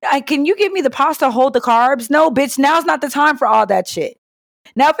 Hey, can you give me the pasta, hold the carbs? No, bitch, now's not the time for all that shit.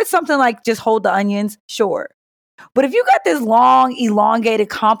 Now, if it's something like just hold the onions, sure. But if you got this long, elongated,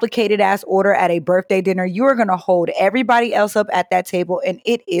 complicated ass order at a birthday dinner, you are going to hold everybody else up at that table, and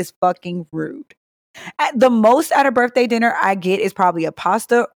it is fucking rude. At the most at a birthday dinner I get is probably a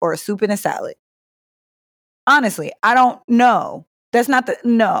pasta or a soup and a salad. Honestly, I don't know.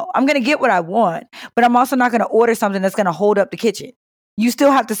 No, I'm going to get what I want, but I'm also not going to order something that's going to hold up the kitchen. You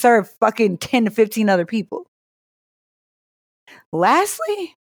still have to serve fucking 10 to 15 other people.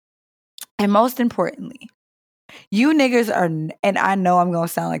 Lastly, and most importantly, you niggas are, and I know I'm going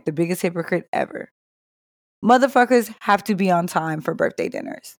to sound like the biggest hypocrite ever. Motherfuckers have to be on time for birthday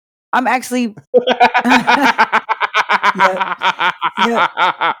dinners. I'm actually... Yep.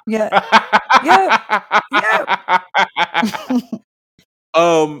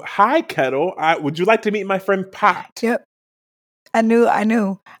 Hi, Kettle. Would you like to meet my friend Pot? Yep. I knew. I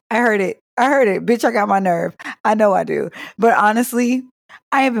heard it. Bitch, I got my nerve. I know I do. But honestly,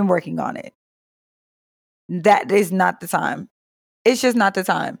 I have been working on it. That is not the time. It's just not the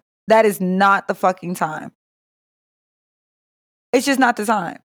time. That is not the fucking time. It's just not the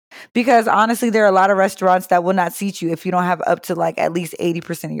time. Because honestly, there are a lot of restaurants that will not seat you if you don't have up to like at least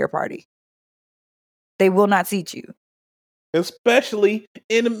 80% of your party. They will not seat you. Especially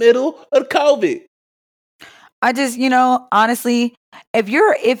in the middle of COVID. I just, honestly, if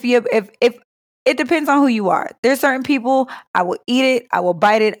it depends on who you are. There's certain people, I will eat it, I will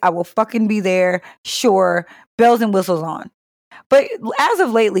bite it, I will fucking be there, sure, bells and whistles on. But as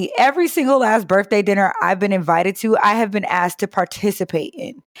of lately, every single last birthday dinner I've been invited to, I have been asked to participate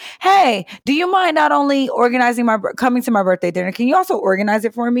in. Hey, do you mind not only coming to my birthday dinner, can you also organize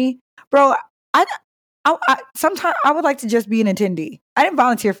it for me? Bro, sometimes I would like to just be an attendee. I didn't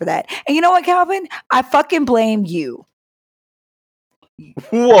volunteer for that. And you know what, Calvin? I fucking blame you.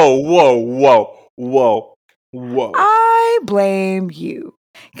 Whoa. I blame you.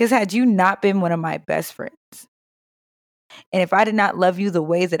 Because had you not been one of my best friends, and if I did not love you the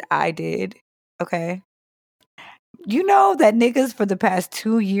way that I did, okay, you know that niggas for the past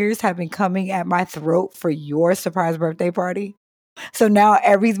 2 years have been coming at my throat for your surprise birthday party. So now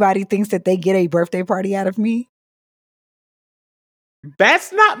everybody thinks that they get a birthday party out of me.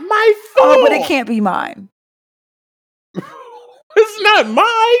 That's not my fault. Oh, but it can't be mine. It's not mine.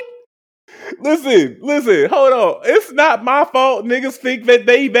 Listen, hold on. It's not my fault. Niggas think that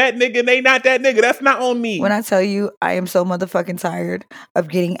they that nigga and they not that nigga. That's not on me. When I tell you, I am so motherfucking tired of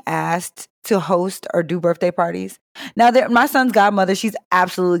getting asked to host or do birthday parties. Now, my son's godmother, she's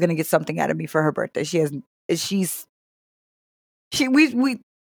absolutely going to get something out of me for her birthday. It's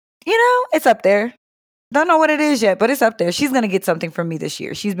up there. Don't know what it is yet, but it's up there. She's going to get something from me this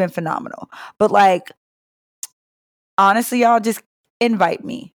year. She's been phenomenal. But like, honestly, y'all just invite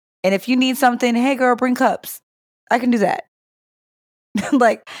me. And if you need something, hey girl, bring cups. I can do that.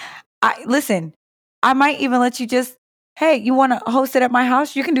 Like, listen, I might even let you just, hey, you want to host it at my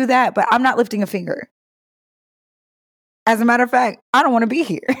house? You can do that, but I'm not lifting a finger. As a matter of fact, I don't want to be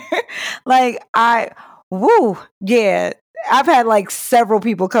here. Yeah. I've had like several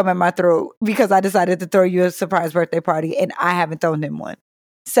people come at my throat because I decided to throw you a surprise birthday party and I haven't thrown them one.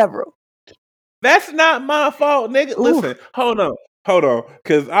 Several. That's not my fault, nigga. Ooh. Listen, hold on,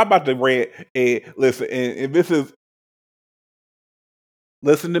 because I'm about to rant and listen, and this is,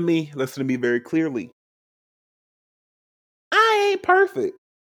 listen to me very clearly. I ain't perfect.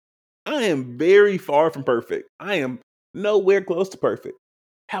 I am very far from perfect. I am nowhere close to perfect.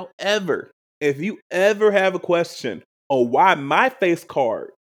 However, if you ever have a question on why my face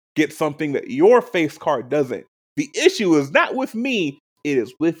card gets something that your face card doesn't, the issue is not with me, it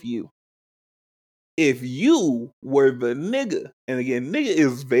is with you. If you were the nigga, and again, nigga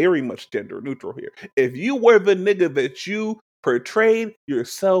is very much gender neutral here. If you were the nigga that you portrayed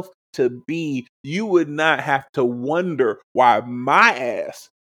yourself to be, you would not have to wonder why my ass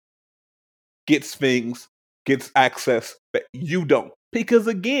gets access that you don't. Because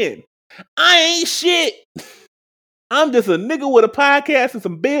again, I ain't shit. I'm just a nigga with a podcast and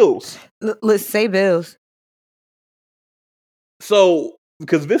some bills. Let's say bills. So,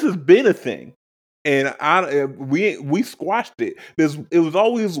 because this has been a thing. And we squashed it. It was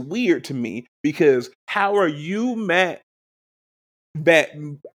always weird to me because how are you mad that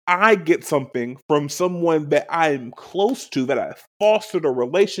I get something from someone that I'm close to, that I fostered a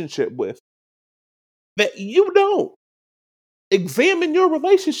relationship with, that you don't? Examine your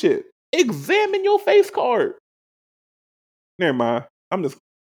relationship. Examine your face card. Never mind. I'm just,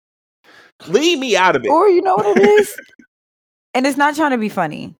 leave me out of it. Or you know what it is? And it's not trying to be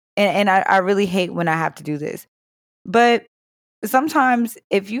funny. And I really hate when I have to do this. But sometimes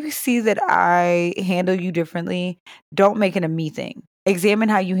if you see that I handle you differently, don't make it a me thing. Examine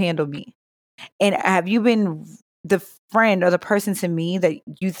how you handle me. And have you been the friend or the person to me that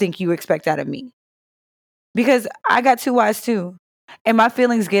you think you expect out of me? Because I got 2 wives too. And my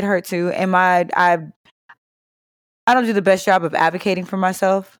feelings get hurt too. And I don't do the best job of advocating for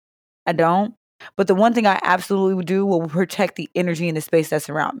myself. I don't. But the one thing I absolutely do will protect the energy and the space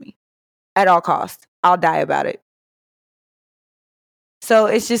that's around me. At all costs. I'll die about it. So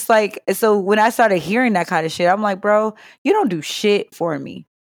it's just like, so when I started hearing that kind of shit, I'm like, bro, you don't do shit for me.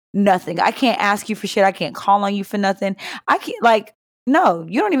 Nothing. I can't ask you for shit. I can't call on you for nothing. I can't, like, no,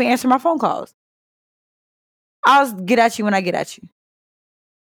 you don't even answer my phone calls. I'll get at you when I get at you.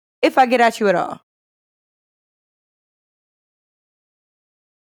 If I get at you at all.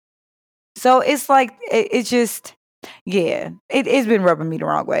 So it's like, it's just, yeah, it's been rubbing me the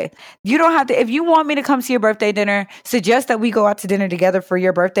wrong way. You don't have to, if you want me to come to your birthday dinner, suggest that we go out to dinner together for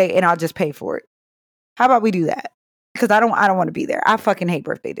your birthday and I'll just pay for it. How about we do that? Because I don't want to be there. I fucking hate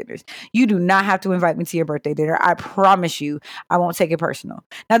birthday dinners. You do not have to invite me to your birthday dinner. I promise you, I won't take it personal.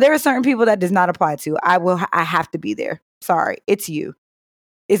 Now, there are certain people that does not apply to. I have to be there. Sorry, it's you.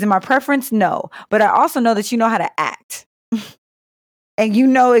 Is it my preference? No. But I also know that you know how to act. And you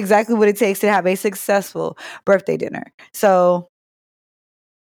know exactly what it takes to have a successful birthday dinner. So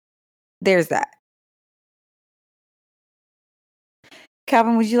there's that.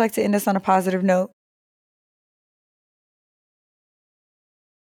 Calvin, would you like to end us on a positive note?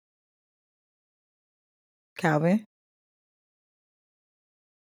 Calvin?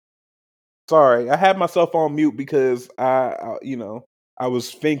 Sorry, I had myself on mute because I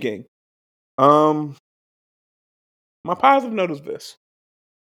was thinking. My positive note is this.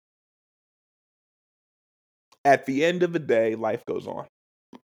 At the end of the day, life goes on.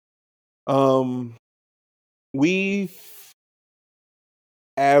 We've,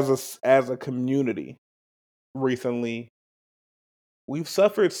 as a community, recently, we've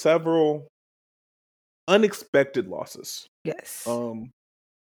suffered several unexpected losses. Yes.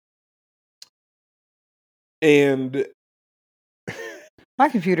 And my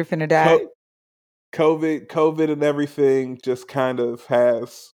computer finna die. COVID and everything just kind of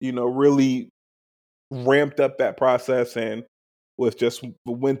has, really ramped up that process, and with just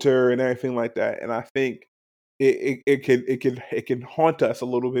winter and everything like that. And I think it can haunt us a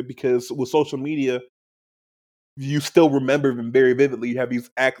little bit because with social media, you still remember them very vividly. You have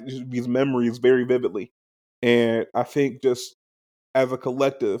these memories very vividly, and I think just as a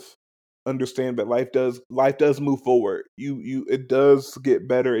collective, understand that life does move forward. It does get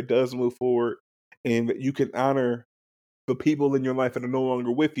better. It does move forward, and that you can honor the people in your life that are no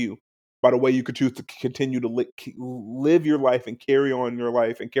longer with you by the way you could choose to continue to live your life and carry on your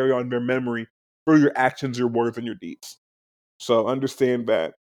life and carry on their memory through your actions, your words, and your deeds. So understand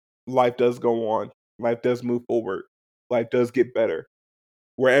that life does go on. Life does move forward. Life does get better.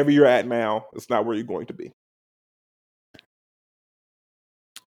 Wherever you're at now, it's not where you're going to be.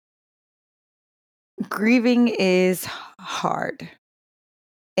 Grieving is hard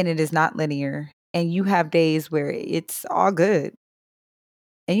and it is not linear. And you have days where it's all good.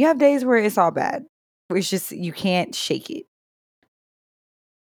 And you have days where it's all bad. Where it's just, you can't shake it.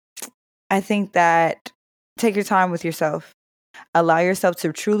 I think that take your time with yourself. Allow yourself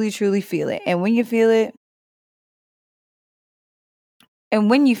to truly, truly feel it. And when you feel it,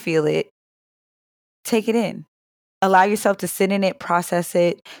 take it in. Allow yourself to sit in it, process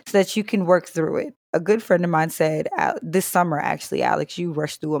it, so that you can work through it. A good friend of mine said this summer, actually, Alex, you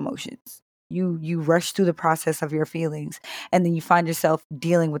rush through emotions. You rush through the process of your feelings, and then you find yourself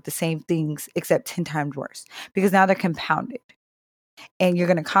dealing with the same things except 10 times worse because now they're compounded. And you're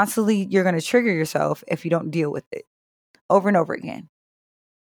going to trigger yourself if you don't deal with it over and over again.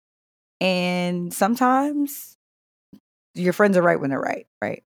 And sometimes your friends are right when they're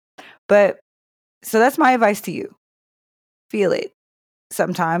right? But so that's my advice to you. Feel it.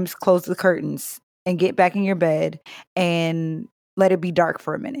 Sometimes close the curtains and get back in your bed and let it be dark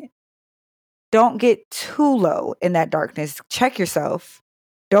for a minute. Don't get too low in that darkness. Check yourself.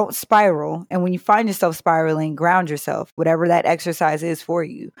 Don't spiral. And when you find yourself spiraling, ground yourself, whatever that exercise is for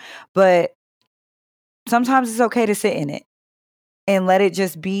you. But sometimes it's okay to sit in it and let it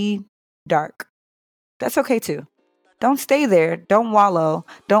just be dark. That's okay too. Don't stay there. Don't wallow.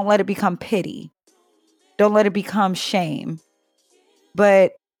 Don't let it become pity. Don't let it become shame.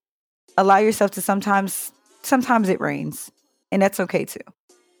 But allow yourself to sometimes it rains. And that's okay too.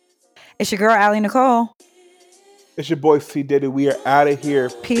 It's your girl, Allie Nicole. It's your boy, C. Diddy. We are out of here.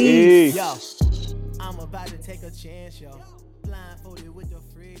 Peace. Yo, I'm about to take a chance, yo. Blindfolded with the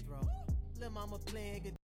free throw. Lil' mama playing